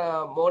even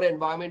more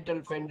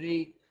environmental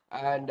friendly,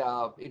 and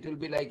it will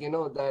be like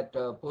that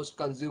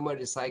post-consumer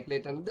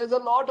recyclate, and there's a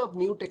lot of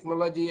new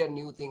technology and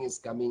new thing is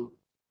coming.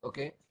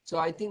 Okay, so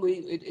I think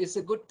it's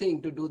a good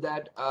thing to do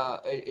that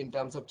in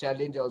terms of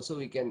challenge. Also,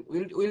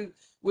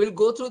 we'll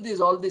go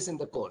through all this in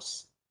the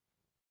course.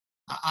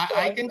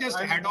 I can just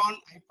add on.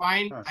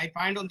 I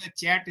find on the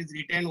chat is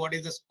written what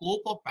is the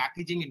scope of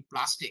packaging in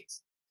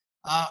plastics.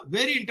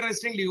 Very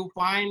interestingly, you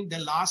find the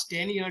last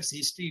 10 years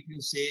history, if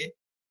you say,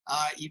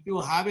 if you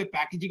have a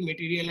packaging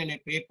material in a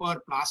paper,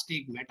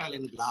 plastic, metal,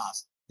 and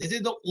glass, this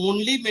is the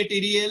only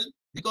material,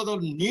 because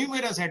of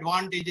numerous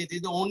advantages, this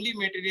is the only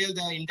material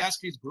the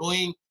industry is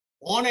growing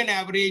on an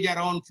average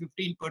around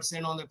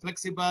 15% on the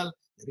flexible,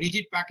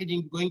 rigid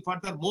packaging going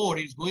further more,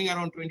 it's going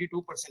around 22%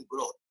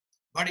 growth.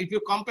 But if you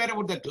compare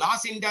with the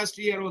glass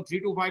industry, around 3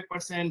 to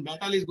 5%,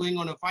 metal is going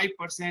on a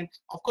 5%.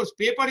 Of course,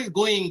 paper is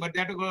going, but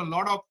that has got a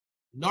lot of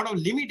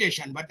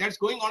limitation, but that's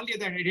going only at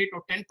the rate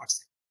of 10%.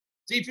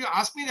 So if you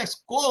ask me the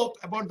scope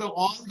about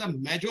all the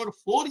major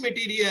four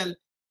material,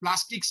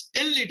 plastic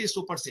still it is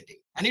superseding,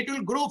 and it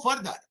will grow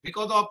further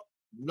because of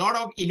lot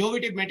of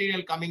innovative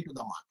material coming to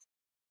the market.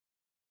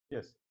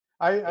 Yes,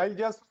 I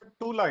just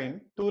two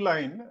line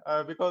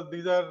because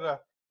these are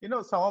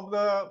some of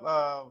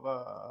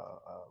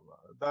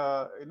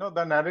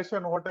the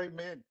narration what I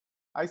made.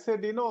 I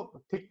said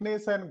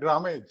thickness and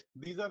grammage,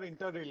 these are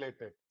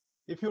interrelated.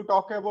 If you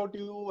talk about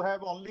you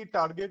have only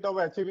target of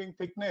achieving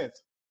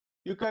thickness,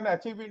 you can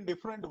achieve in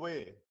different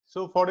way.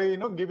 So for a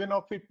given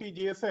of 50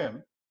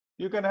 GSM,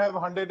 you can have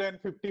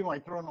 150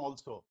 micron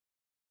also.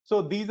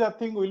 So these are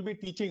things we'll be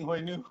teaching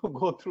when you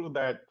go through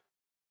that.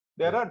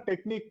 There are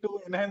techniques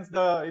to enhance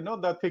the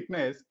the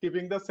thickness,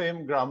 keeping the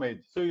same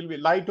grammage. So you'll be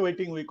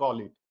lightweighting, we call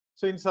it.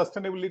 So in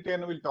sustainability,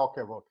 and we'll talk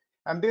about.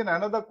 And then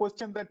another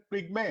question that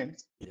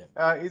pigments,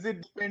 is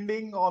it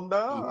depending on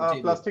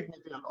the plastic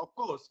material? Of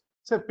course.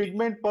 So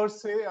pigment per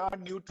se are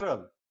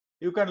neutral.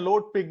 You can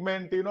load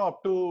pigment,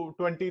 up to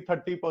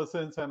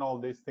 20-30% and all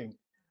these things.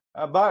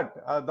 But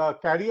the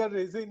carrier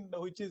resin,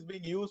 which is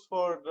being used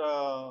for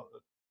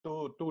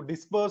to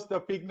disperse the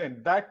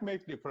pigment, that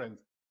makes difference.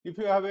 If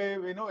you have a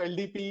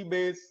LDP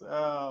based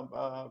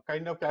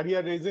kind of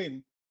carrier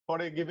resin for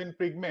a given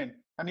pigment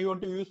and you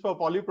want to use for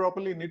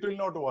polypropylene, it will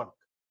not work.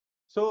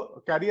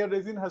 So carrier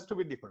resin has to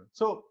be different.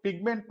 So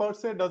pigment per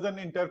se doesn't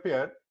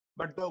interfere,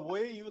 but the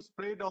way you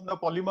spread on the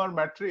polymer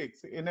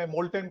matrix in a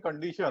molten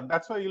condition,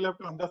 that's why you'll have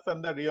to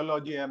understand the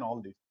rheology and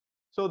all this.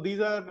 So these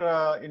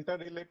are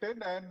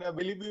interrelated, and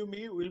believe you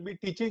me, we'll be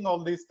teaching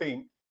all these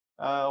things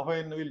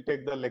when we'll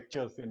take the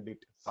lectures in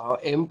detail.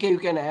 MK, you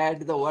can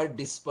add the word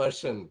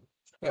dispersion.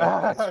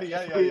 Yeah.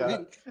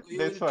 We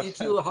will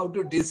teach you how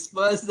to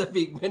disperse the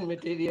pigment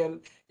material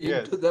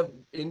into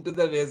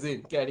the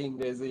resin, carrying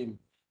resin,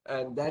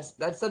 and that's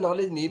the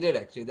knowledge needed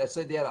actually. That's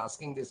why they are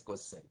asking this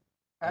question.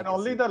 And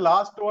only the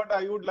last word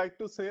I would like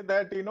to say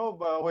that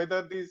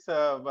whether this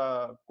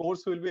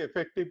course will be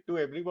effective to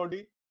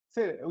everybody.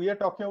 Say we are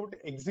talking about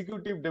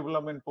executive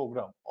development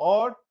program,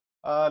 or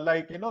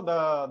like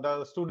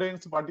the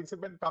students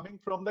participant coming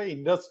from the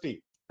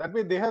industry. That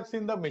way they have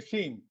seen the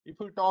machine. If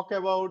you talk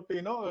about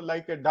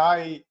like a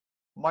die,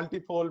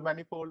 multifold,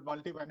 manifold,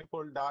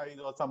 multi-manifold dies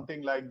or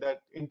something like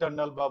that,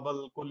 internal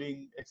bubble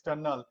cooling,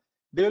 external,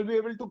 they will be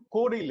able to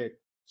correlate.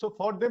 So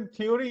for them,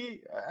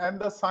 theory and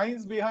the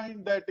science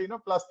behind that,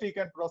 plastic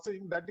and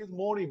processing, that is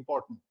more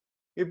important.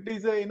 If it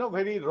is a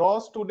very raw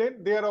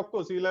student, there of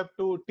course you'll have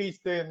to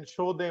teach them,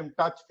 show them,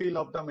 touch, feel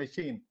of the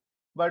machine.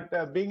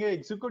 But being an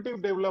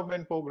executive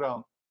development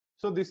program,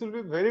 so this will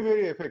be very,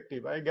 very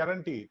effective. I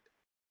guarantee it.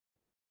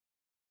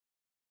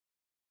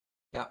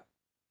 Yeah,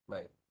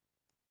 right.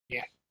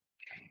 Yeah.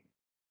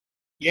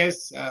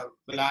 Yes,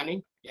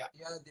 Bilani. Yeah.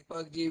 Yeah,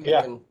 Deepak ji,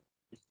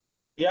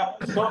 Yeah.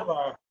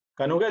 So,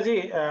 Kanuga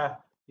ji,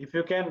 if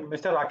you can,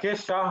 Mr.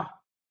 Rakesh Shah,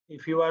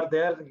 if you are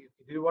there,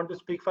 do you want to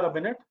speak for a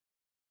minute?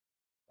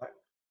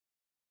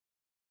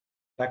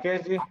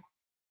 Rakesh ji.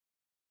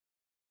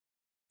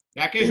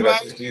 Rakesh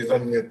bhai. Is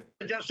on mute.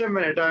 Just a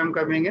minute, I am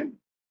coming in.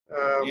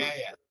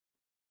 Yeah.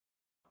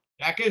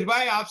 Rakesh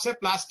भाई आपसे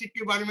plastic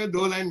के बारे में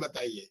 2 line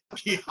बताइए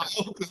कि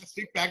how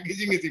plastic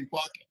packaging is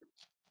important.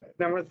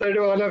 Namaste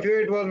to all of you.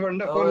 It was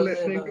wonderful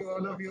listening to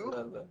all of you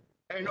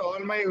and all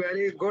my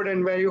very good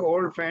and very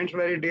old friends,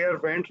 very dear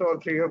friends, all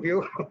 3 of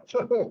you.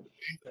 So,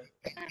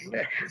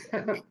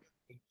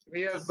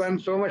 we have done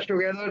so much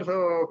together.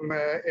 So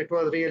it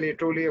was really,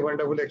 truly a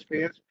wonderful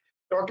experience.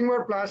 Talking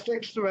about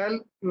plastics, well,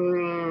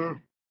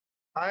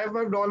 I have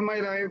worked all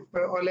my life,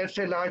 or let's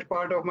say large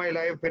part of my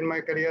life in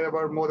my career,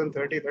 about more than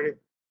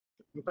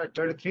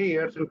 33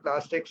 years in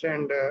plastics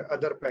and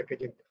other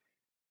packaging.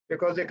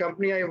 Because the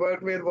company I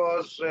worked with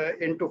was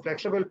into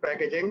flexible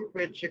packaging,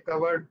 which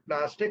covered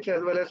plastics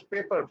as well as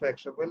paper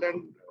flexible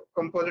and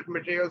composite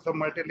materials of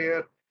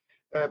multi-layer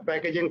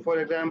packaging, for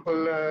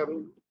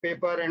example,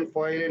 paper and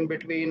foil in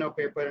between, or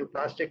paper and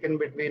plastic in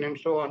between, and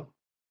so on.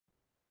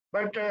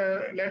 But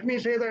let me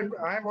say that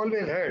I have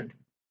always had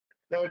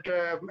that,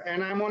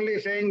 and I'm only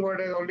saying what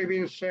has already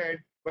been said,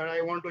 but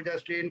I want to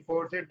just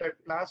reinforce it, that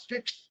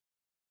plastics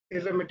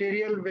is a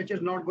material which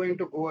is not going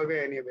to go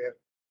away anywhere.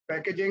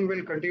 Packaging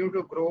will continue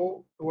to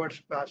grow towards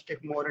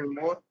plastic more and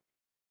more.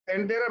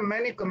 And there are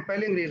many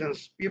compelling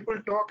reasons. People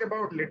talk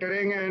about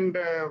littering and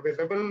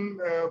visible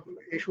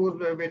issues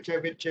which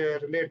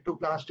relate to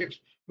plastics,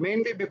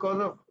 mainly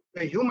because of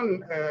the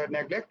human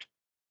neglect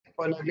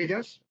or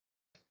negligence.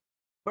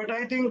 But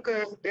I think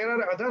there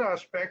are other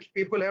aspects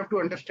people have to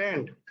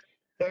understand,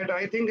 that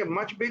I think a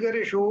much bigger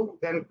issue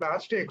than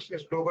plastics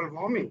is global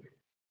warming.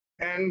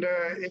 And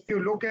if you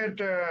look at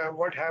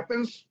what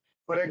happens,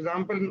 for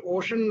example, in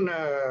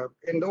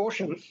the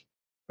oceans,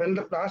 when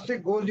the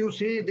plastic goes, you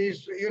see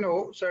these,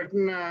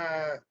 certain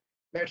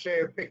let's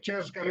say,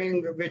 pictures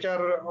coming, which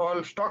are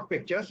all stock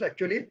pictures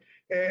actually.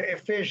 A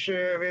fish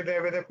with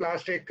a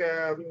plastic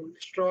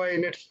straw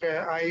in its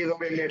eyes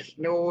or in its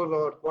nose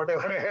or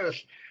whatever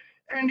else,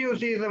 and you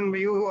see them.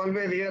 You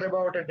always hear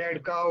about a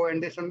dead cow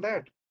and this and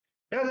that.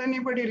 Does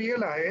anybody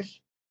realize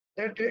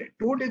that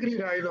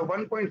 2-degree rise or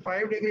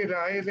 1.5-degree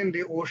rise in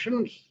the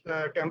ocean's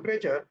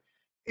temperature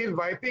is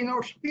wiping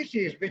out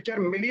species, which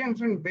are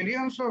millions and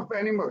billions of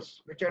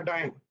animals which are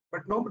dying,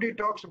 but nobody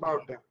talks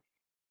about them.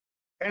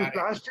 And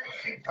plastics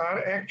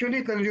are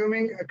actually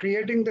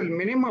creating the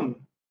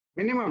minimum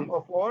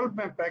of all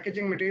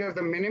packaging materials,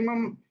 the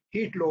minimum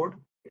heat load,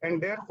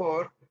 and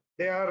therefore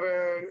they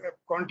are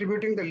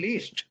contributing the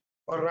least,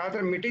 or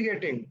rather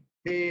mitigating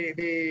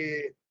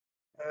the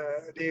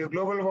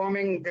global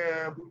warming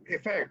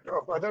effect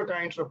of other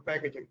kinds of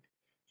packaging.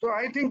 So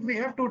I think we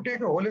have to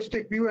take a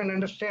holistic view and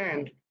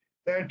understand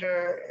that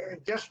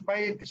just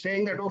by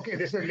saying that, okay,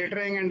 this is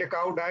littering and a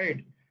cow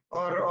died,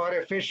 or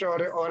a fish or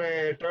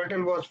a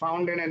turtle was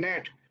found in a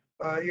net,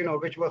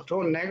 which was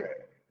through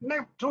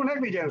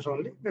negligence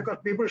only, because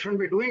people shouldn't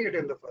be doing it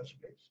in the first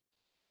place.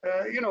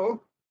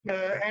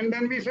 And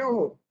then we say,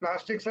 oh,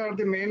 plastics are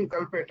the main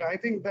culprit. I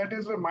think that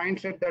is a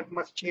mindset that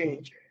must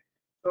change.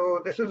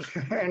 So this is,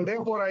 and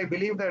therefore I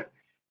believe that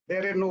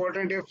there is no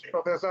alternative.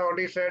 Professor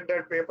already said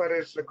that paper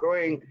is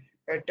growing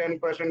at 10%,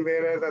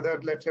 whereas other,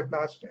 let's say,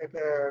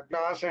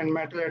 glass and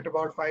metal at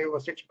about 5 or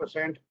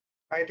 6%.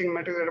 I think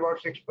metal is about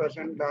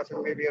 6%, glass is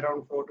maybe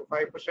around 4 to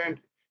 5%.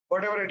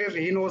 Whatever it is,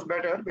 he knows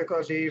better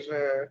because he's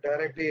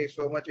directly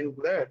so much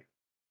into that.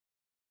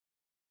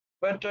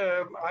 But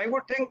I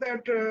would think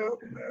that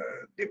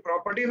the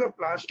properties of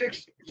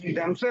plastics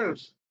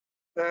themselves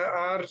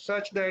are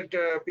such that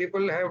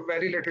people have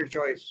very little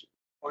choice,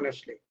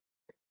 honestly.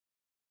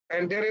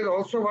 And there is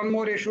also one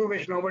more issue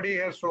which nobody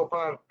has so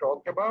far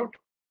talked about,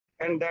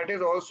 and that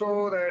is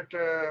also that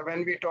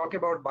when we talk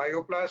about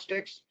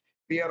bioplastics,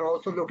 we are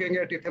also looking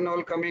at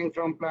ethanol coming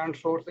from plant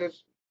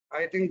sources.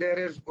 I think there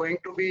is going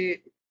to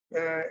be,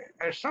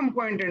 at some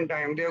point in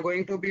time, there are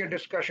going to be a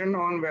discussion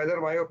on whether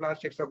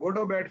bioplastics are good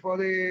or bad for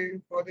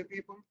the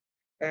people,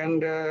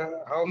 and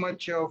how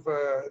much of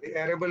the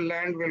arable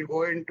land will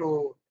go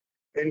into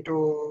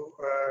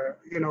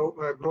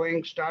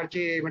growing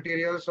starchy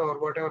materials or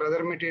whatever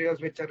other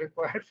materials which are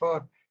required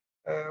for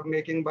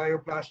making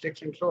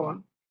bioplastics and so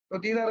on. So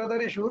these are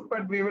other issues,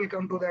 but we will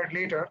come to that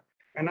later.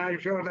 And I'm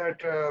sure that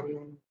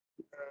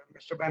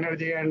Mr.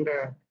 Banerjee and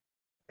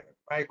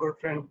my good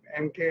friend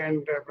MK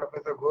and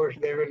Professor Ghosh,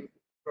 they will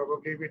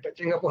probably be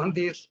touching upon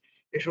these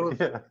issues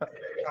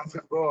as we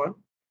go on.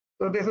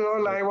 So this is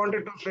all I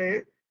wanted to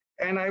say.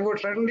 And I would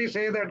certainly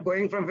say that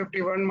going from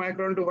 51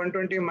 micron to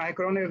 120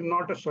 micron is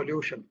not a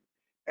solution.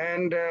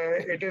 And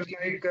it is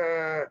like,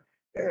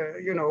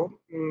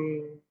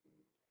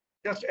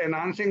 just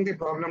enhancing the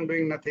problem,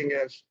 doing nothing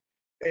else.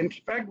 In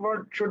fact,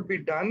 what should be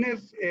done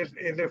is a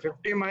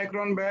 50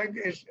 micron bag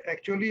is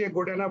actually a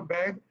good enough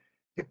bag.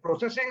 The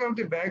processing of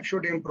the bag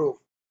should improve.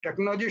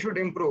 Technology should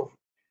improve.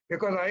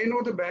 Because I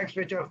know the bags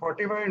which are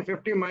 45 and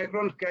 50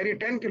 microns carry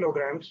 10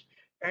 kilograms.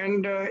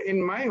 And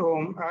in my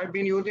home, I've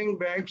been using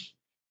bags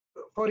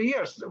for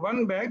years,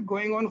 one bag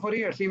going on for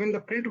years. Even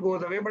the print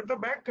goes away, but the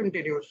bag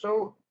continues.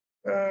 So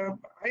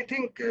I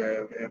think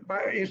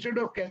instead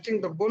of catching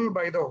the bull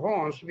by the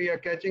horns, we are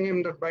catching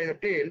him by the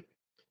tail.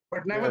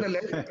 But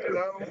nevertheless,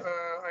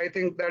 I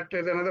think that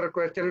is another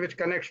question which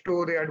connects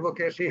to the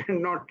advocacy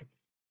and not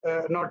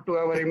to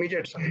our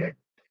immediate subject.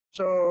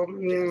 So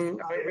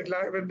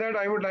with that,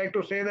 I would like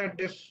to say that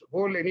this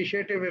whole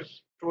initiative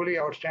is truly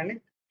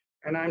outstanding.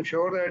 And I'm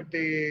sure that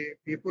the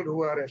people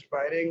who are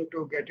aspiring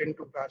to get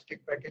into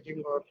plastic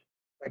packaging or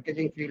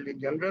packaging field in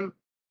general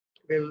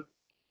will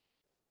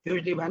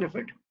hugely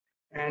benefit.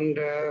 And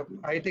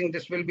I think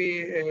this will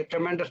be a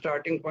tremendous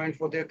starting point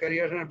for their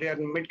careers. And if they are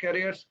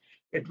mid-careers,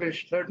 it will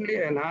certainly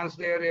enhance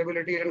their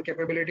abilities and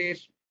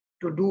capabilities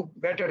to do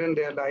better in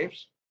their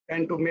lives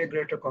and to make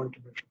greater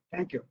contribution.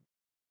 Thank you.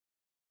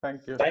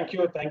 Thank you. Thank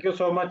you. Thank you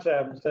so much,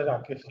 Mr.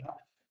 Rakesh.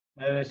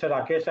 Mr.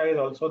 Rakesh is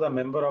also the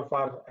member of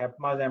our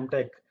APMA's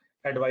MTech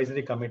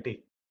Advisory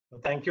Committee. So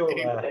thank you,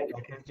 Rakesh.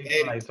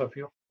 So nice of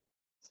you.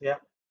 Yeah.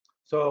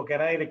 So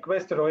can I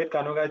request Rohit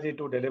Kanugaji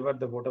to deliver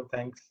the vote of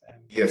thanks? And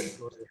yes.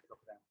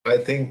 I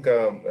think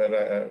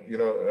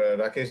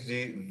Rakesh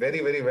ji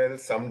very, very well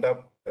summed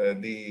up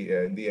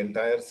the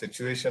entire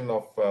situation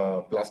of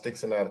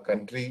plastics in our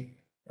country,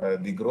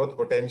 the growth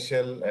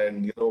potential,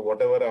 and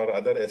whatever our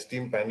other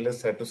esteemed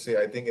panelists had to say.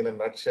 I think in a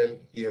nutshell,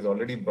 he has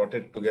already brought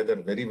it together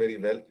very, very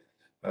well.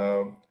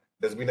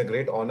 There's been a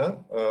great honor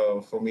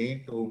for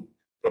me to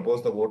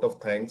propose the vote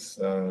of thanks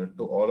to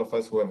all of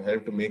us who have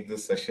helped to make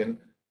this session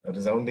a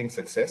resounding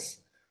success.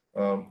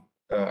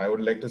 I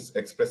would like to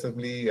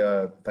expressively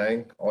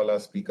thank all our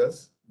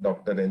speakers,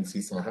 Dr. N.C.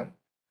 Saha,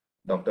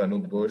 Dr.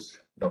 Anup Ghosh,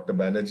 Dr.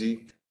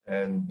 Banerjee,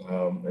 and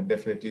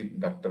definitely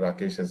Dr.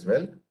 Rakesh as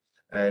well,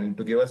 and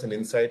to give us an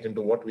insight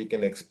into what we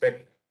can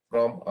expect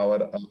from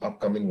our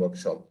upcoming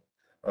workshop.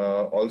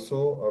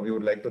 Also, we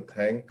would like to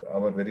thank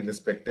our very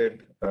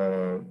respected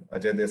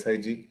Ajay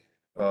Desai ji,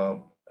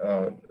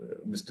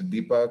 Mr.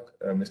 Deepak,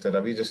 Mr.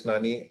 Ravi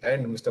Jashnani,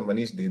 and Mr.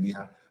 Manish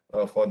Dedia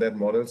for their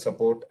moral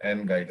support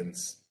and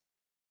guidance.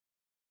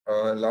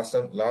 Last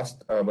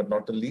but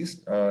not the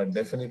least,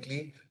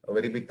 definitely a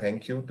very big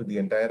thank you to the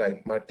entire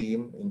IPMA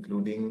team,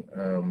 including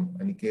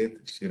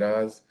Aniket,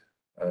 Shiraz,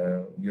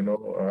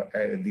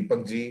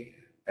 Deepak ji,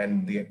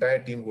 and the entire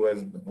team who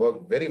has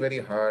worked very, very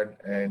hard.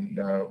 And,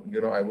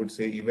 I would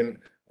say even,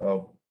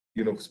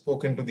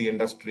 spoken to the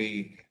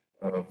industry,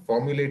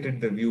 formulated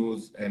the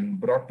views and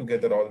brought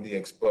together all the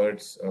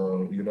experts,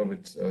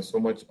 with so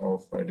much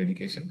of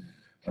dedication.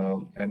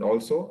 And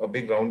also a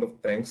big round of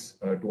thanks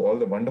to all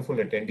the wonderful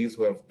attendees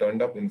who have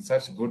turned up in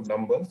such good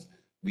numbers.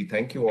 We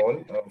thank you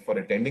all for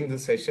attending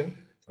this session,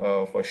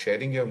 for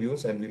sharing your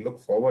views, and we look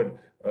forward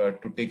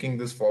to taking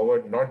this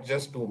forward, not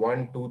just to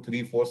 1, 2,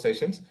 3, 4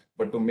 sessions,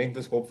 but to make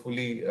this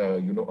hopefully,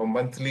 a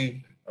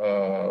monthly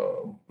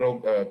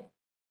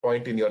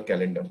point in your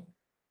calendar.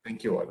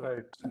 Thank you all.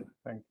 Right.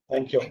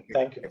 Thank you.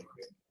 Thank you.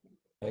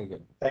 Thank you.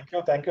 Thank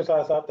you. Thank you,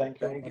 Sahasab.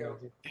 Thank you. Thank you.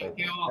 Thank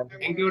you.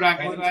 Thank you,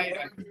 Rakesh bhai.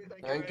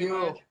 Thank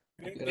you.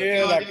 Thank you,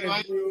 you, Ajay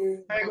Rakesh ji,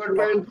 Hi, good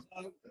man.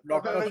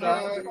 Dr.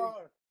 Shah,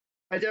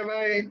 Ajay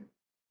bhai.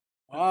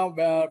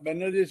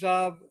 Banerjee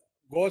साहब,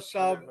 Ghosh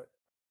साहब.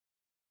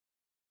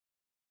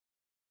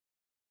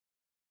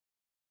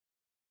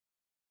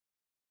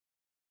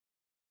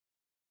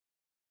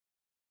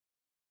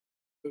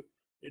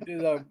 It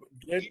is a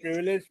great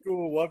privilege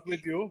to work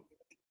with you.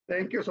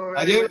 Thank you so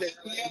very much.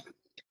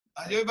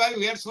 Ajay bhai,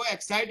 we are so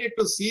excited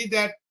to see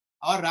that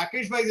our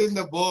Rakesh bhai is in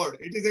the board.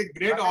 It is a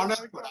great honor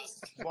for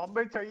us.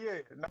 Bombay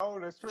chahiye. Now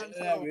restaurants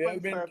Yeah, are we open,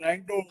 have been sir.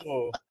 trying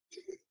to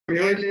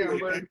Really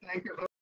humbled. Thank you so